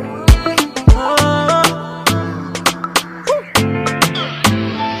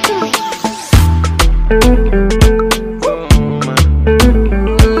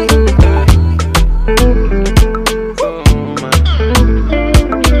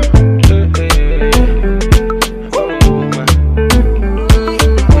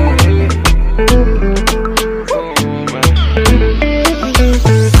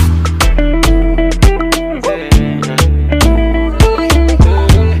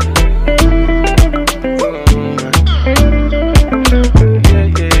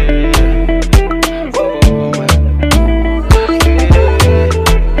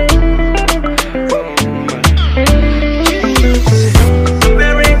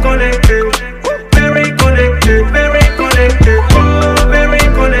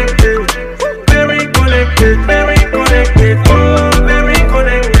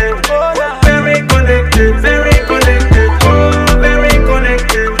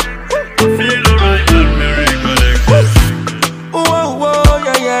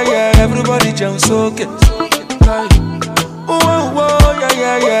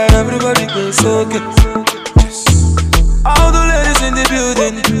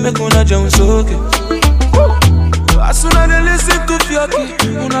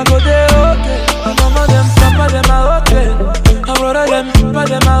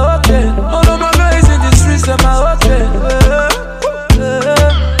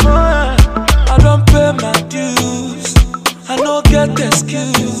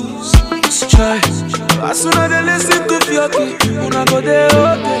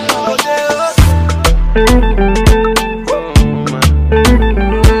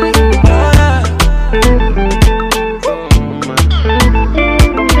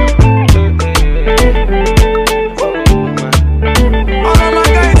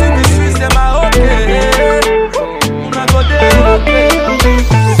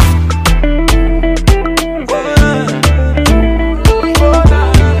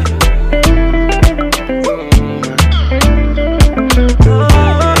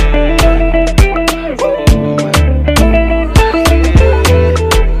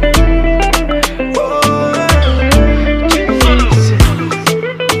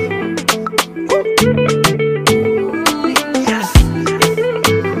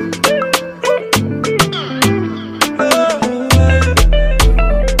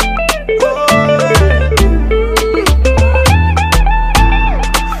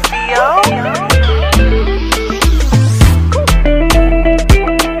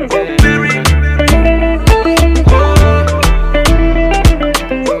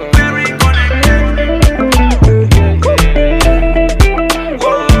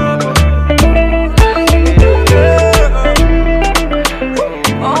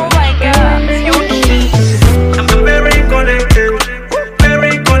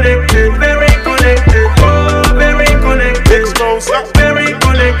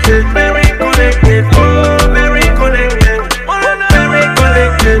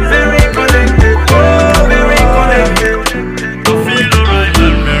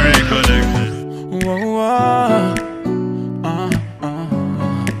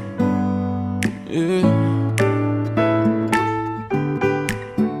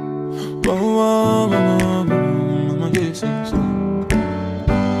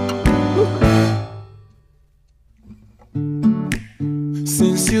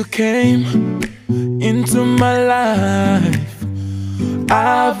 came into my life,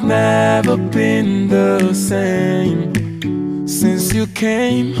 I've never been the same. Since you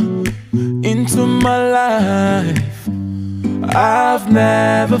came into my life, I've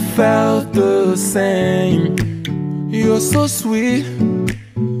never felt the same. You're so sweet,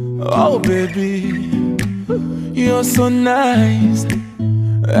 oh baby. You're so nice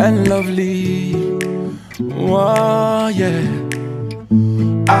and lovely. Oh yeah.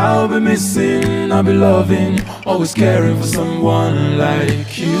 I'll be missing, I'll be loving, always caring for someone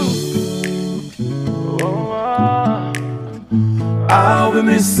like you. I'll be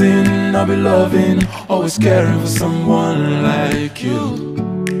missing, I'll be loving, always caring for someone like you.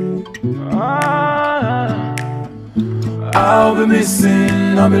 I'll be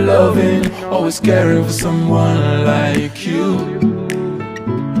missing, I'll be loving, always caring for someone like you.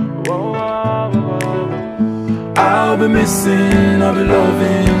 I'll be missing, I'll be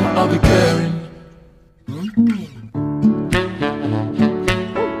loving, I'll be caring.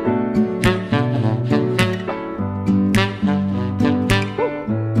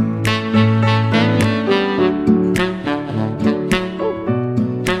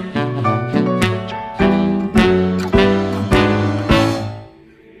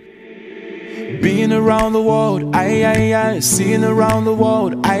 Being around the world, I, seeing around the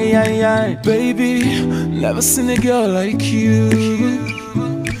world, I, baby, never seen a girl like you.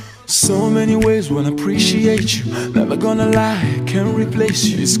 So many ways wanna appreciate you, never gonna lie, can't replace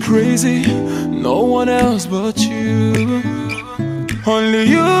you. It's crazy, no one else but you. Only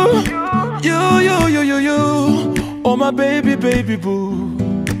you, oh my baby, baby boo.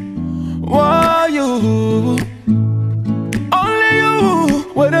 Why you?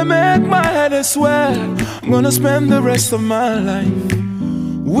 When I make my head, I swear I'm gonna spend the rest of my life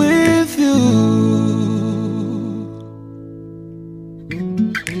with you.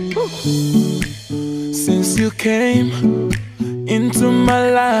 Since you came into my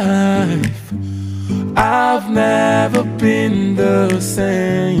life, I've never been the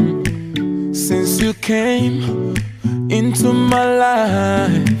same. Since you came into my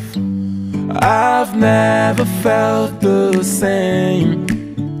life, I've never felt the same.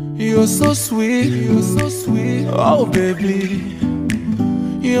 You're so sweet, oh baby.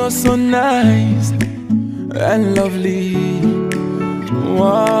 You're so nice and lovely.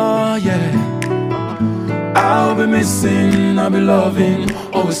 Oh yeah. I'll be missing, I'll be loving,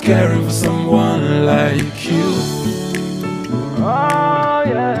 always caring for someone like you. Oh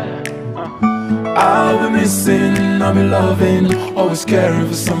yeah. I'll be missing, I'll be loving, always caring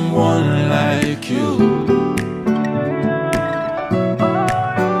for someone like you.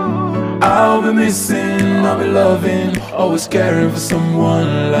 I'll be missing, I'll be loving, always caring for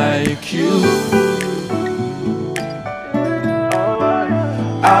someone like you.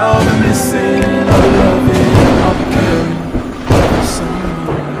 I'll be missing, I'll be loving, I'll be caring for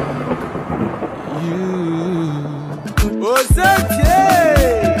someone like you. What's up, Jay?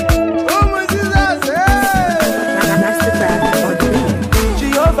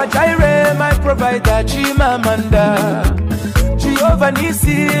 Jehovah Jireh, my provider, Chimamanda. Jehovah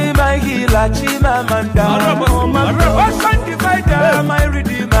Nisi, my healer, Chimamanda. Ocean divider, my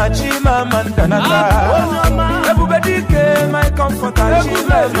redeemer, Chimamanda. Everybody came, my comforter,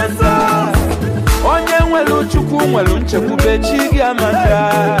 Chimamanda. Onye nwelu chukwu nwelu nchekwube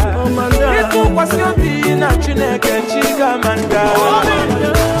Chigamanda. Iku kwasi obi na Chineke Chigamanda.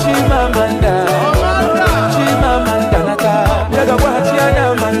 Chimamanda, Chimamanda nata. Yaga wachi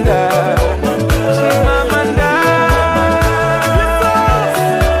anamanda. Chimamanda.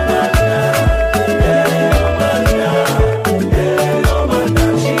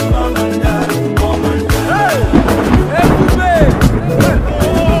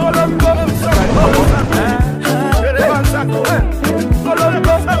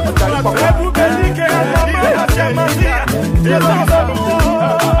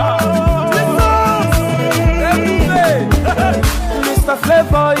 Mr.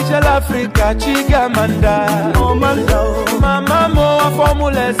 Flavour, Ijele Africa, Chigamanda. Mama mo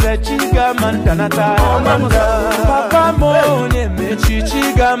formuleze Chigamanda nata. Papa mo nemechi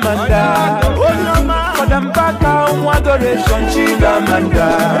Chigamanda. Madam Baka adoration Chigamanda.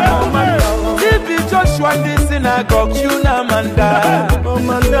 TV Joshua the synagogue Chunamanda.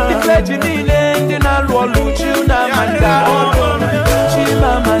 The clergy meaning the Nalwalu Chunamanda.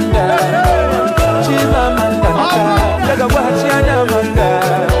 Chimamanda, Chimamanda, Yaga wachi anamanda.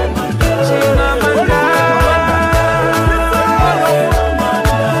 Chimamanda.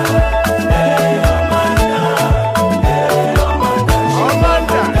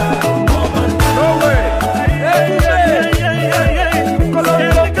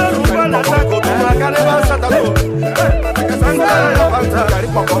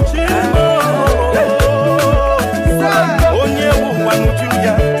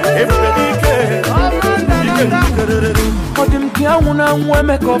 Una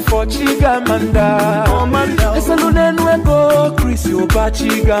mwemeko for Chigamanda. Esalune nwego Chris Yoba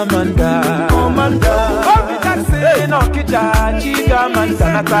Chigamanda. Obi taxi no kita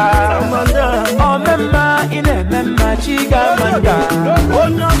Chigamanda nata. Omema ine mema Chigamanda.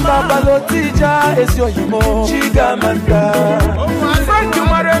 Baba Lotija esyo yimo Chigamanda. Frank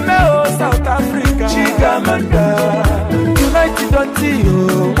Maremeo South Africa Chigamanda. United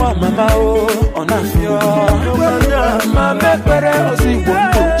Ontio mama o onafio. Mama pere osigbo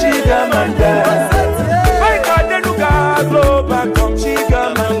Chigamanda. My God denuga global come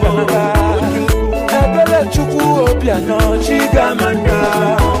Chigamanda. Ebele chuku obiano Chigamanda.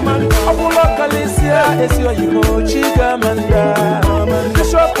 Obulo kalisia esyo yimo Chigamanda.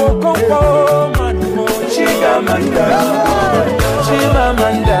 Bishop Okonkwo manumo Chigamanda.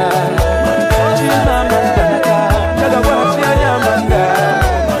 Chimamanda. Chimamanda. Jagabwa Chiamanda.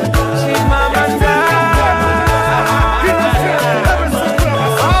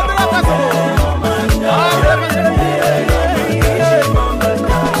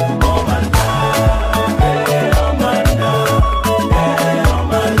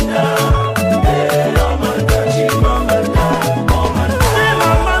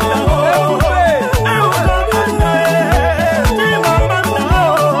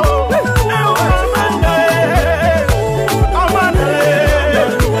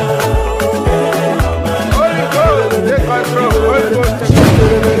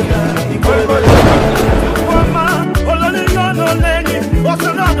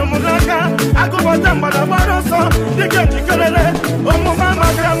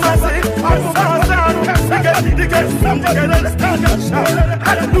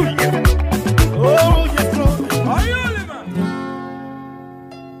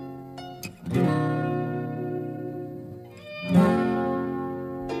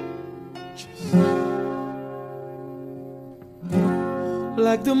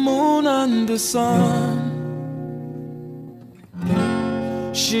 Like the moon and the sun,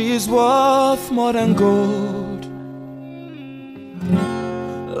 she is worth more than gold.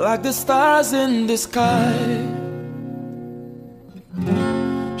 Like the stars in the sky,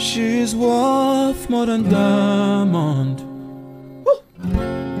 she is worth more than diamond.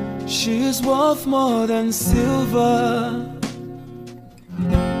 She is worth more than silver.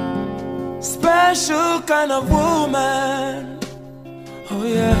 Special kind of woman. Oh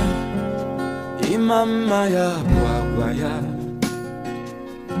yeah, Imama ya bwagwa ya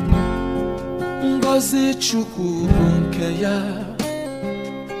Ngozi Chukwu nke ya.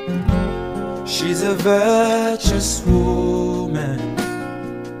 She's a virtuous woman.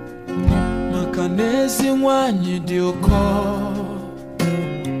 Makanezi nwanyi di uko.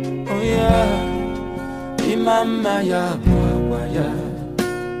 Oh yeah, Imama ya bwagwa ya.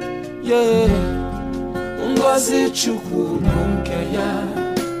 Yeah, Ngozi Chukwu nke ya.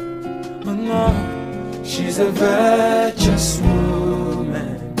 She's a virtuous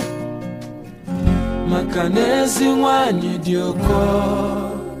woman. Makanezi nwanyi di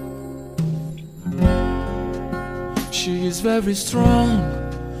uko. She is very strong,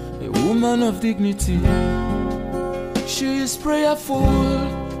 a woman of dignity. She is prayerful,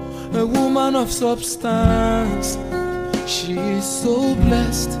 a woman of substance. She is so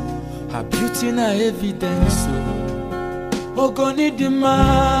blessed, her beauty na evidence. Ogoni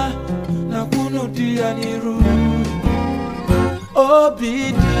dima na kunu dia niru.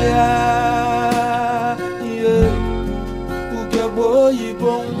 Obidia, yeah, ugebo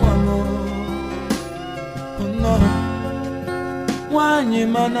yibon wano. No, wanyi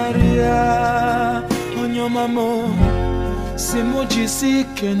manaria, onyomamo, simuji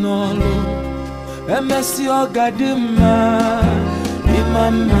sike nolo, emesi ogadima,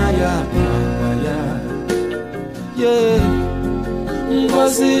 imama ya bawaya, yeah,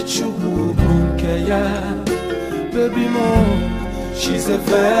 Ngozi Chukwu nke ya, baby mo, she's a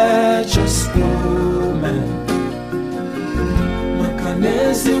virtuous woman,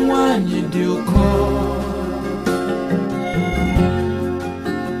 makanezi wanyi di uko.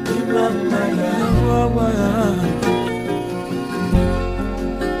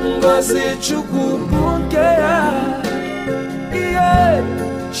 Ngozi Chukwu nke ya. Yeah,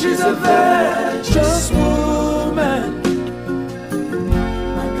 she's a virtuous woman.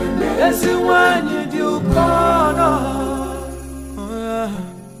 Makanezi wanyi di ukono. Oh yeah.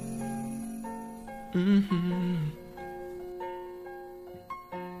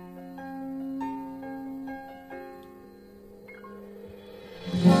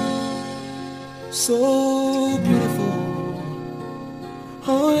 So beautiful,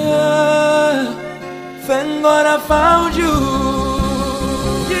 Oh yeah, thank God I found you.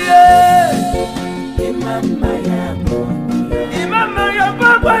 Yeah, Imama ya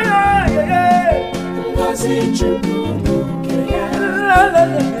papa yeah. Ngozi chukwuno la la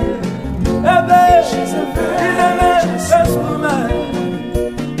la. She's a very woman.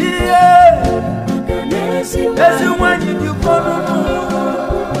 Yeah, that's the one you follow.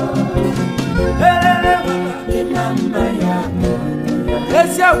 Imama ya.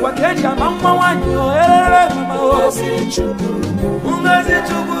 Esi akwakeja mama wanyo mama Ngozi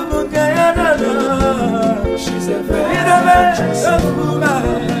chukwuno kayana. She's a very woman.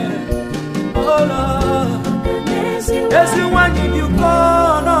 Oh Lord, that's the one you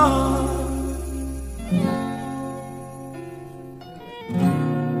call on.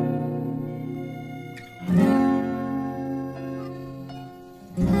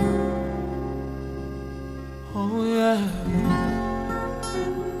 Oh yeah.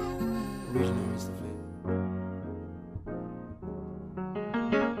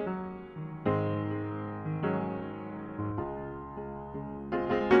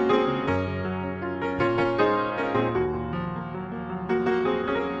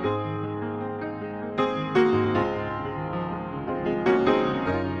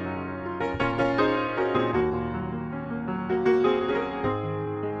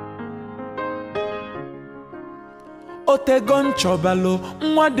 Otegon chobalo,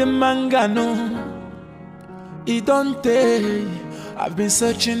 mwa de mangano. Idonte, I've been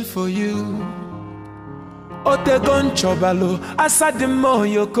searching for you. Otegon chobalo, asadimo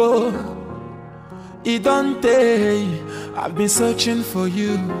yoko. Idonte, I've been searching for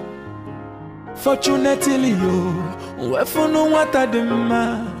you. Fortunately, yo, wefunu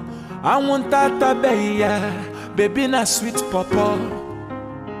watadima. I want tata beya, baby na sweet papa.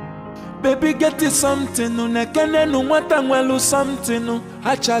 Baby get it something no nekene no wata nwelu something no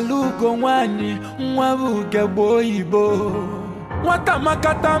hachalugo nwani nwabu gebo ibo wata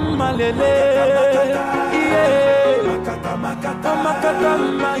makata malele yeah makata ma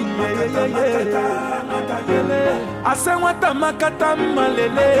yeah ase wata makata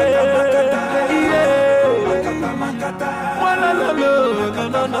malele yeah wala no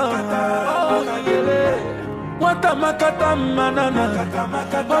Wata makata manana, makata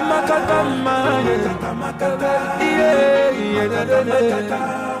yeah.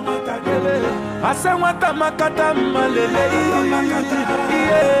 I say wata makata malele,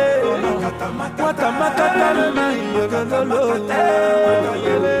 yeah. Wata makata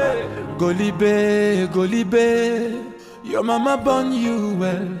Golibe, Golibe, your mama born you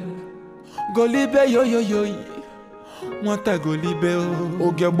well. Golibe, yo yo yo. Wata Golibe,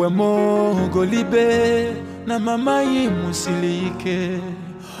 ogebwemo Golibe. Na mama yi musilike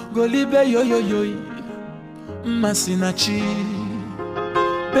Golibe yo yo yo Masinachi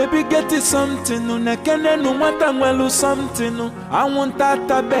Baby get it something no nekene no wata nwelu something no I want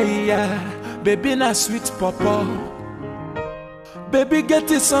tata beya Baby na sweet papa Baby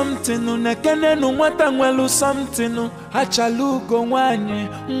get it something no nekene no wata nwelu something no hachalugo nwanye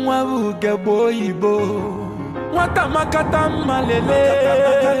nwabu gebo ibo Wata makata malele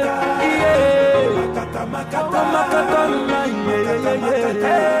yeah Makata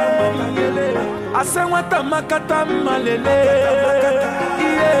yeah. I say wata makata malele yeah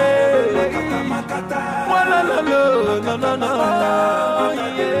Wala no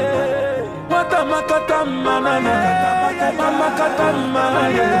yeah Wata makata manana Makata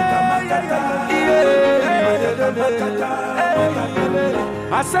yeah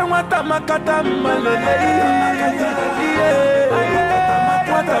I say wata makata malele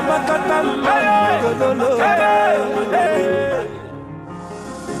yeah Wata makata malele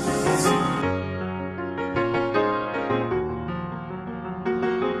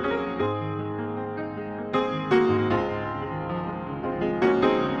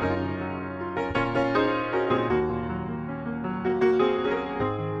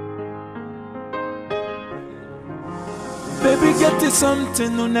Baby get it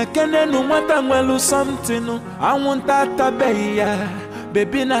something no nekene no wata nwelu something no I want tata beya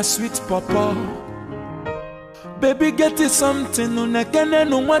baby na sweet papa Baby get it something no nekene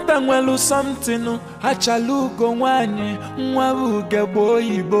no wata nwelu something no hachalugo nwanye nwabu gebo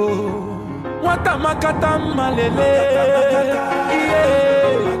ibo Wata makata malele yeah makata yeah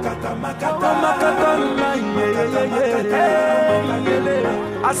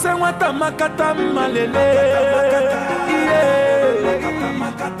I say wata makata malele yeah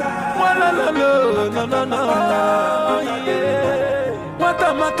wala no yeah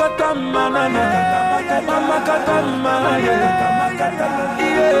wata makata manana makata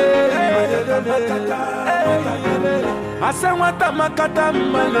yeah I say what a makata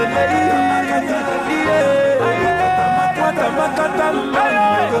malele. What a makata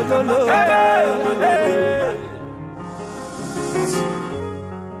malele.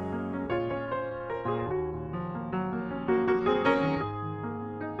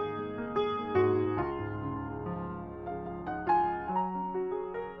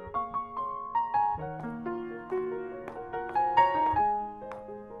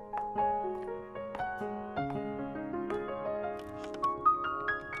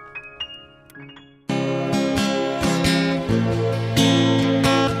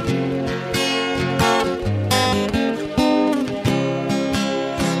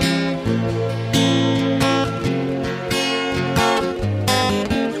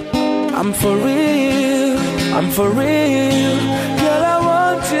 I'm for real, I'm for real. Girl, I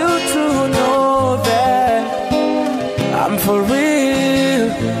want you to know that I'm for real.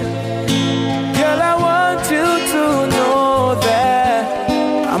 Girl, I want you to know that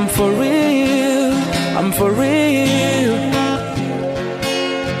I'm for real, I'm for real.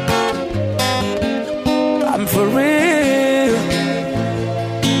 I'm for real.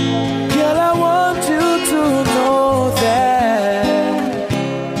 Girl, I want you to know that.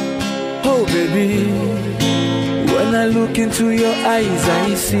 Oh baby, when I look into your eyes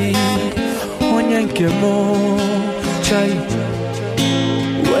I see Onyanke mo chai.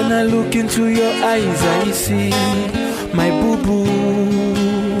 When I look into your eyes I see my boo-boo.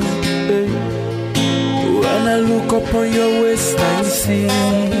 Hey. When I look upon your waist I see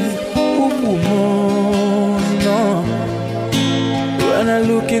Umu mo no. When I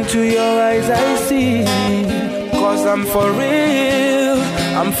look into your eyes I see, cause I'm for real,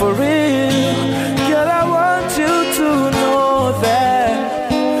 I'm for real. Girl, I want you to know that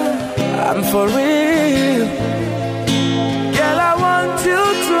I'm for real. Girl, I want you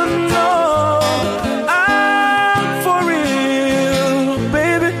to know I'm for real,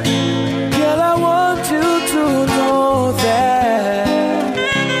 baby. Girl, I want you to know that.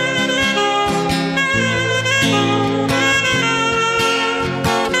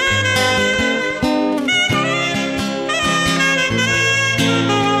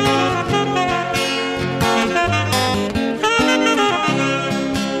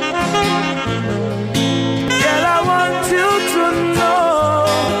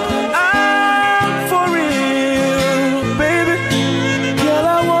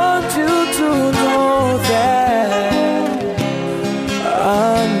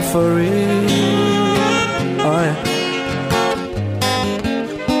 For real, oh yeah.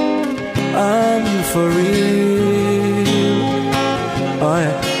 I'm for real, oh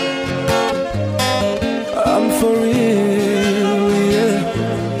yeah. I'm for real, yeah.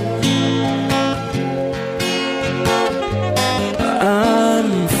 I'm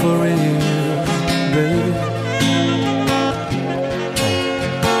for real, baby.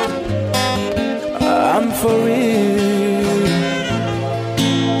 I'm for real.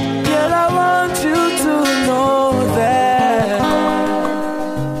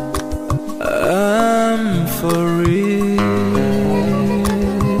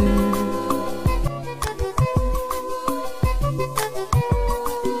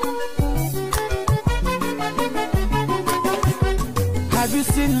 Have you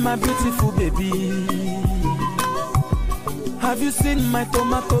seen my beautiful baby? Have you seen my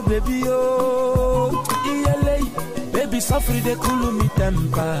tomato baby? Oh, Ijele, baby, suffer the cool me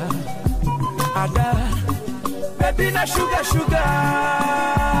temper. Ada, baby, na sugar, sugar.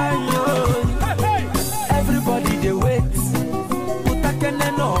 Yo. Everybody they wait. Utakene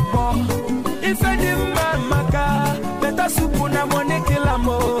no more. If any mama better soup na money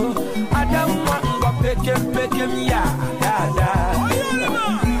kilamo. Ada mwa pekem ya, ada.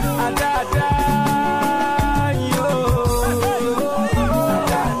 Ada, yo.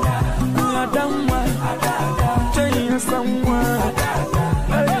 Ada mwa, change someone.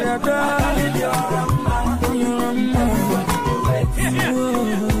 Ada.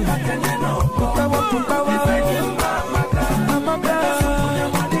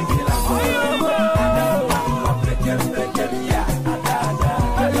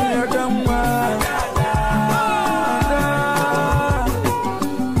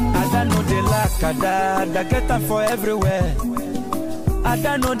 Ada get them for everywhere.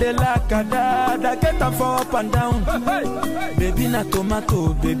 Ada know they like Ada get them for up and down. Baby na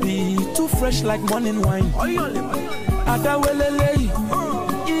tomato, baby too fresh like morning wine. Ada welele,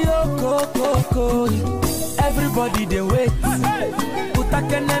 iyo koko. Everybody they wait.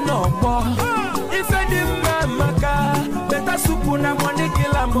 Utakene no bo. If any mama better soup na money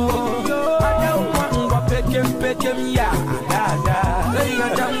kilamo. Ada ngwa pekem ya. Ada.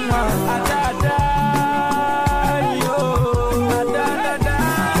 Ada. Yo.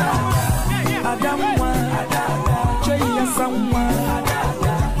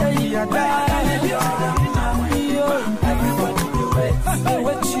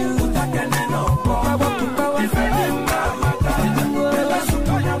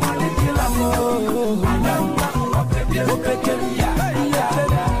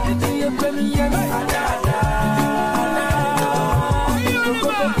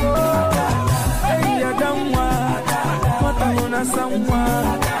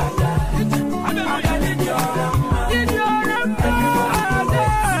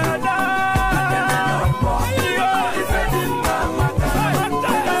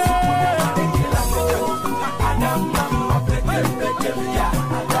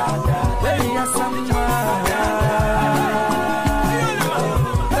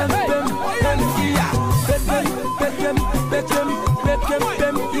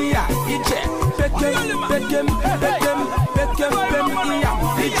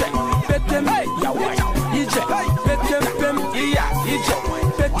 Ije, bekem, yawa, Ije, bekem, bem, iya, Ije,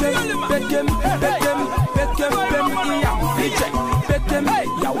 bekem, bekem, bekem, bekem, bem, iya, Ije, bekem,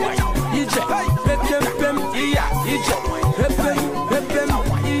 yawa, Ije, bekem, bem, iya, Ije, bem, bem,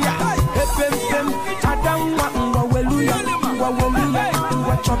 iya, bem, bem, Adamwa ngwa weluya,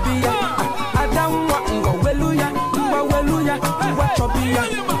 ngwa chobia, Adamwa ngwa weluya, ngwa chobia,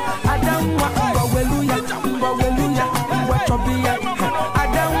 Adamwa ngwa weluya, ngwa chobia,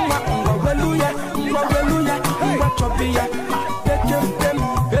 Adamwa ngwa weluya, ngwa chobia, bekem, bem,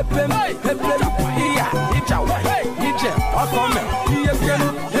 iya, Ijawa, Ije, okome, bem,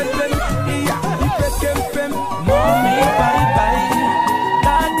 iya, bekem, bem, mommy, bye bye,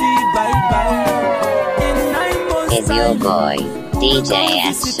 daddy, bye bye. Is your boy, DJ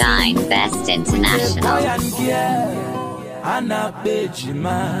S Shine Best International. Anna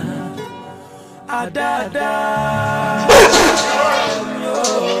Bejima Adada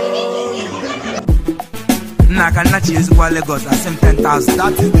Nakanachi is kwa Lagos at same 10,000.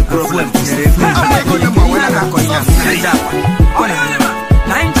 That is the problem.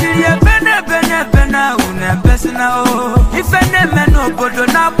 Nigeria bene une besina o. If any men obodo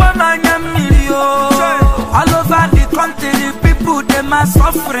na bama nyamilio. All over the country people them are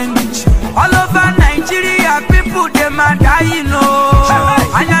suffering. All over Nigeria people them are dying no.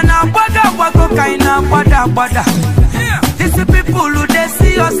 Anya na wada kaina wada. These people who they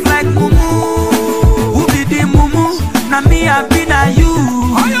see us like mumu. Who be the mumu? Na me I be na you.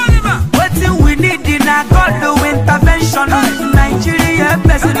 Waiting we need in a God do intervention. Nigeria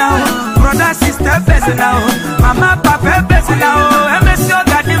best now, brother sister best now, mama papa best now. MSO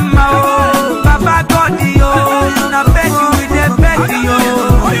got him now, Baba God yo. Na beg you with the beg yo.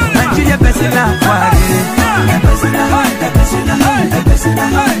 Nigeria best now,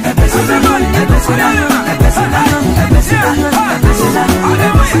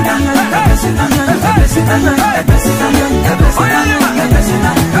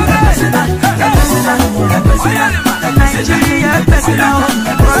 Nigeria best now,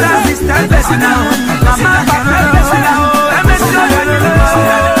 brother sister best now, mama papa best now, MSO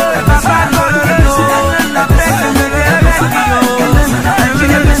Baba God na beg you with the beg yo.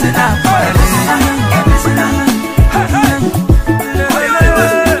 Nigeria best now.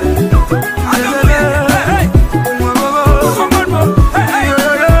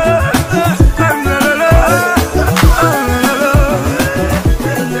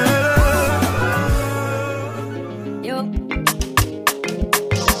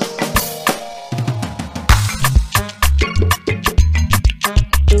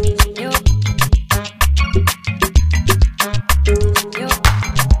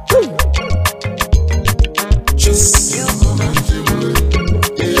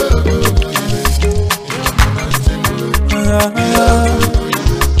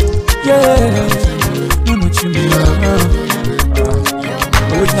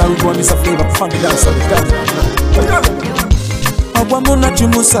 Flavour, funky dance on the dance. Akwamuna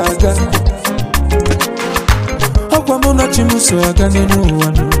chimusaga, akwamuna chimusaga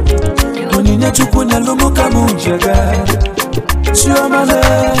nenuwano. Oninya chukunya lumuka mujaga. Chiomale,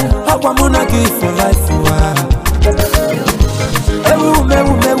 akwamuna give for life wa. Ewu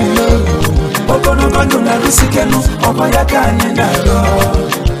mewu. Okono bando na rusikenu, okoyaka nyenalo.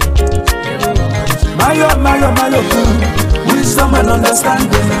 Mayo ku. Wisdom and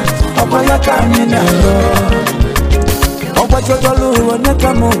understanding. Okoya kani na yo. Okwa jodolu wone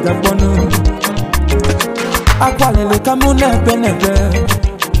kamu gabonu. Akwalele kamu nebe.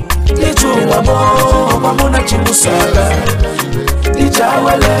 Iju wabo, wamuna chimusala.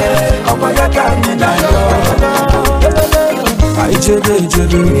 Ijawele, okoya kani na yo. Ijele,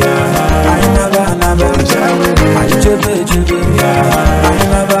 Ainaba, Ijele,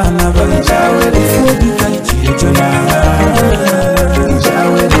 Ainaba, Fubi kaiti, Ijele.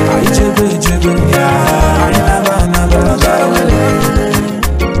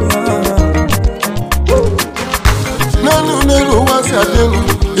 Nanu wasi adenu,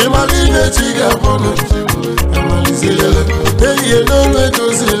 imaline chiga bono, amalizele, eye nonwe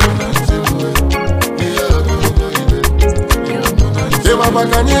tozile. Ema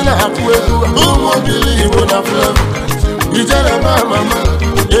bakanyela akueku, umobili ibo na Flavour. Ijele mama,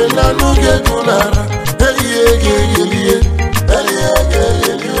 enanu gegunara, eye.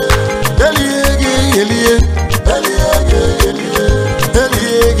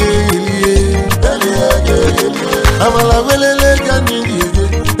 Amala welele kanini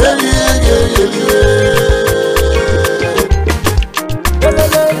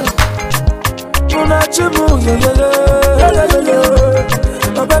Unachimu yelele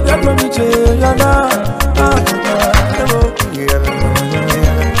Baba bia komiche yana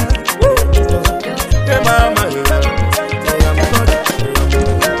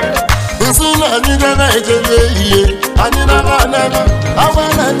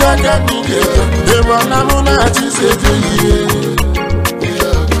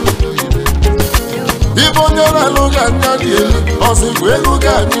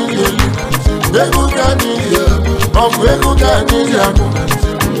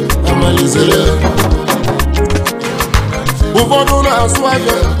Ụfọdụ na-asụ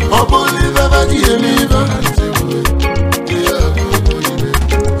aka, ọ bụrụ ibe ba ji eme ibe.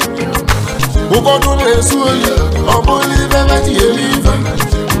 Ụfọdụ na-esu oyi, ọ bụrụ ibe ba ji eme ibe.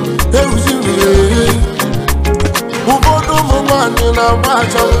 Ewuzi mmiri. Ụfọdụ ụmụ nwanyị na-agba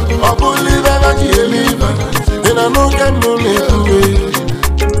acha, ọ bụrụ ibe ba ji eme ibe. Ị na n'oge mbụ na-ekwuwe.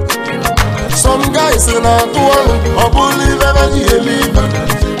 Some guys na-atụ ọrụ, ọ bụrụ ibe ba ji eme ibe.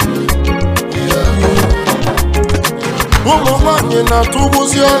 Ụmụ nwanyị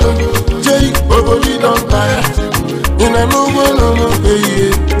na-atụgbuzi ọrụ, jei obodo dọnta ya. Ị na n'ugbo n'ụlọ ehihie.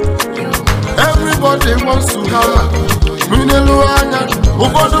 Everybody wants to holla. Minelu anya,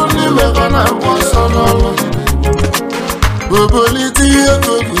 ụfọdụ n'ime ha na-agba ọsọ n'ọrụ. Obolite ihe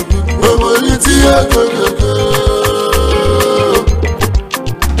gogogo, obolite ihe gogogo.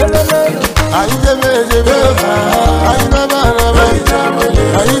 Anyị debe ejebe, anyị naba anaba,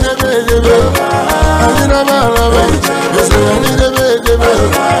 anyị debe ejebe, anyị naba anaba, ese anyị debe ejebe.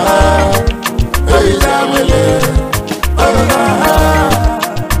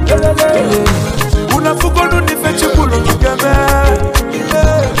 Unafugonu ni fechi bulu nugeme,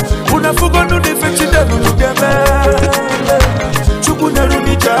 unafugonu ni fechi delu nugeme. Chuku neru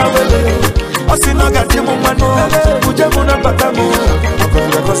ni jawele, osinoga timu manu, ujemu na batamu,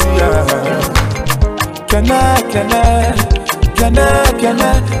 okonga kosiya.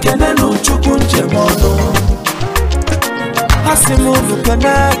 Kene no chuku njemono. Asimuvu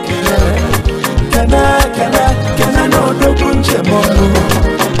kene no doku njemono.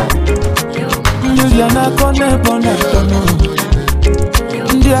 Yana kone bona tono.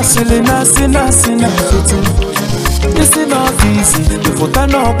 Ndi asili na sina fiti. Isi na ofisi, ifuta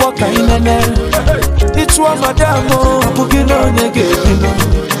na oboka inene. Ichwa madamo, apugino nyege bino.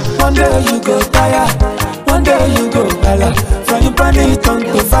 One day you go tire, one day you go gala. Frying pan it on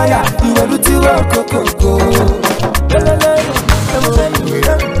to fire, you will do koko.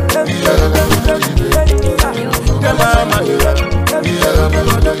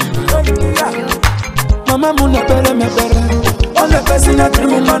 Mama muna pere me pere. On the person na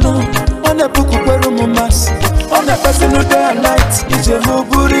dream manu, on the puku peru mumas. On the person no day and night, ije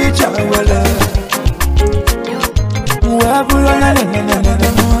muburi jawele. Uabula na.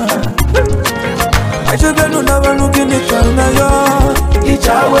 Ajebe no na wanu gini karuna yo.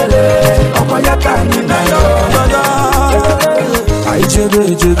 Ijawele, omo yaka ni na yo. Ijebe,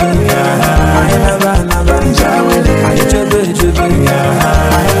 ayaba, Ijawele, Ijebe,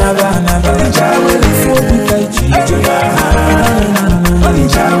 ayaba, Ijawele, fobi kaiji,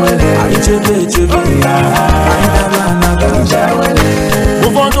 Ijawele, Ijebe, ayaba, Ijawele.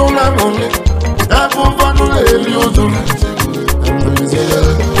 Ụfọdụ na-amụnye, ebe ụfọdụ na-eli ụzụ.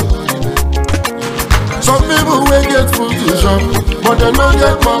 Some people will get food to shop, but they don't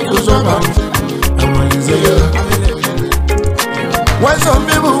get mouth to shop. Why some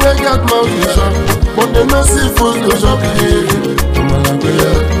people will get mouth to shop, but they don't see food to shop.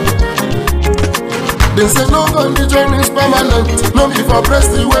 They say no condition is permanent, no be for breast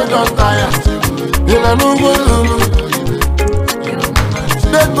the way don't tire. In a no go.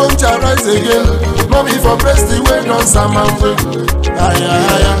 They don't rise again, no be for breast the way don't samamwe.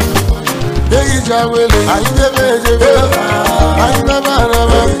 Aya. Ijawele, ayi debe ejebe, ayi naba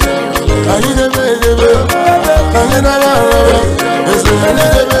anaba, ayi debe ejebe, ayi naba anaba, ese ayi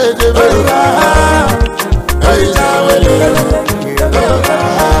debe ejebe. Ijawele.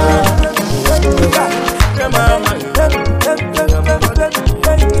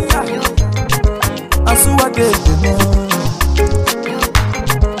 Asuwade demo,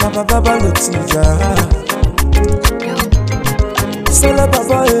 baba lotija. Sele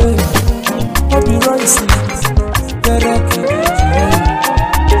baba Bobby Rice,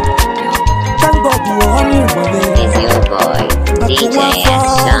 thank God you are on your body. Is your boy, DJ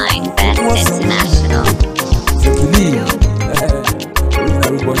Shine Best International.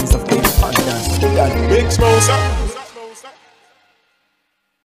 Everybody's a big podcast. Big Smosa.